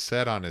eyes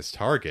set on his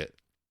target,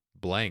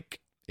 blank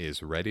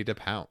is ready to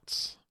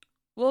pounce.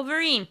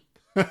 Wolverine.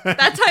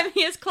 That time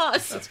he has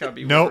claws. That's got to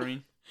be Nope.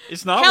 Wolverine.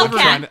 It's not Hellcat.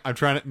 Wolverine. I'm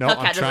trying to. No, Hellcat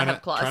I'm doesn't trying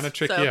have claws, to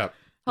trick so- you up.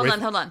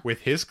 Hold on.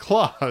 With his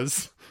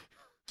claws,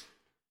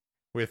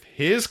 with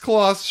his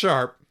claws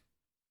sharp,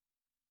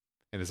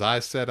 and his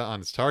eyes set on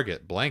his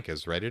target, blank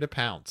is ready to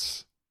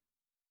pounce.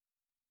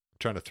 I'm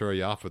trying to throw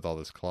you off with all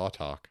this claw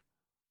talk.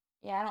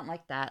 Yeah, I don't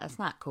like that. That's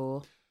not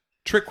cool.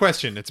 Trick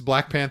question. It's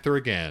Black Panther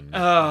again.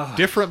 Ugh,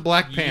 Different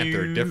Black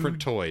Panther, you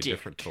different toy, dick.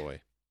 different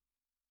toy.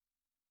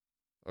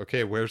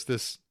 Okay, where's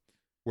this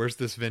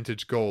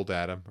vintage gold,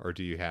 Adam? Or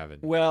do you have it?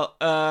 Well,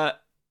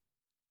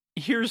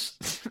 here's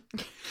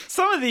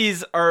some of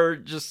these are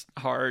just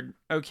hard.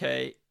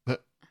 Okay.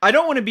 I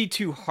don't want to be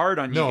too hard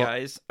on No, you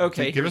guys.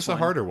 Okay. Give here's us a one.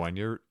 harder one.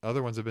 Your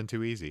other ones have been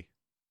too easy.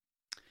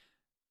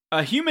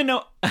 A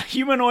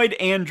humanoid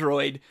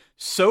android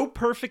so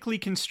perfectly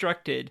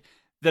constructed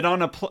that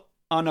on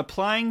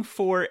applying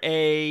for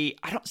a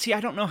I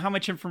don't know how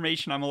much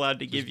information I'm allowed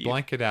to give Just you.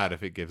 blank it out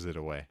if it gives it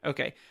away.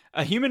 Okay.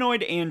 A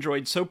humanoid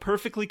android so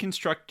perfectly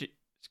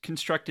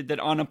constructed that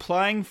on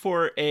applying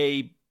for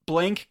a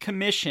blank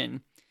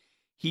commission,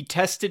 he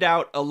tested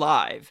out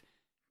alive.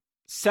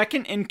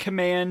 Second in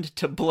command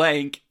to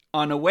blank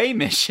on away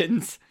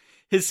missions,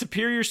 his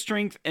superior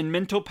strength and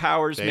mental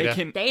powers Data? make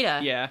him... Data.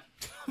 Yeah.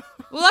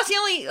 Well, that's the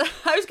only.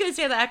 I was going to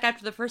say that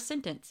after the first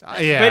sentence.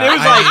 Yeah, But it was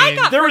I like,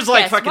 got there was first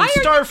like guess. fucking Why are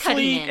you cutting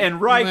Starfleet in?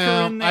 and Riker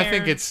well, in there. I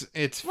think it's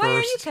Why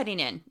are you first cutting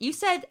in? You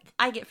said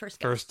I get first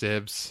guess. first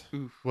dibs.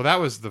 Oof. Well, that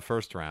was the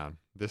first round.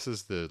 This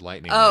is the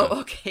lightning Oh,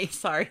 round. okay.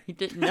 Sorry,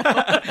 didn't know.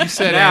 You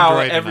said Now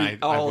Android, every-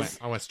 and all-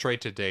 I went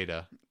straight to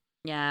Data.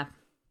 Yeah.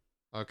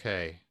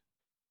 Okay.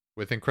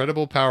 With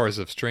incredible powers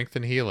of strength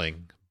and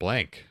healing,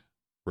 blank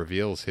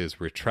reveals his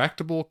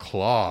retractable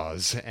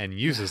claws and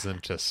uses them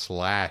to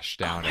slash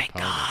down Oh my opponents.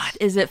 god!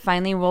 Is it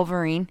finally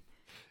Wolverine?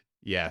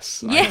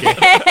 Yes. Yay!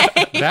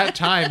 That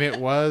time it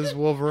was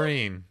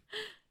Wolverine.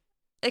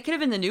 It could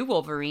have been the new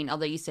Wolverine,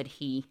 although you said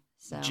he.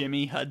 So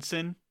Jimmy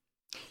Hudson.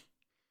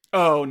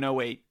 Oh, no,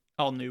 wait.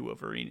 All new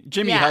Wolverine.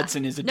 Jimmy Yeah.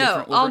 Hudson is a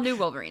different No, all Wolverine. new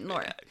Wolverine.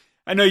 Laura.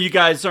 I know you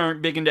guys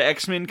aren't big into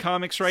X-Men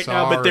comics right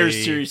now, but there's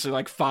Sorry. seriously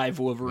like 5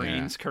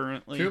 Wolverines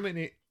currently. Too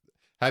many.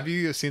 Have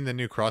you seen the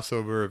new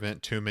crossover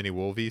event, Too Many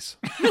Wolvies?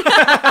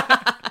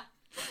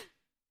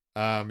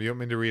 You want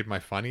me to read my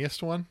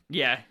funniest one?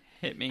 Yeah,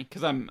 hit me,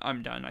 because I'm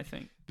done, I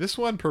think. This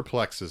one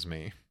perplexes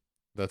me.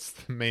 That's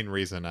the main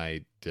reason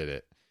I did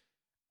it.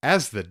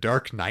 As the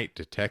Dark Knight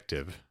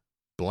detective,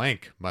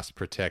 blank must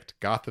protect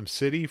Gotham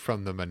City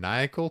from the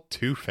maniacal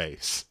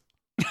Two-Face.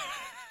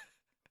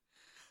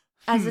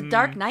 As a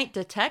Dark Knight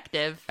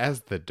detective.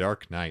 As the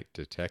Dark Knight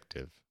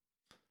detective,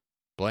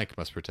 blank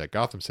must protect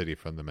Gotham City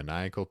from the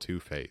maniacal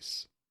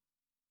Two-Face.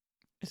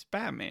 It's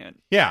Batman.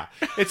 Yeah,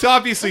 it's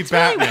obviously It's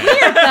really Batman.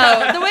 weird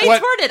though, the way What-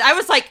 it's worded. I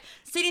was like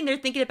sitting there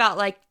thinking about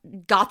like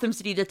Gotham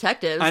City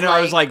detectives. I know,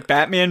 I was like,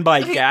 Batman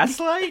by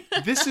Gaslight?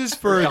 This is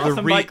for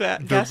Gotham by the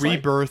Gaslight?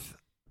 rebirth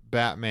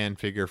Batman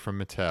figure from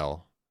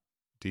Mattel,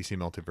 DC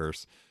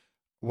Multiverse.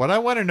 What I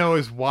want to know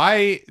is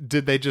why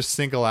did they just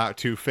single out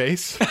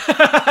Two-Face?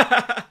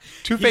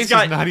 Two-Face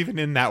got- is not even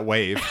in that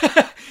wave.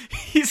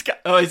 He's got...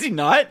 Oh, is he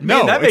not? No,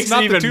 Man, that it's makes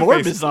not it the even more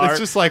Two-Face. bizarre. It's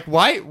just like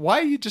why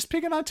are you just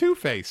picking on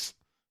Two-Face?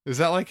 Is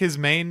that like his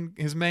main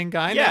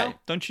guy yeah, now?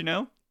 don't you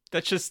know?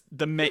 That's just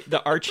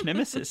the arch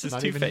nemesis is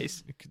Not even-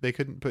 Two-Face. They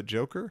couldn't put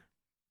Joker?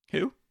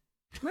 Who?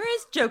 where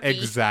is Jokey?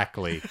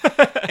 Exactly.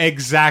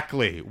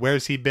 Exactly.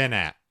 Where's he been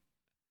at?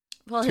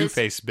 Well, his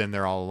Two-Face been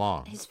there all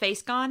along. his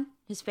face gone,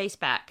 his face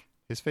back.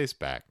 His face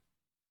back.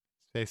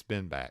 His face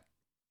been back.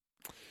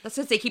 That's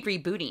because they keep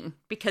rebooting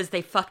because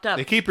they fucked up.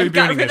 They keep and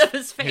got rebooting rid of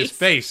his face. His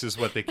face is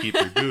what they keep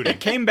rebooting.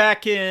 Came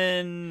back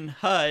in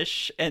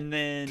Hush, and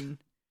then...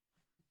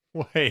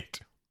 Wait.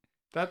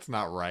 That's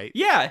not right.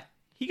 Yeah,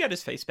 he got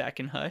his face back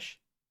in Hush.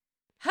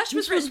 Hush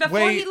was This written was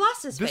before way- he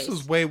lost his This face.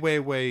 was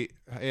way.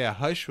 Yeah,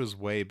 Hush was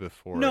way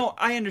before. No,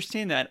 I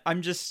understand that.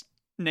 I'm just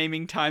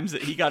naming times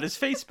that he got his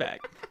face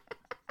back.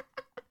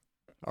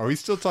 Are we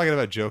still talking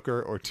about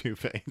Joker or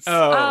Two-Face?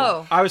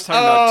 Oh. I was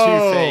talking about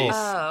Oh. Two-Face.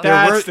 Oh. There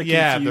That's were, the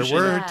yeah, confusion.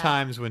 there were Yeah.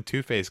 times when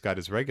Two-Face got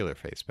his regular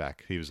face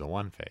back. He was a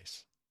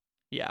One-Face.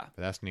 Yeah,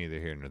 But that's neither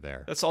here nor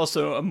there. that's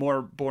also a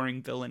more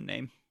boring villain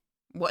name.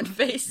 One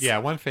face. Yeah,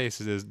 One-Face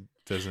is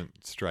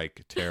doesn't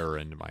strike terror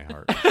into my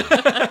heart.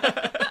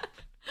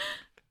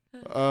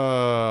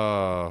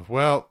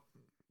 Well,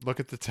 look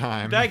at the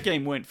time. That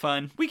game went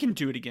fun. We can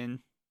do it again.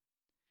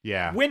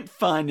 Yeah. Went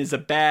fun is a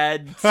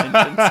bad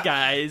sentence,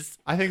 guys.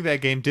 I think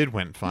that game did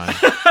went fun.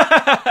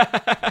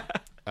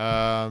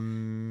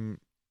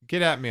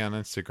 Get at me on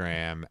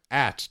Instagram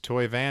at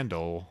Toy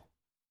Vandal.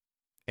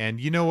 And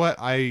you know what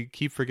I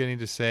keep forgetting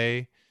to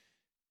say?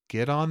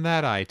 Get on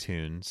that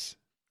iTunes.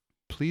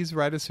 Please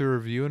write us a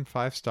review and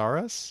 5-star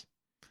us.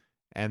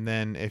 And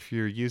then if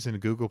you're using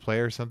Google Play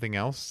or something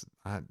else,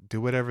 do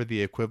whatever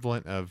the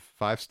equivalent of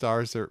 5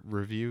 stars or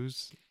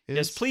reviews is.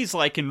 Yes, please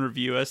like and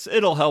review us.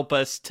 It'll help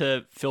us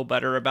to feel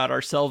better about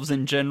ourselves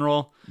in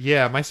general.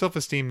 Yeah, my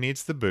self-esteem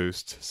needs the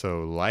boost.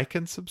 So like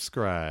and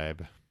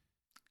subscribe.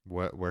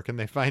 Where can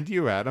they find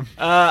you, Adam?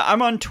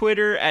 I'm on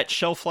Twitter at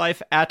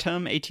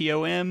ShelfLifeAtom,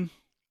 ATOM.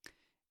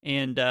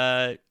 And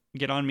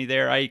get on me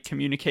there. I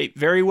communicate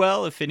very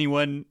well if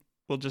anyone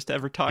will just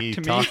ever talk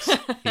to me.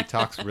 He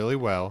talks really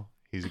well.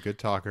 He's a good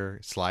talker.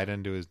 Slide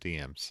into his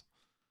DMs.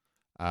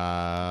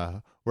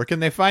 Where can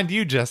they find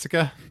you,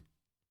 Jessica?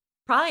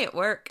 Probably at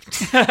work.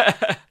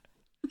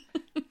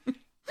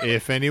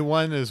 If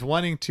anyone is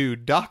wanting to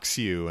dox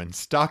you and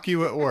stalk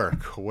you at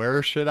work,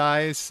 where should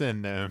I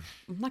send them?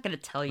 I'm not going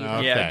to tell you.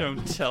 Okay. Yeah,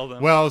 don't tell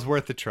them. Well, it's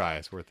worth a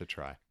try.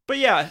 But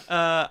yeah,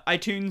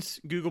 iTunes,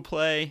 Google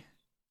Play,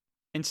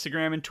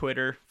 Instagram, and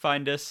Twitter.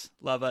 Find us.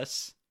 Love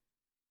us.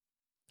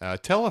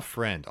 Tell a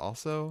friend.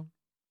 Also,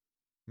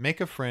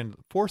 make a friend,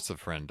 force a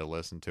friend to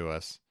listen to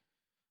us.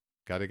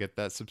 Got to get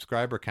that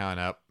subscriber count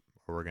up,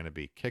 or we're going to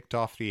be kicked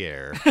off the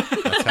air.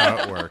 That's how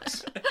it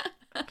works.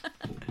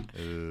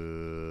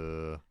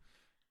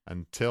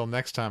 Until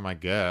next time, I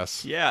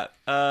guess. Yeah.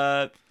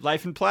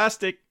 Life in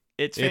Plastic.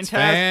 It's It's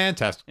fantastic.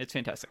 fantastic. It's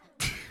fantastic.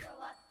 Grow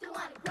up, do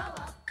wanna grow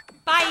up.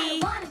 Bye.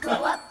 Wanna grow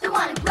up, do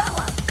wanna grow up.